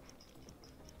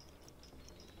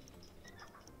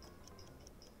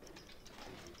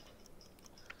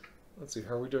 Let's see,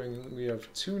 how are we doing? We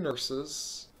have 2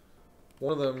 nurses.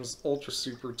 One of them's ultra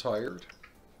super tired.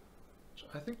 Which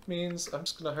I think means I'm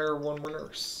just going to hire one more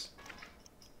nurse.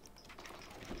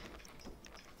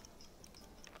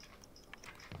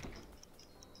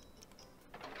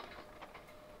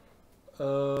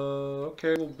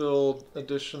 Okay, we'll build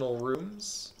additional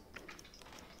rooms.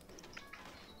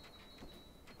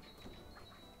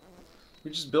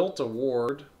 We just built a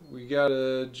ward. We got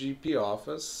a GP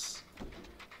office.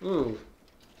 Ooh.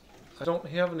 I don't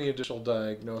have any additional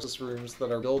diagnosis rooms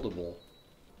that are buildable.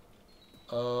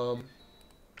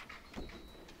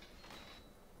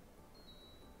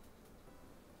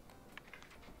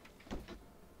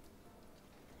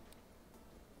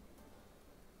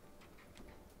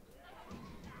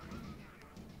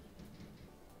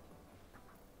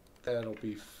 That'll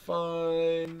be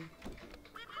fine.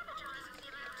 We apologize for the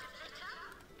amount of litter.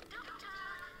 Doctor.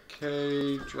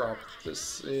 Okay, drop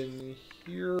this in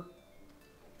here.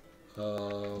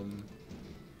 I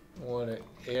want to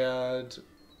add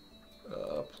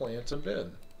a plant and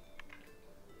bin.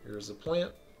 Here's a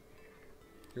plant.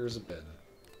 Here's a bin.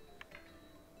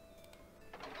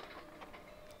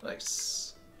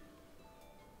 Nice.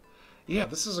 Yeah,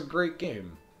 this is a great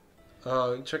game.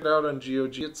 Check it out on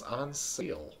GOG. It's on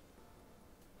sale.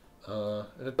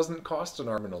 And it doesn't cost an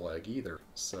arm and a leg either,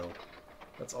 so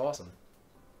that's awesome.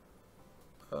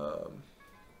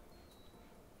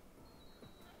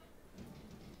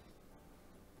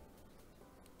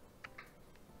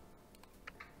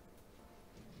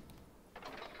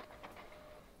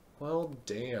 Well,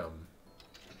 damn.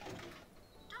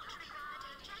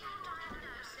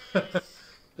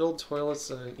 Build toilets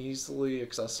in an easily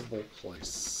accessible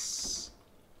place.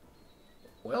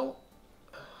 Well,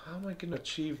 how am I going to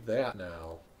achieve that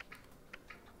now?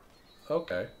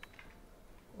 Okay.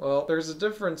 Well, there's a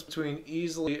difference between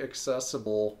easily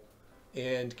accessible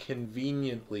and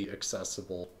conveniently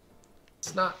accessible.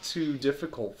 It's not too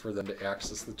difficult for them to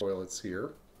access the toilets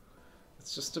here.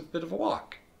 It's just a bit of a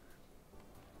walk.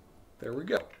 There we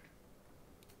go.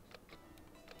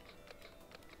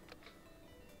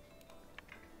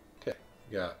 Okay,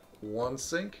 got one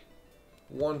sink,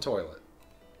 one toilet.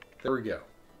 There we go.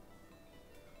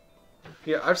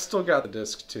 Yeah, I've still got the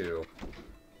disc too.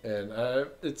 And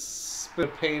it's been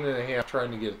a pain and a half trying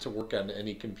to get it to work on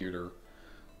any computer.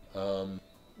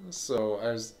 So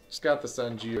I just got this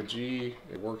on GOG.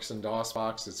 It works in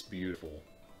DOSBox. It's beautiful.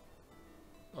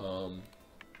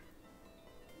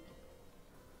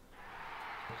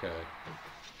 Okay.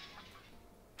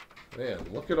 Man,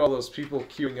 look at all those people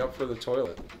queuing up for the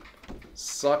toilet.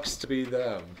 Sucks to be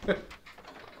them.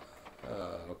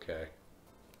 Okay.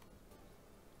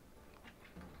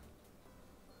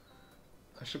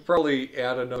 I should probably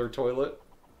add another toilet.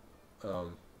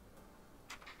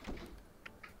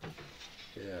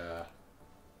 Yeah.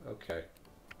 Okay.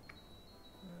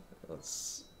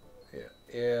 Let's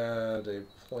add a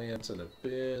plant and a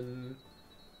bin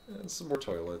and some more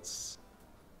toilets.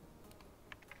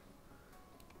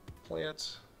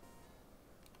 Plant,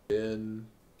 bin,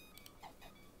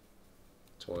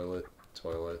 toilet,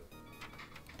 toilet.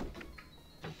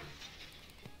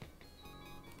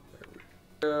 There we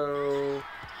go.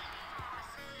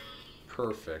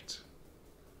 Perfect.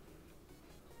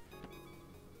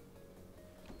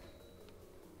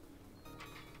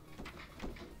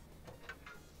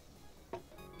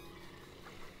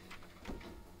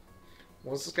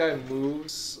 Once this guy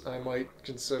moves, I might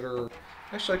consider...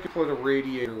 Actually, I could put a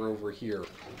radiator over here.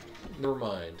 Never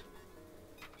mind.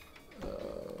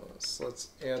 So let's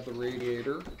add the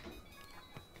radiator.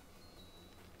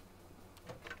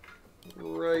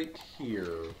 Right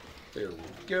here. There we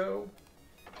go.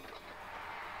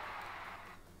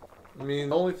 I mean,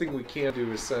 the only thing we can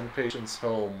do is send patients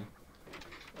home.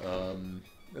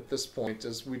 At this point,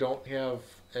 is we don't have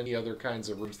any other kinds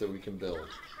of rooms that we can build.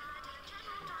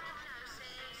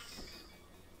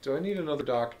 Do I need another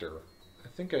doctor? I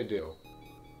think I do.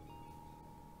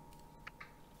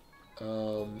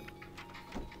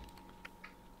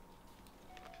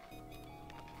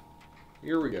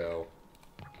 Here we go.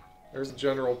 There's a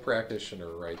general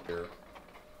practitioner right there.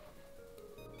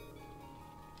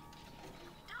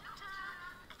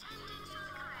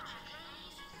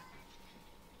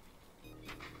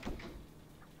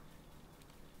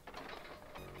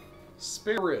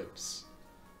 Spare ribs.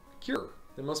 Cure.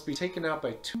 They must be taken out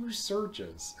by 2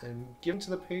 surgeons and given to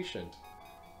the patient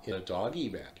in a doggy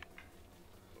bag.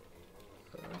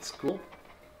 That's cool.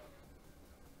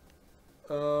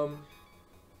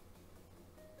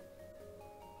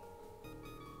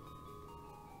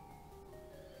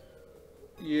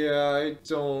 Yeah, I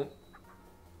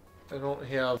don't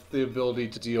have the ability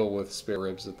to deal with spare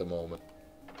ribs at the moment.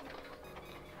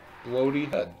 Bloaty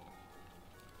head.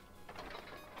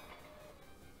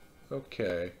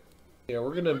 Okay. Yeah,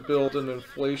 we're gonna build an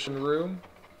inflation room.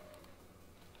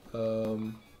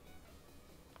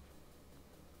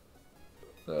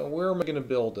 Where am I gonna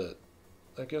build it?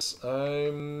 I guess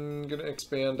I'm gonna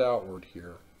expand outward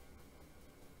here.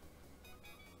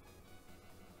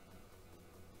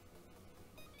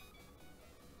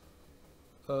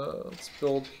 Let's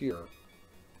build here.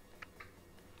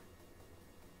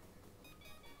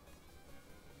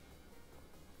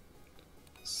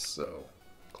 So,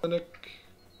 clinic,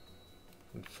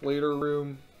 inflator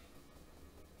room.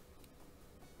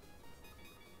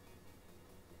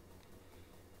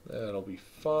 That'll be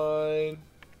fine.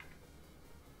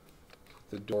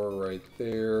 Put the door right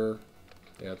there.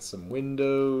 Add some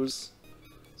windows.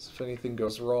 So if anything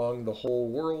goes wrong, the whole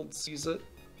world sees it.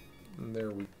 And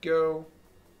there we go.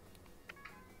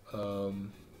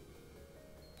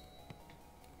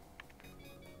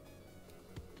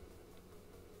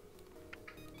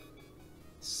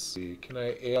 Let's see, can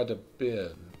I add a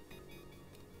bin?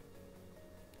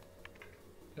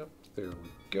 Yep, there we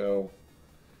go.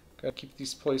 Gotta keep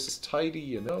these places tidy,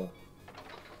 you know.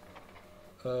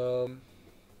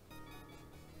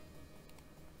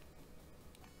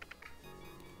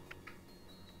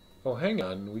 Oh, hang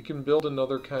on. We can build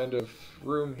another kind of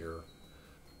room here.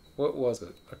 What was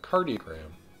it? A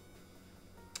cardiogram.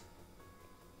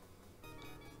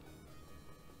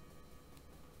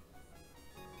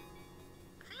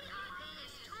 VIP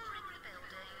is touring the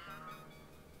building.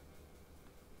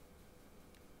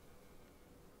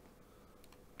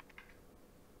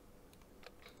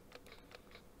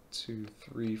 2,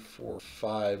 3, 4,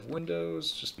 5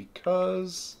 windows, just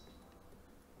because.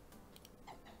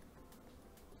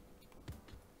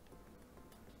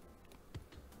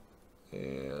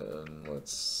 And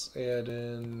let's add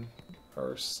in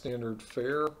our standard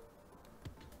fare.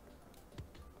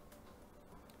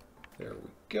 There we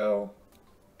go.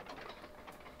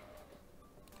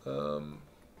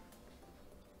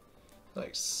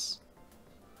 Nice.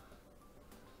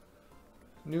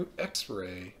 New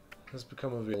X-ray has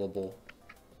become available.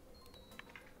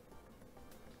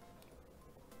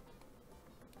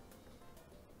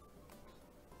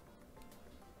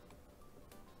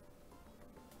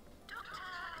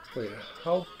 Wait,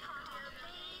 how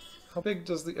big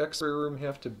does the X-ray room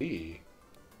have to be?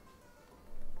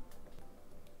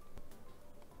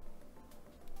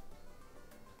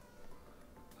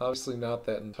 Obviously not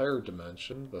that entire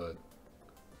dimension, but...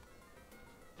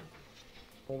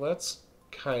 Well, that's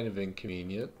kind of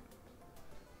inconvenient.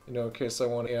 You know, in case I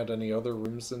want to add any other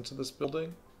rooms into this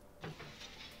building.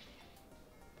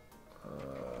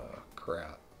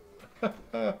 Crap.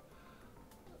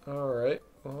 Alright,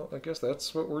 well, I guess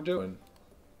that's what we're doing.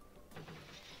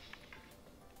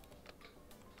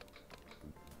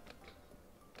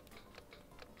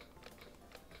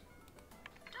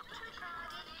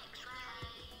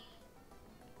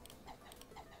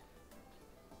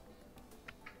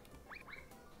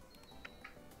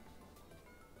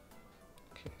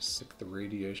 Okay, stick the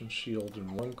radiation shield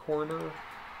in one corner,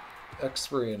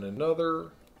 X-ray in another.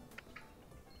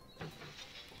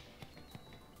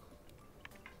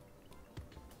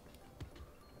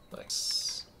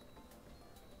 Nice.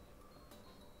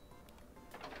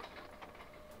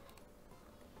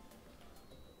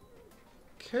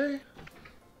 Okay.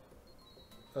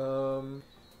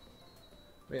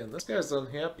 Man, this guy's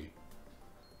unhappy.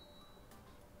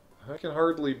 I can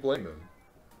hardly blame him.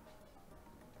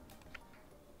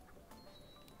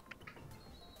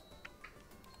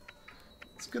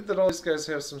 It's good that all these guys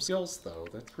have some skills, though.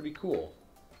 That's pretty cool.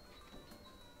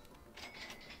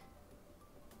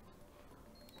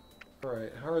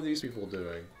 Alright, how are these people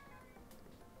doing?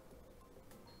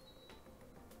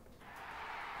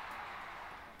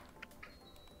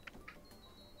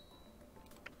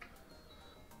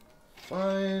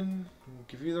 Fine. I'll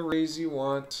give you the raise you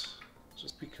want,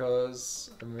 just because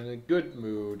I'm in a good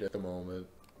mood at the moment.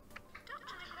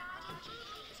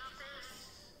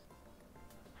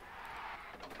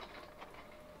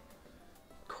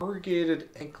 Corrugated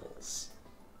ankles.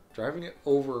 Driving it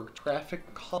over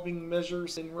traffic calming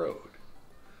measures in road.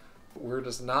 Where it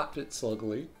does not fit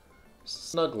snugly,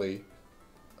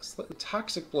 a slightly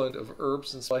toxic blend of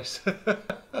herbs and spices.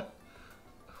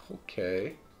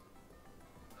 Okay.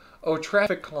 Oh,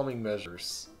 traffic calming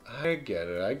measures. I get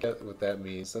it. I get what that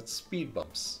means. That's speed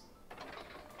bumps.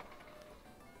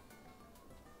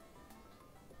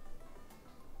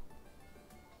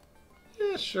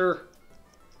 Yeah, sure.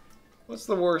 What's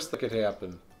the worst that could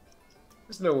happen?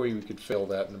 There's no way we could fail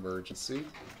that in emergency.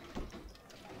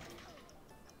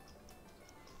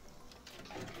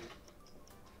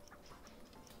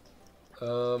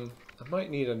 I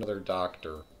might need another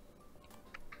doctor.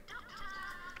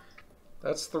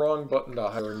 That's the wrong button to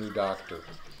hire a new doctor.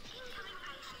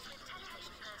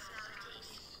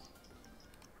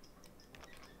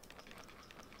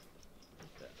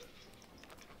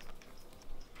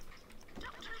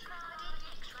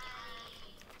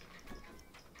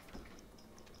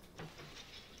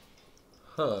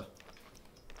 Huh.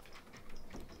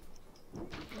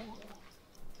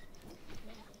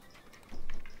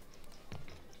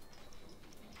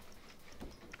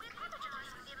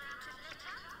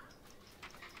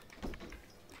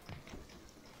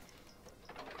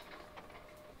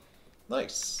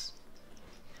 Nice.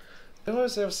 They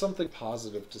always have something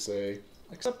positive to say,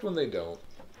 except when they don't.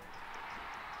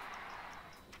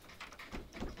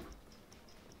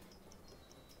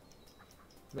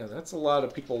 Man, that's a lot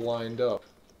of people lined up.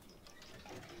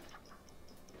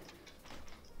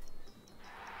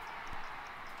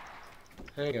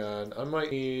 Hang on, I might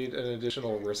need an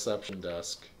additional reception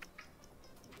desk.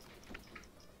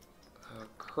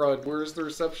 Crud, where's the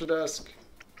reception desk?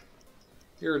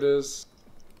 Here it is.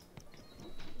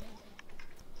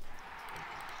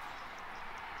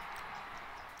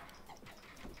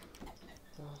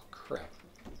 Oh, crap.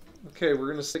 Okay, we're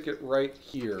gonna stick it right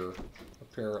here.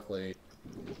 apparently.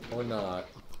 Or not.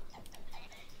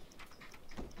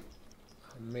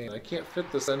 Oh, man, I can't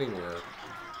fit this anywhere.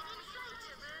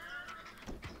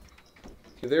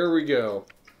 Okay, there we go.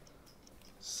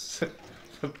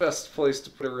 The best place to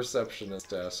put a receptionist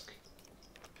desk.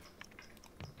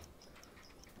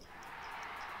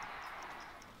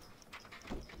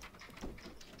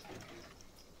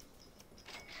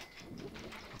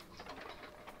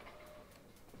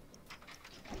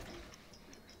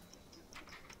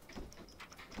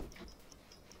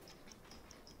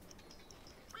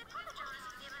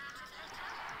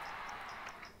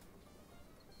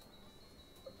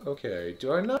 Okay,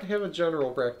 do I not have a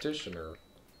general practitioner?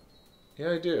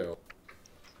 Yeah, I do.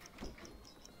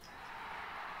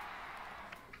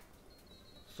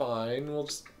 Fine, we'll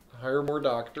just hire more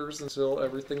doctors until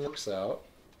everything works out.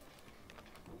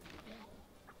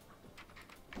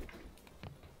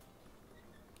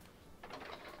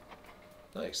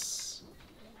 Nice.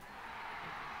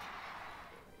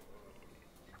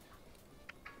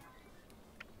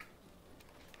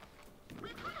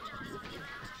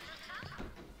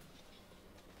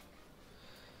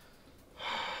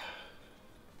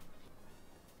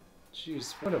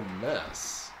 Jeez, what a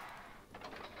mess.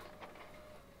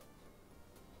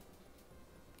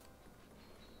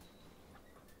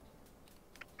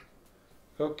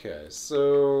 Okay,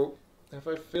 so have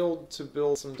I failed to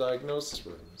build some diagnosis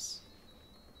rooms?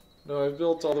 No, I've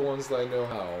built all the ones that I know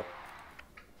how.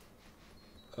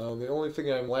 The only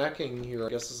thing I'm lacking here, I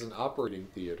guess, is an operating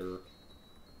theater.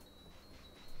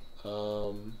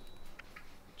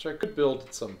 Which I could build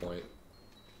at some point.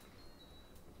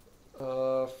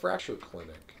 Fracture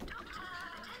clinic.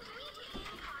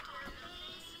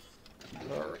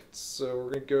 Alright, so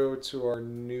we're gonna go to our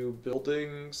new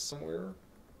building somewhere.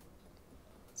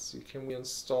 Let's see, can we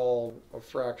install a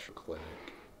fracture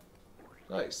clinic?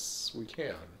 Nice, we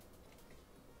can.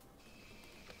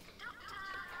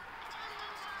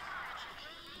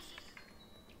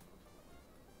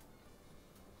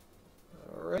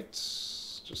 Alright,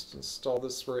 just install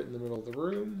this right in the middle of the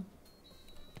room.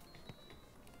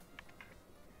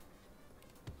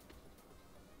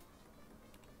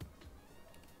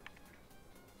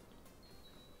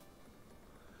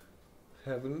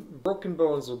 Having broken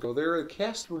bones will go there. The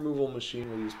cast removal machine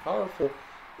will use powerful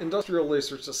industrial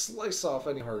lasers to slice off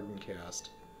any hardened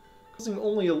cast, causing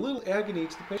only a little agony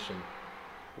to the patient.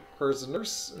 Requires a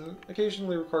nurse and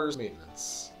occasionally requires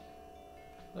maintenance.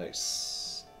 Nice.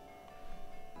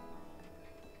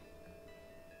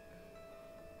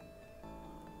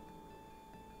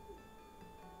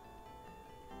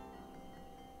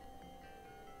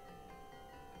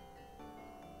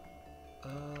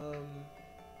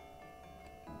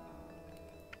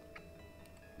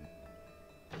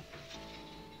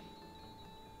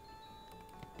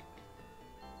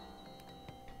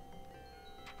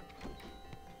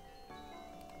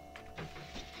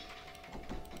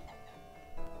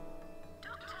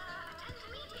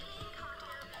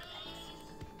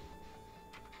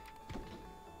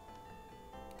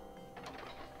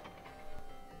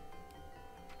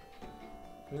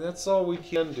 I mean, that's all we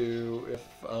can do if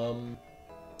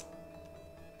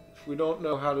we don't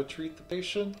know how to treat the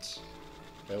patient,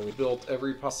 and we built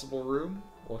every possible room.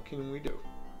 What can we do?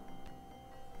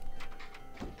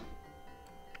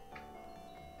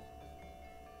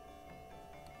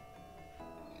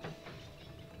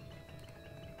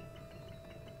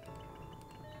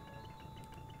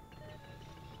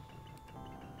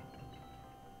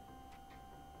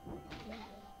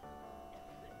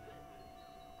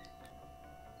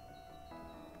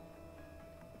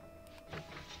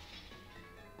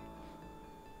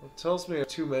 It tells me I have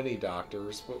too many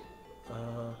doctors, but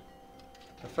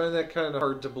I find that kind of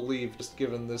hard to believe just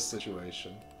given this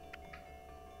situation.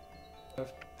 I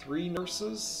have 3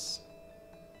 nurses.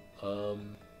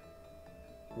 One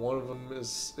of them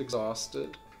is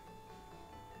exhausted.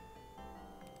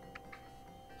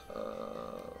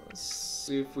 Let's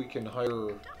see if we can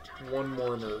hire one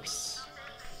more nurse.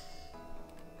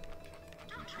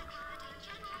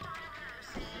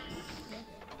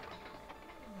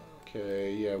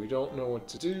 Okay, yeah, we don't know what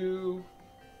to do.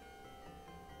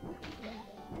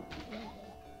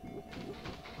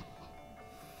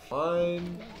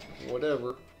 Fine,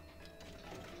 whatever.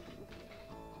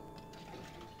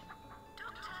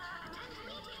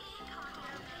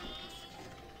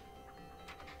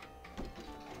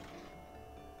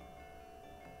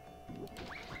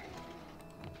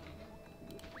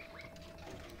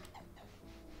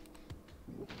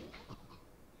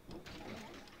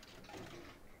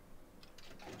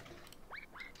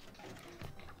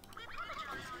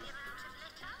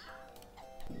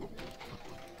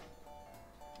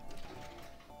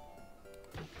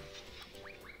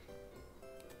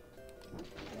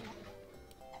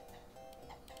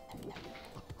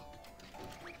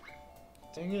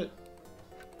 Dang it.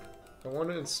 I want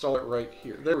to install it right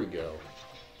here. There we go.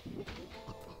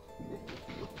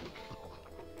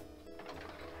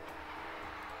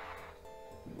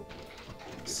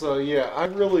 So yeah, I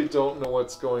really don't know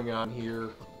what's going on here.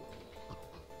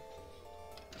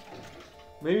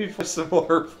 Maybe for some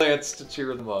more plants to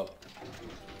cheer them up.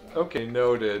 Okay,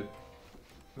 noted.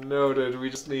 Noted, we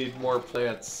just need more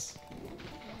plants.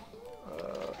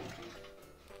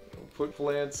 Put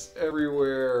plants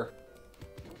everywhere.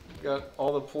 Got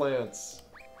all the plants.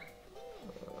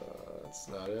 That's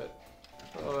not it.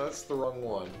 Oh, that's the wrong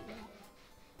one.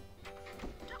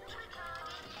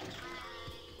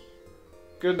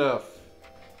 Good enough.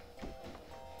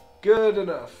 Good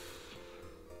enough.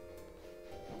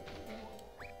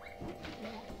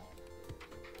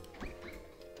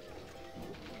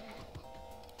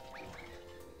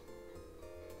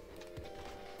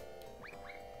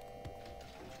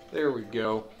 There we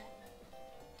go.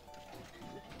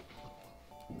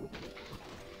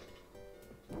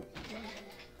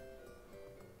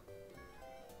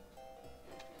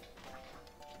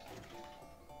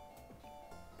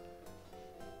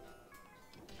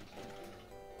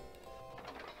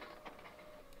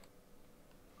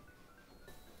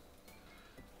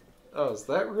 Oh, is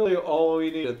that really all we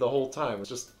needed the whole time? Was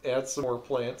just add some more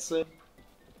plants in?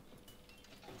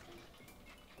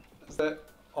 Is that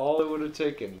all it would have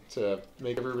taken to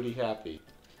make everybody happy?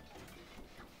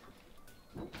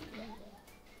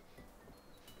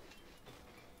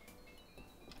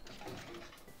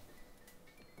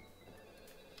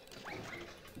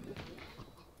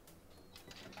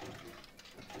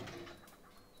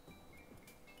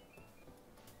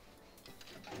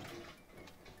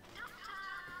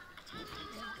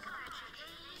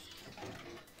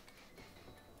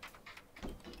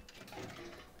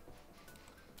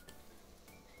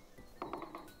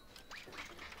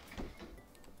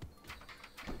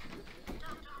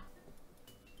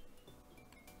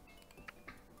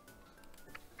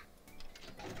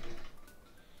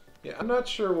 Yeah, I'm not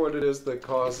sure what it is that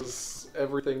causes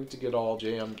everything to get all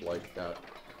jammed like that.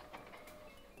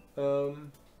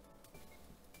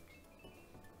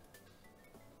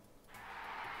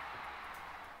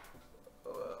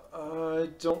 I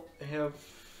don't have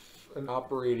an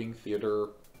operating theater.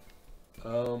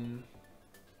 Yeah,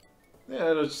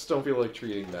 I just don't feel like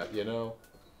treating that, you know?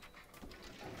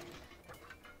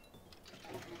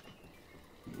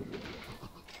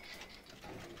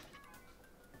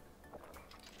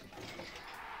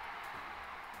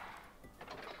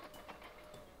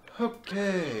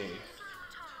 Okay.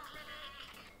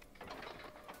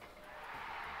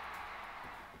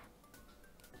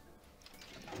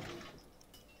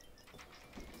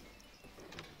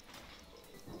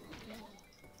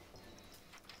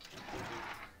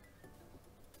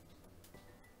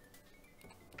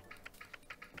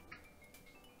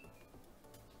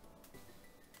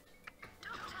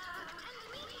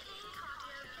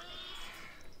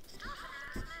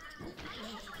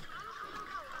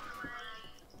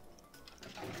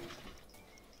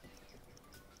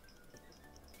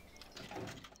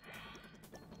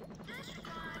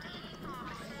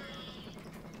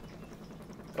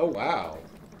 Oh, wow.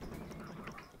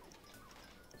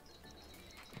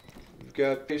 We've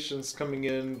got patients coming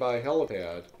in by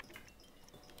helipad.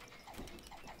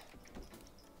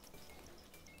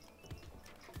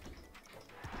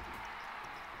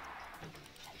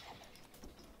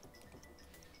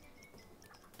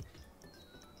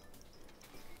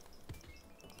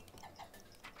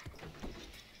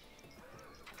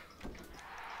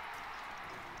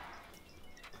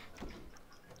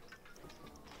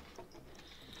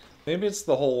 Maybe it's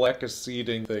the whole lack of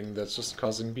seating thing that's just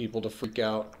causing people to freak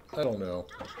out. I don't know.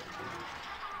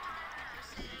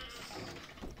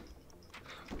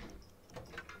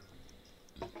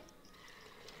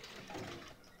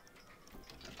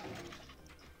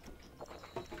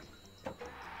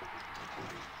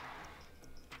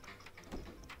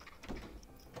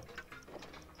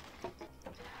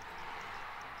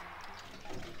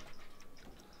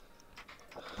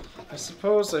 I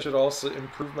suppose I should also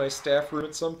improve my staff room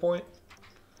at some point.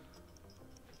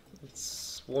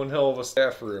 It's one hell of a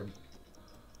staff room.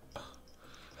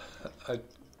 I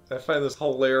find this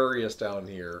hilarious down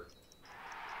here.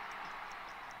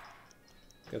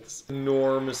 Got this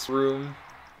enormous room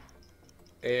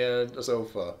and a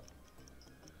sofa.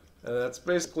 And that's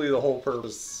basically the whole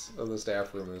purpose of the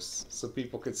staff room, is so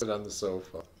people could sit on the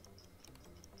sofa.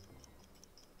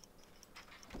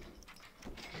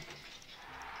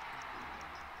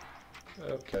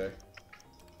 Okay.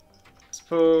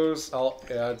 Suppose I'll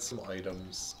add some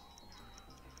items.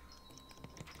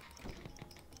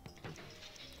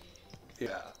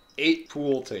 Yeah, 8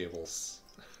 pool tables.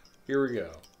 Here we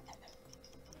go.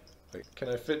 Wait, can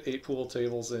I fit 8 pool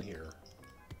tables in here?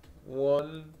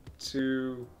 1,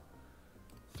 2,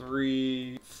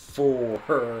 3,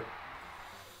 4,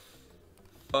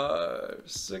 5,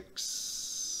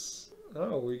 6.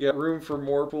 Oh, we got room for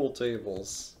more pool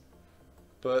tables.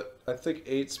 But I think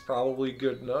 8's probably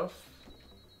good enough.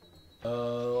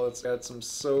 Let's add some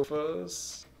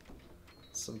sofas,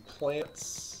 some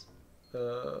plants.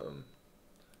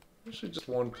 Actually, just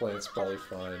 1 plant's probably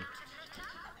fine.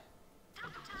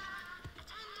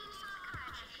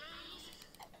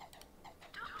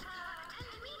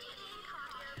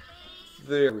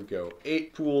 There we go.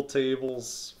 8 pool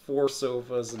tables, 4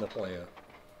 sofas, and a plant.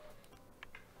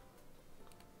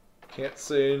 Can't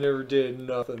say I never did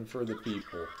nothing for the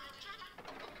people.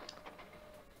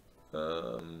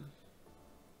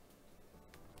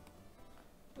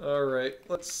 Alright,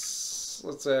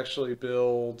 let's actually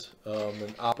build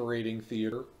an operating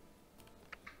theater.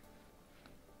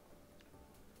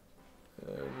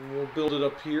 And we'll build it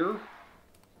up here.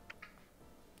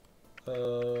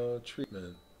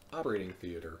 Treatment. Operating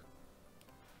theater.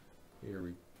 Here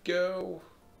we go.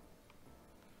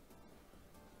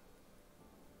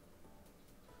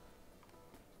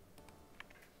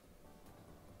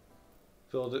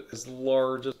 Build it as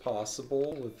large as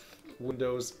possible with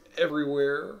windows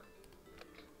everywhere.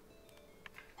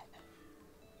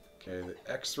 Okay, the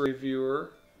X-ray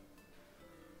viewer.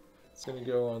 It's going to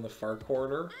go on the far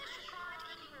corner.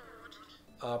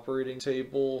 Operating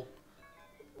table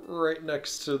right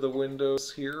next to the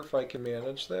windows here, if I can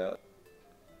manage that.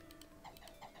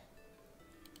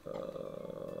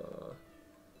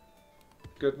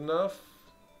 Good enough.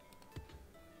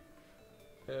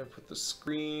 And put the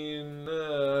screen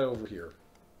over here.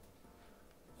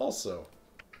 Also,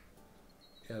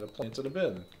 add a plant in a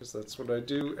bin, because that's what I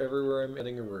do everywhere I'm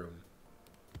adding a room.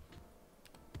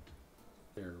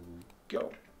 There we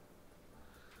go.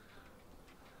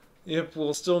 Yep,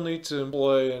 we'll still need to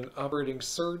employ an operating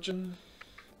surgeon.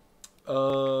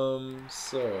 So,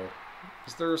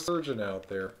 is there a surgeon out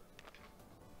there?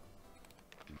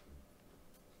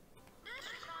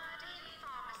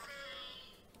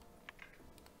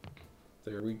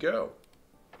 There we go.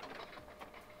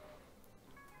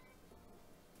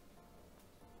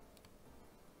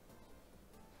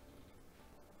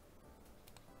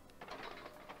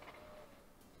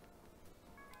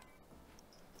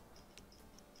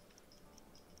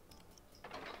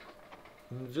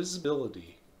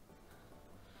 Invisibility.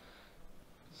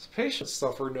 Patients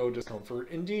suffer no discomfort.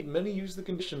 Indeed, many use the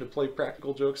condition to play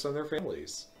practical jokes on their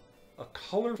families. A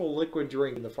colorful liquid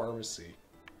drink in the pharmacy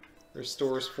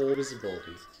restores full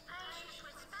visibility.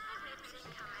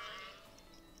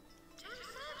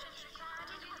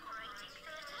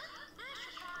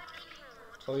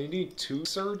 Oh, you need 2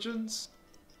 surgeons?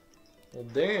 Well,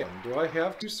 damn, do I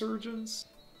have 2 surgeons?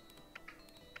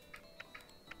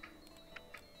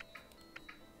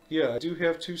 Yeah, I do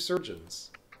have 2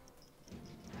 surgeons.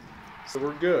 So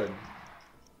we're good.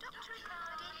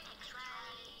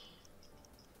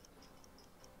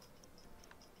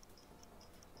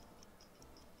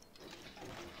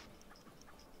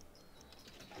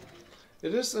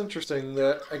 It is interesting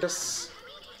that, I guess,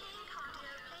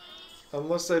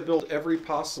 unless I build every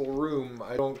possible room,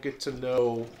 I don't get to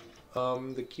know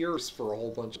the cures for a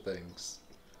whole bunch of things.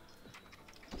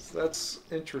 So that's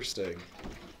interesting.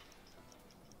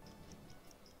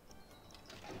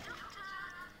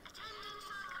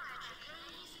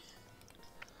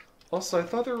 Also, I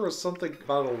thought there was something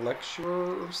about a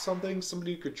lecturer or something,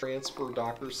 somebody who could transfer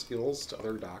doctor skills to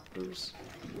other doctors.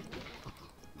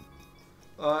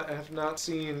 I have not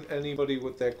seen anybody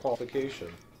with that qualification.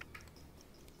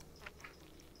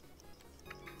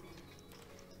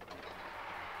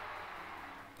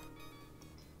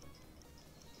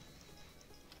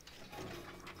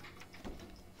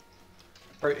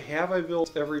 Alright, have I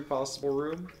built every possible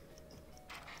room?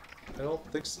 I don't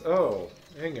think so. Oh,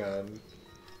 hang on.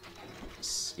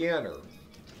 Scanner.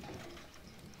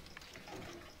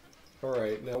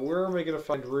 Alright, now where am I going to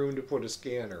find room to put a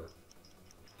scanner?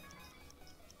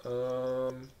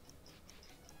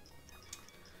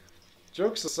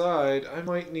 Jokes aside, I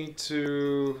might need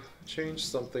to change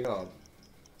something up.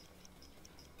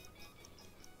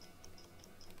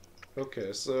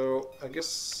 Okay, so I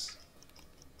guess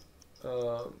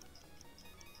yeah,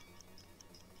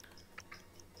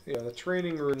 the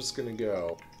training room's gonna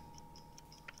go.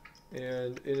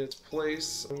 And in its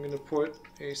place, I'm gonna put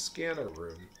a scanner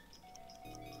room.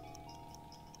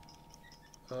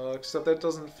 Except that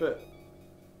doesn't fit.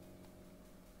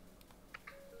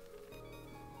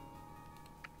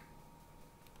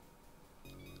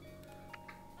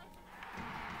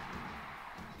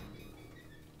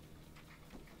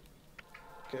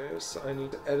 Okay, so I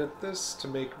need to edit this to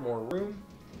make more room.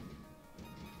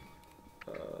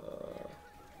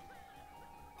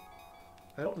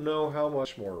 I don't know how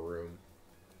much more room,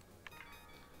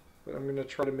 but I'm going to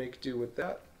try to make do with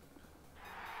that.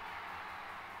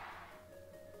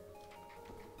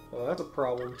 Well, that's a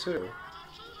problem too.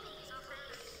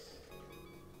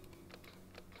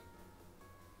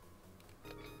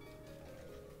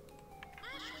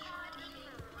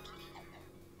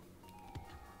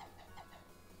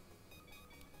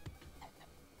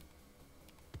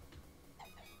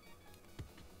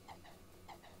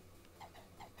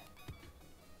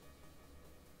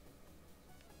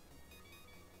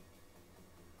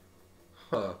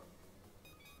 Huh.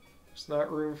 There's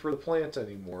not room for the plant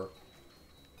anymore.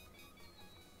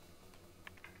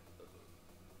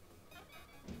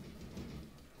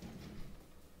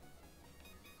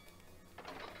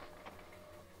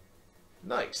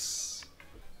 Nice.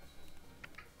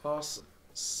 Awesome.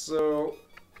 So,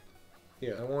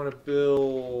 yeah, I want to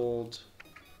build...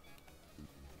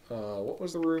 what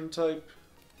was the room type?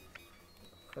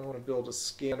 I want to build a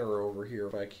scanner over here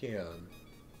if I can.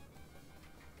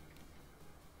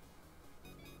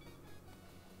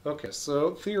 Okay,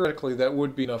 so theoretically that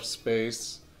would be enough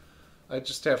space. I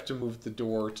just have to move the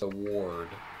door to the ward.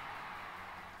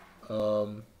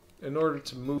 In order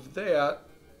to move that,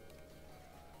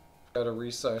 I've got to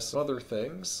resize some other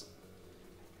things.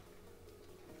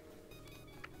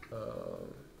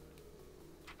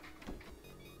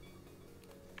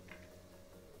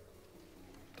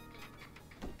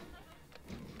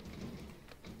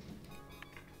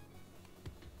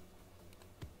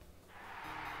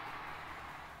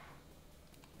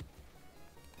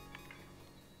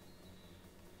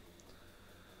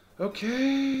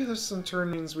 Okay, this in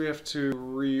turn means we have to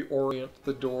reorient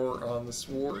the door on this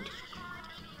ward.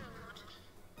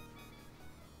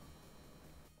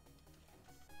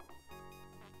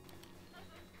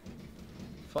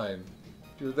 Fine.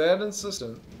 If you're that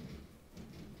insistent.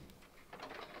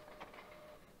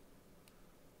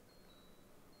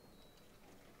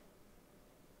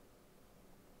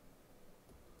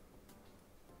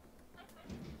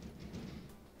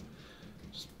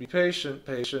 Just be patient,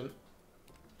 patient.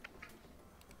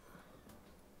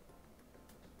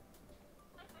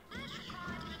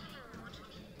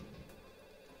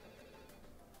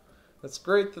 It's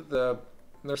great that the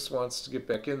nurse wants to get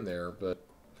back in there, but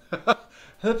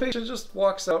the patient just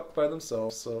walks out by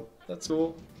themselves, so that's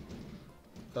cool.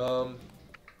 There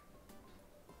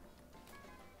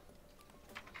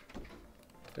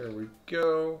we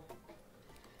go.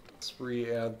 Let's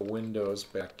re-add the windows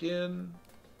back in.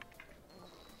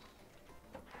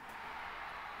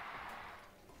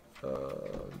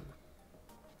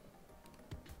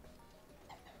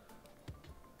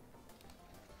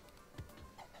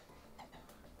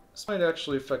 This might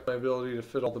actually affect my ability to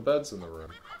fit all the beds in the room.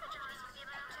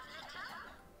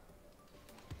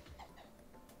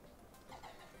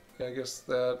 I guess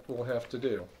that we'll have to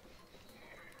do.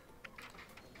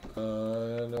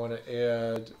 And I want to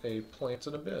add a plant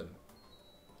and a bin.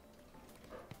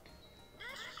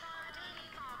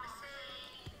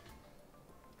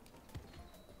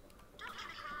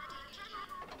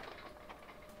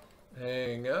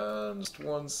 Hang on just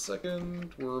 1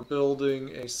 second. We're building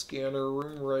a scanner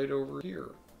room right over here.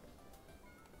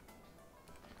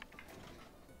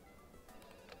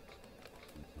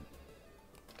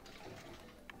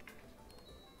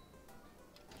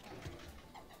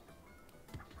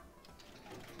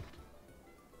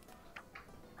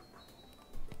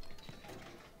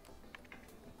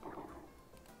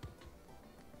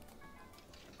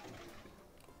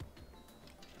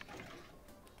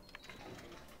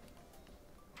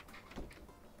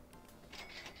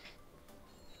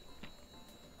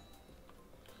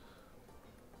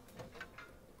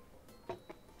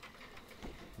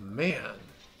 Man,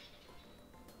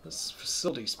 this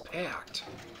facility's packed.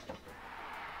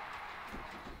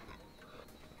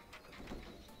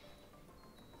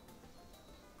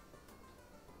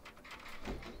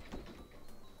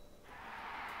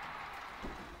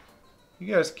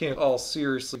 You guys can't all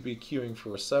seriously be queuing for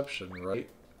reception, right?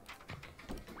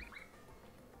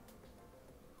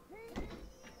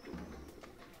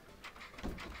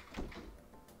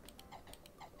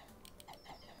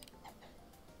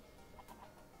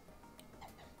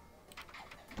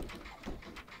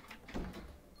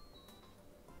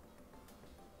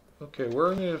 Okay,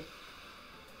 where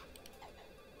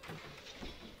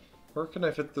can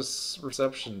I fit this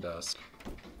reception desk?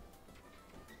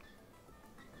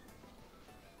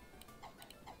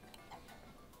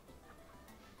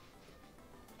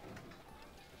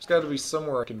 There's got to be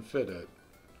somewhere I can fit it.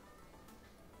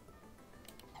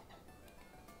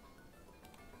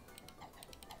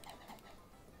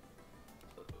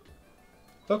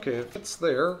 Okay, if it's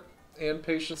there, and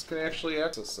patients can actually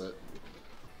access it.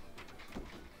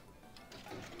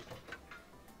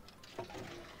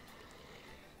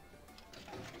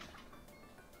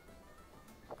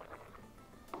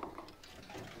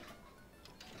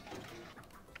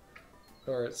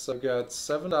 Alright, so I've got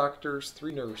 7 doctors,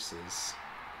 3 nurses.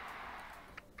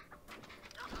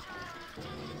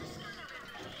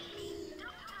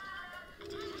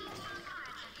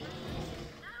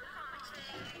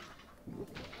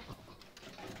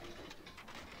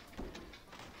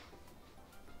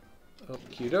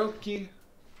 Okie dokie.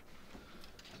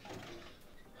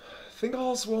 I think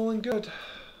all's well and good.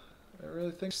 I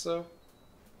really think so.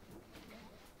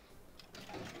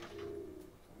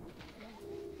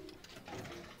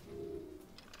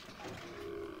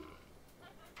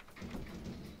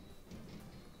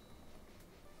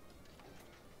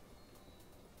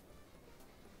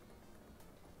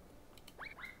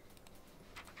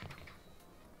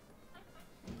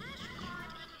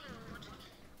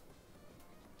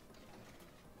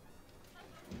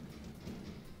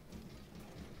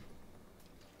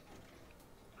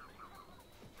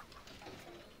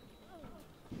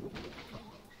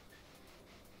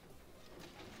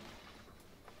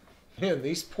 Man,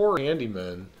 these poor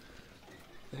handymen.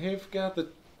 They've got the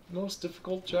most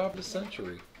difficult job of the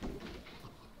century.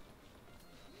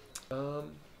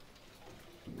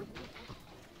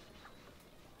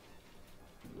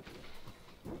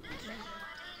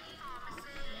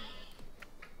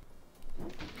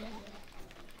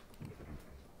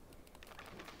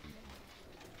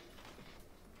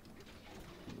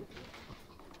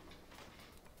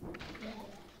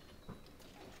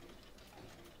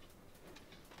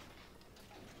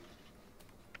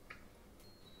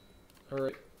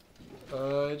 Alright.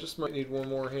 I just might need one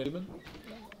more handyman.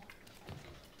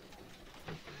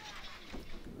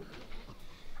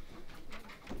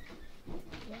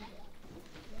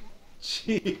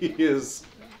 Jeez.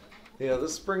 Yeah,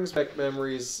 this brings back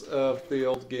memories of the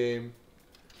old game.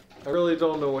 I really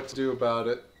don't know what to do about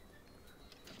it.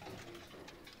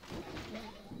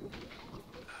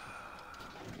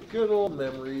 Good old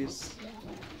memories.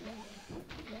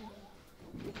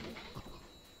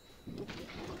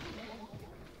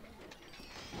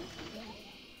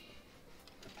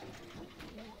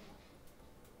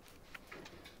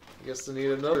 I guess I need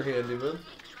another handyman.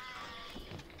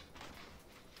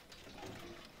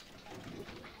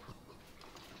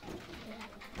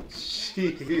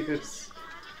 Jeez.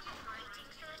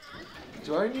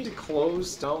 Do I need to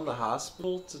close down the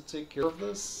hospital to take care of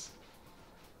this?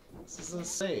 This is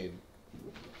insane.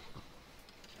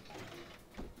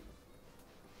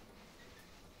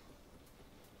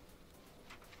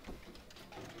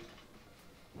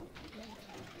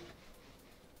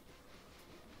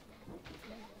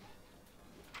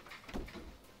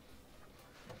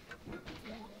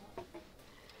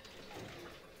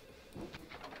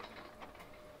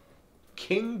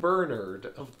 King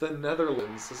Bernard of the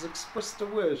Netherlands has expressed a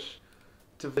wish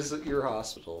to visit your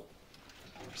hospital.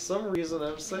 For some reason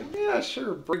I'm saying, yeah,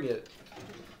 sure, bring it.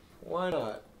 Why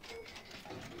not?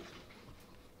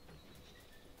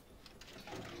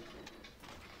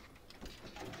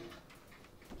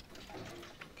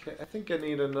 Okay, I think I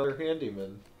need another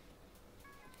handyman.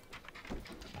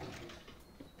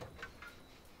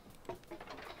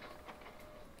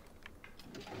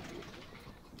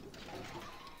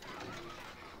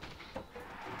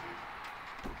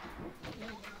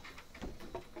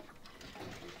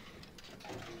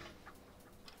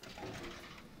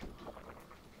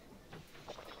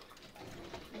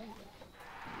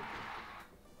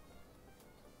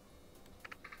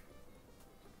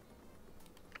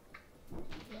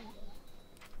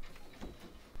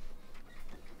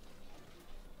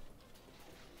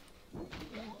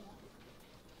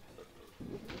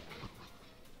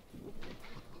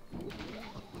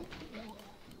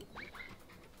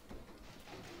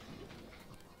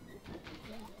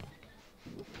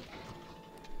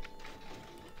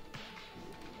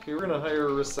 Okay, we're gonna hire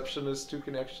a receptionist who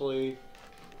can actually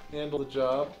handle the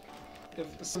job,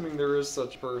 assuming there is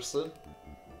such a person.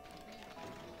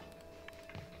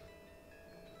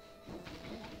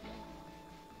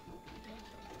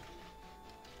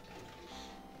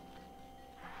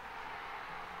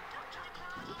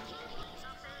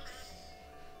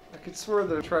 I could swear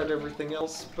that I tried everything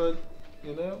else, but,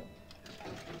 you know.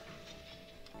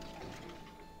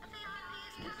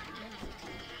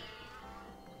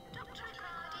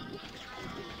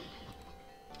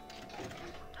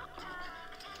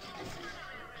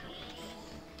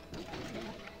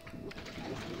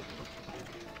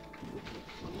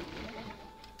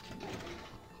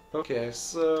 Okay,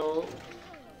 so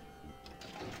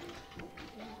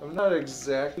I'm not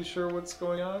exactly sure what's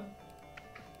going on.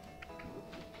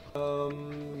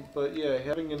 But yeah,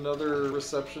 having another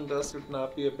reception desk would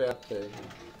not be a bad thing.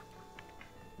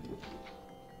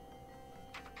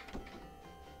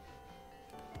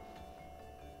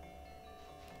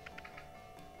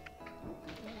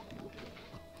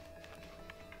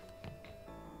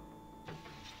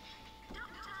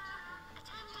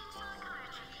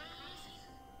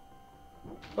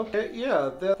 Okay,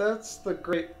 yeah, that's the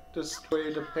greatest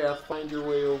way to pathfind your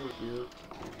way over here.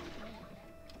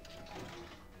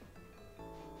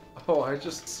 Oh, I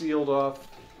just sealed off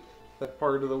that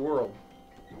part of the world.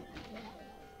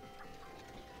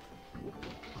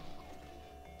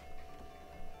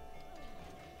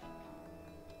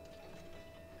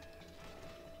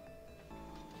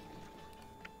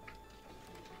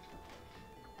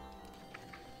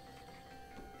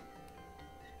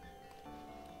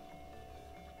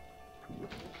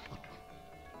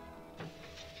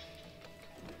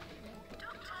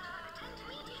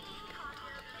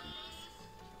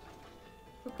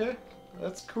 Okay,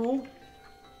 that's cool.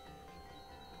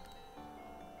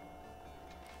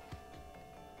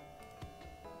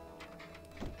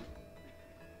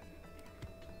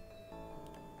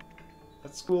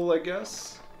 That's cool, I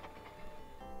guess.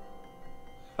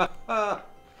 Haha!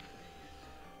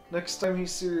 Next time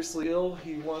he's seriously ill,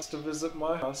 he wants to visit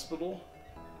my hospital.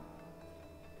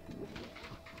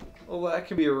 Well, that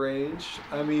can be arranged.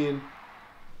 I mean,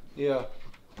 yeah,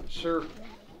 sure.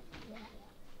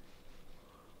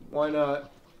 Why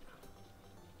not?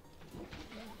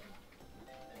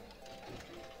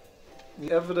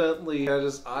 He evidently had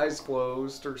his eyes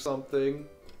closed or something.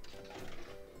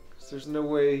 'Cause there's no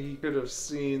way he could have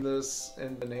seen this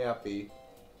and been happy.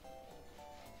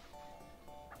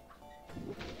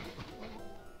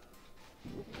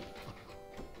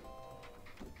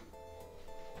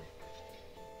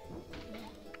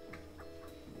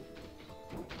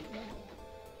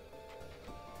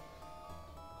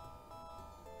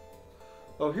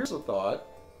 Oh, here's a thought.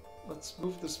 Let's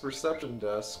move this reception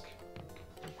desk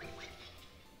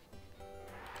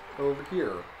over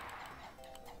here.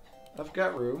 I've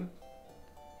got room.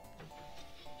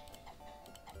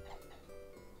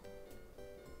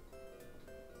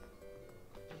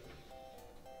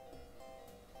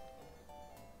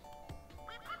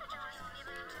 We apologize for the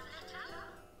amount of litter.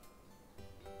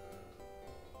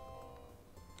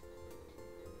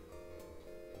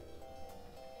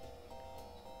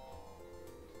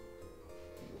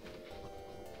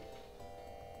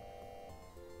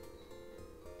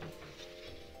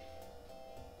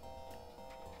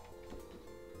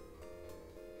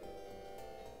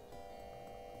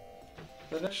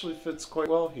 That actually fits quite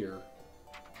well here.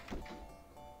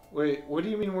 Wait, what do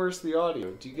you mean where's the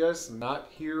audio? Do you guys not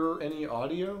hear any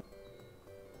audio?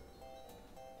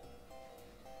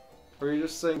 Or are you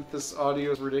just saying this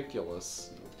audio is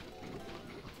ridiculous?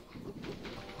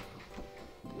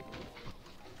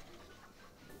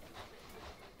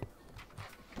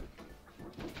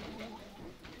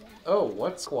 Oh,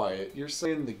 what's quiet? You're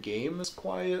saying the game is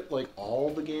quiet? Like all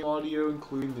the game audio,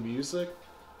 including the music?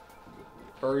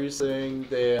 Or are you saying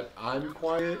that I'm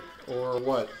quiet, or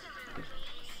what?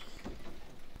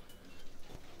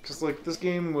 Because, like, this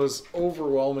game was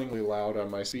overwhelmingly loud on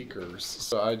my speakers,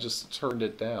 so I just turned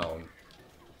it down.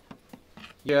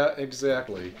 Yeah,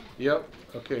 exactly. Yep.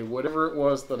 Okay, whatever it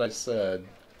was that I said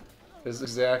is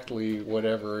exactly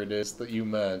whatever it is that you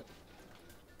meant.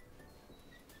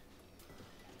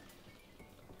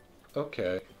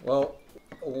 Okay, well,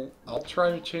 I'll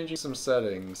try changing some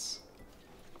settings.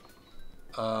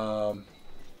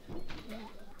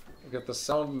 Get the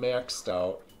sound maxed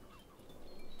out.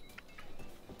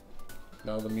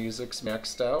 Now the music's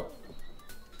maxed out.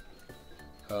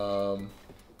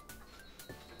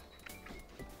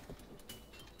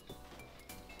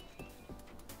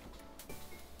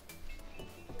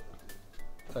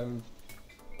 I'm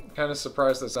kind of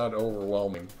surprised that's not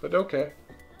overwhelming, but okay.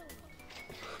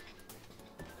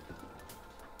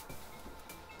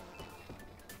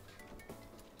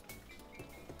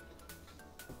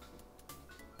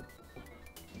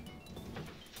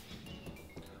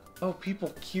 Oh,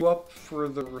 people queue up for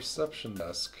the reception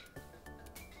desk.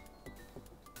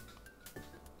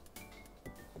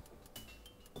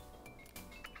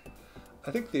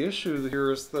 I think the issue here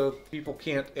is that people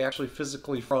can't actually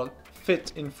physically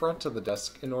fit in front of the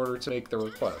desk in order to make the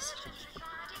request.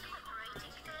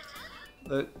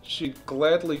 That she'd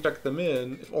gladly check them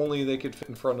in if only they could fit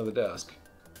in front of the desk.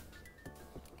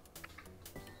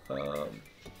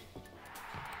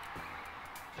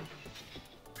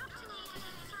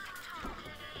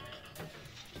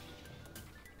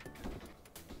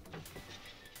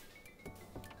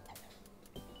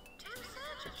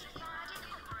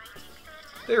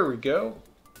 There we go.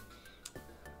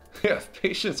 Yeah, if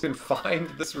patients can find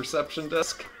this reception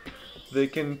desk, they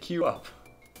can queue up.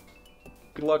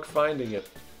 Good luck finding it.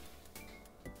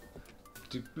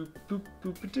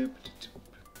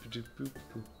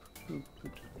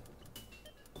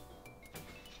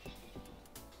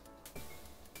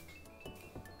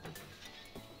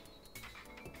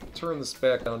 Turn this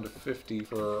back down to 50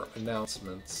 for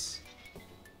announcements.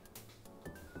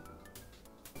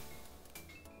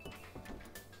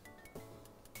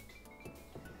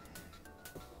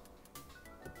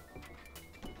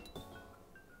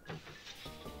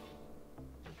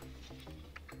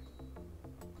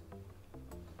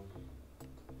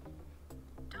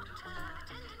 Doctor,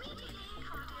 attend immediately.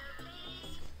 Cardio,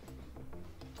 please.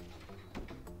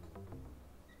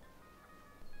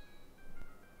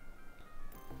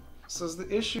 So is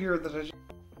the issue here that I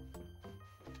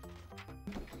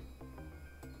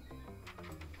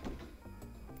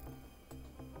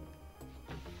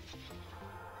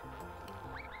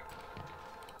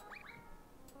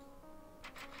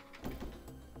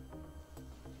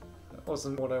that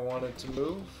wasn't what I wanted to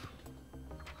move.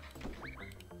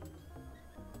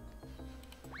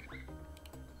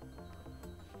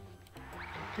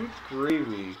 Good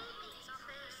gravy.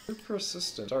 You're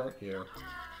persistent, aren't you?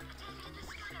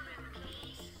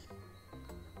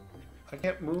 I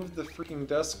can't move the freaking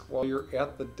desk while you're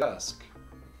at the desk.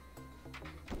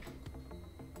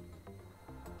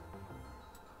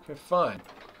 Okay, fine.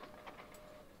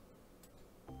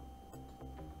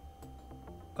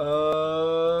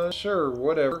 Sure,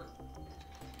 whatever.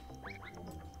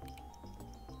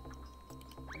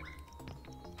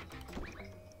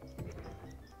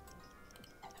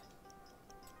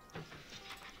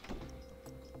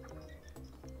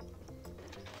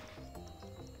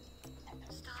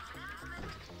 Staff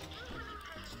announcement. Incoming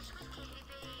patients with kidney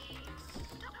beans.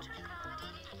 Doctor regarding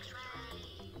X-ray.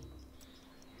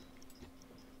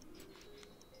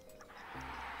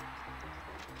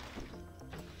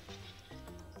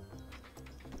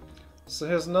 So it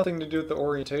has nothing to do with the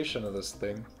orientation of this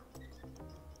thing.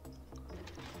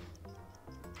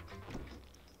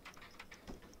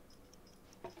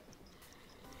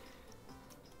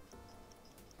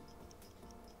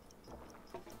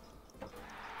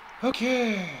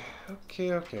 Okay,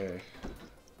 okay.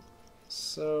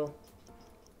 So...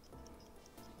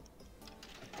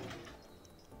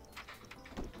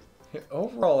 yeah,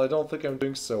 overall, I don't think I'm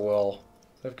doing so well.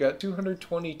 I've got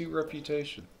 222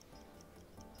 reputation.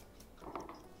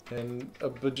 And a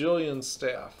bajillion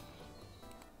staff.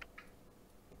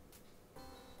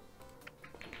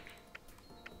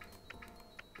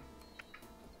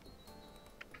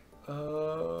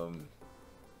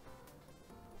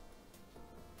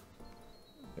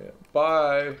 Yeah,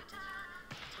 bye.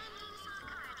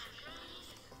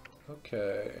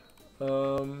 Okay.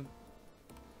 Let's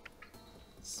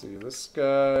see, this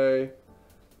guy...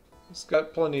 he's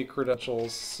got plenty of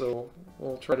credentials, so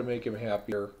we'll try to make him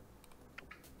happier.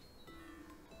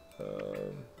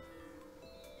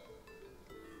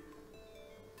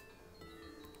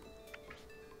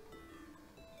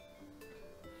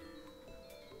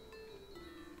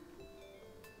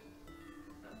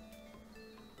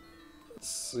 Let's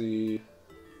see.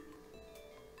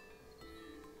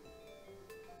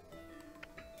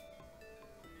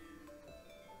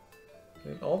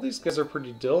 And all these guys are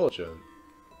pretty diligent.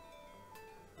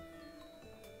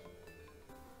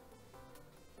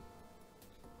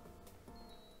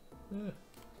 Eh.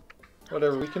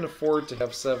 Whatever, we can afford to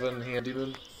have 7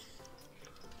 handymen.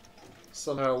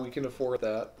 Somehow we can afford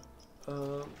that.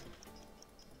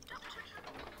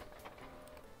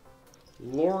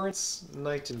 Lawrence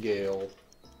Nightingale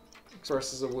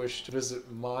expresses a wish to visit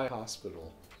my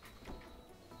hospital.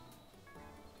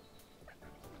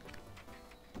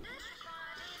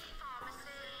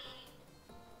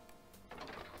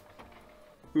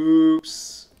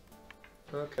 Oops.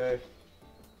 Okay.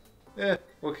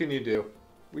 What can you do?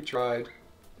 We tried.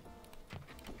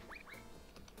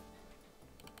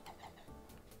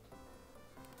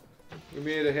 We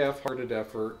made a half-hearted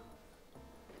effort.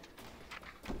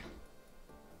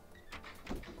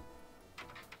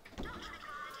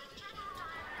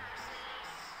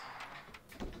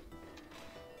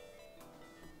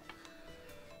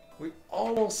 We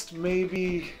almost,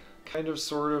 maybe, kind of,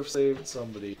 sort of saved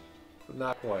somebody, but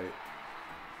not quite.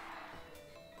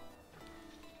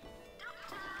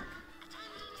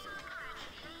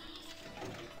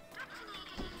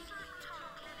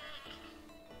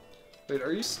 Wait,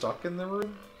 are you stuck in the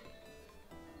room?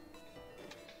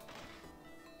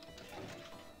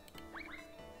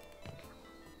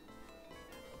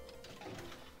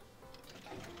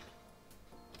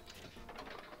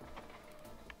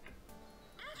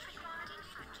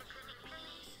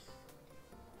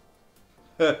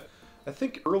 I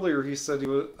think earlier he said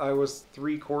I was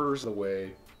 3/4 of the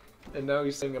way, and now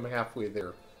he's saying I'm halfway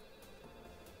there.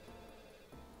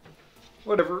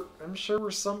 Whatever, I'm sure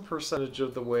we're some percentage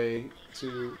of the way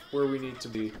to where we need to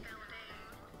be.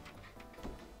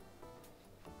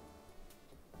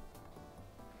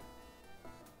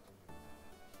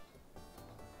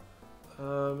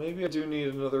 Maybe I do need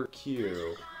another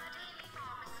queue.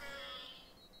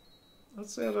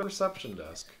 Let's add a reception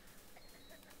desk.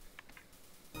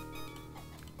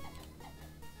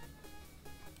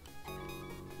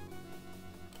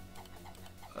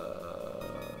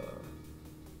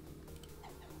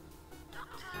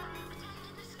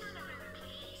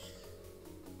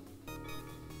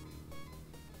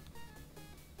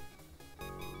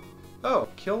 Oh,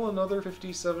 kill another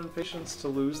 57 patients to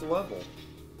lose the level.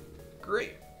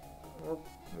 Great.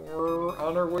 We're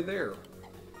on our way there.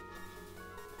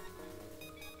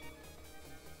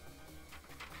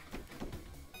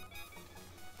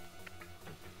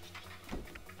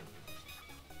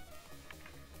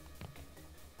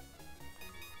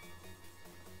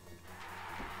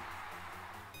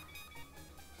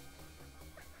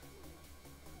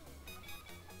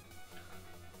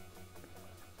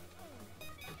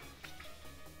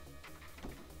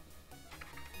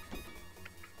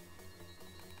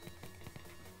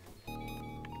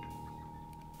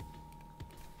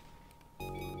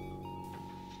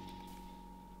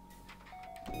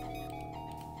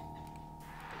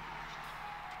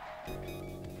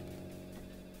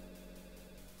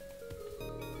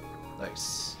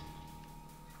 Nice.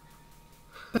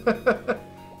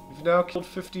 You've now killed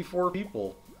 54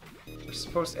 people. You're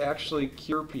supposed to actually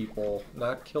cure people,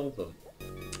 not kill them.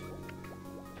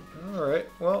 Alright,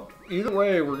 well, either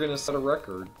way, we're gonna set a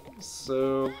record.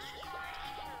 So,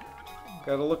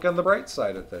 gotta look on the bright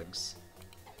side of things.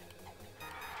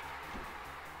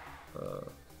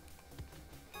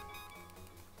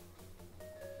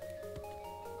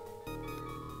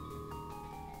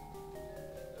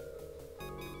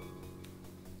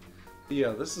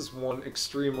 Yeah, this is one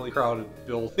extremely crowded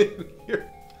building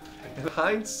here. In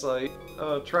hindsight,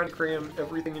 trying to cram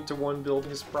everything into one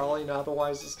building is probably not the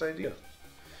wisest idea.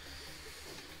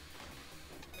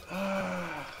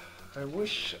 I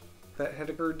wish that had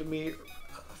occurred to me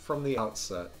from the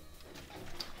outset.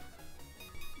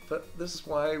 But this is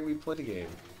why we play the game.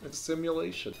 It's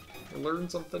simulation. You learn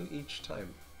something each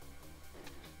time.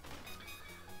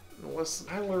 The lesson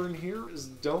I learned here is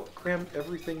don't cram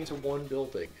everything into one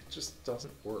building. It just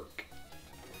doesn't work.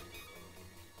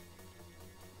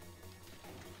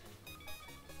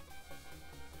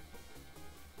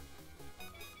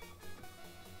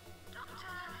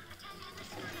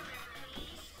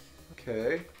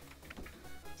 Okay.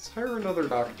 Let's hire another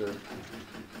doctor.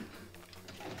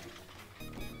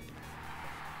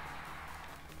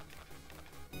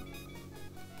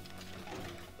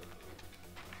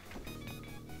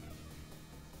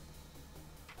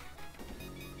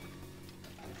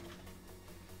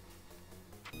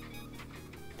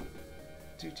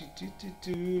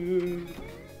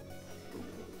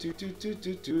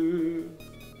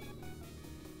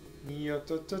 Yeah,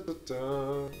 da da da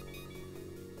da.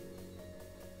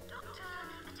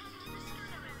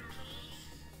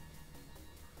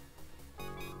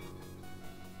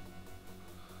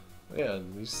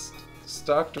 Man, this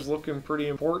doctor's looking pretty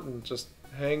important, just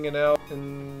hanging out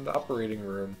in the operating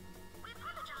room.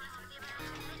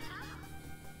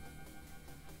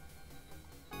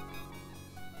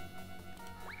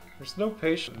 There's no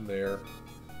patient there.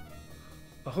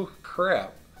 Oh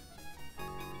crap.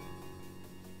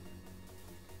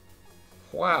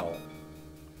 Wow.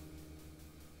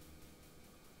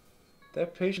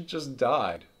 That patient just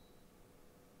died.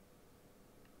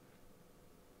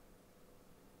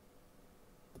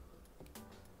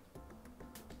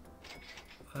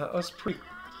 That's pretty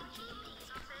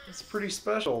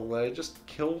special. I just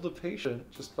killed a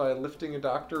patient just by lifting a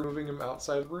doctor, moving him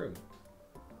outside the room.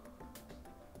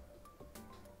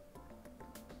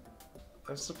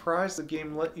 I'm surprised the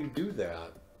game let you do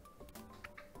that.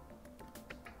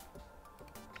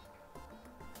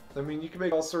 I mean, you can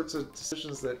make all sorts of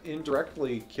decisions that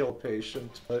indirectly kill a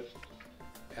patient, but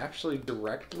actually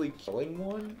directly killing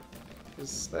one?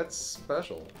 That's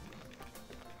special.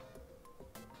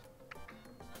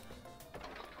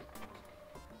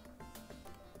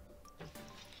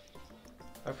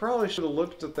 I probably should have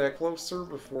looked at that closer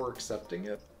before accepting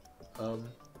it.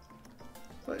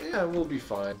 But yeah, we'll be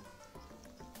fine.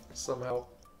 Somehow.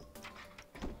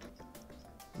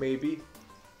 Maybe.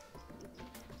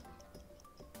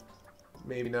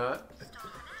 Maybe not.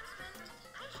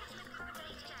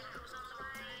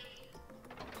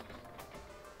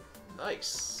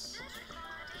 Nice.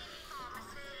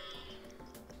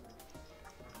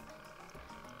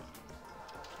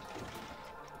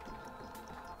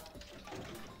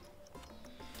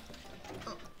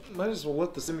 Might as well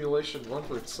let the simulation run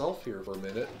for itself here for a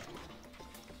minute.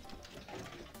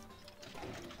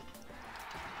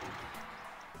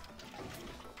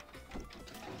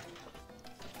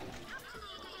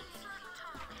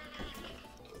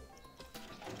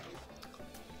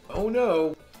 Oh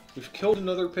no! We've killed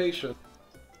another patient.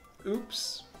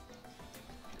 Oops.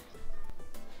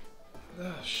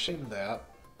 Ah, shame that.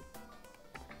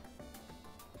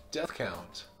 Death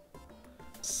count.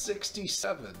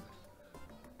 67.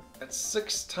 That's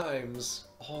 6 times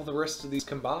all the rest of these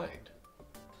combined.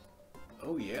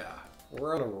 Oh yeah,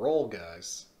 we're on a roll,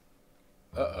 guys.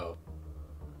 Uh-oh.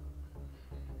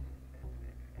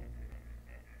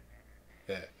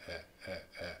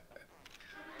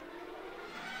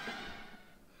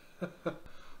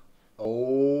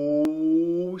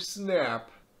 Oh, snap.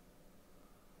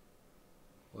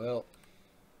 Well,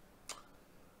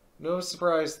 no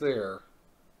surprise there.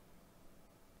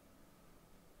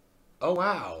 Oh,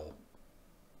 wow.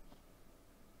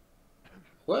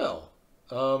 Well,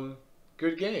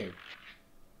 good game.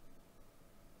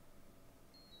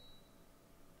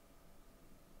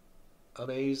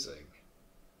 Amazing.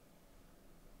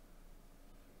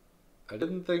 I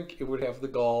didn't think it would have the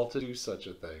gall to do such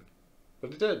a thing,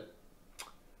 but it did.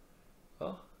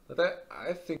 Well, with that,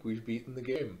 I think we've beaten the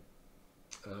game.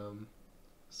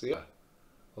 So yeah,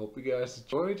 hope you guys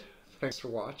enjoyed. Thanks for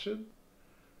watching,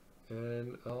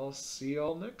 and I'll see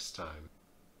y'all next time.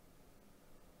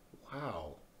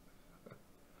 Wow.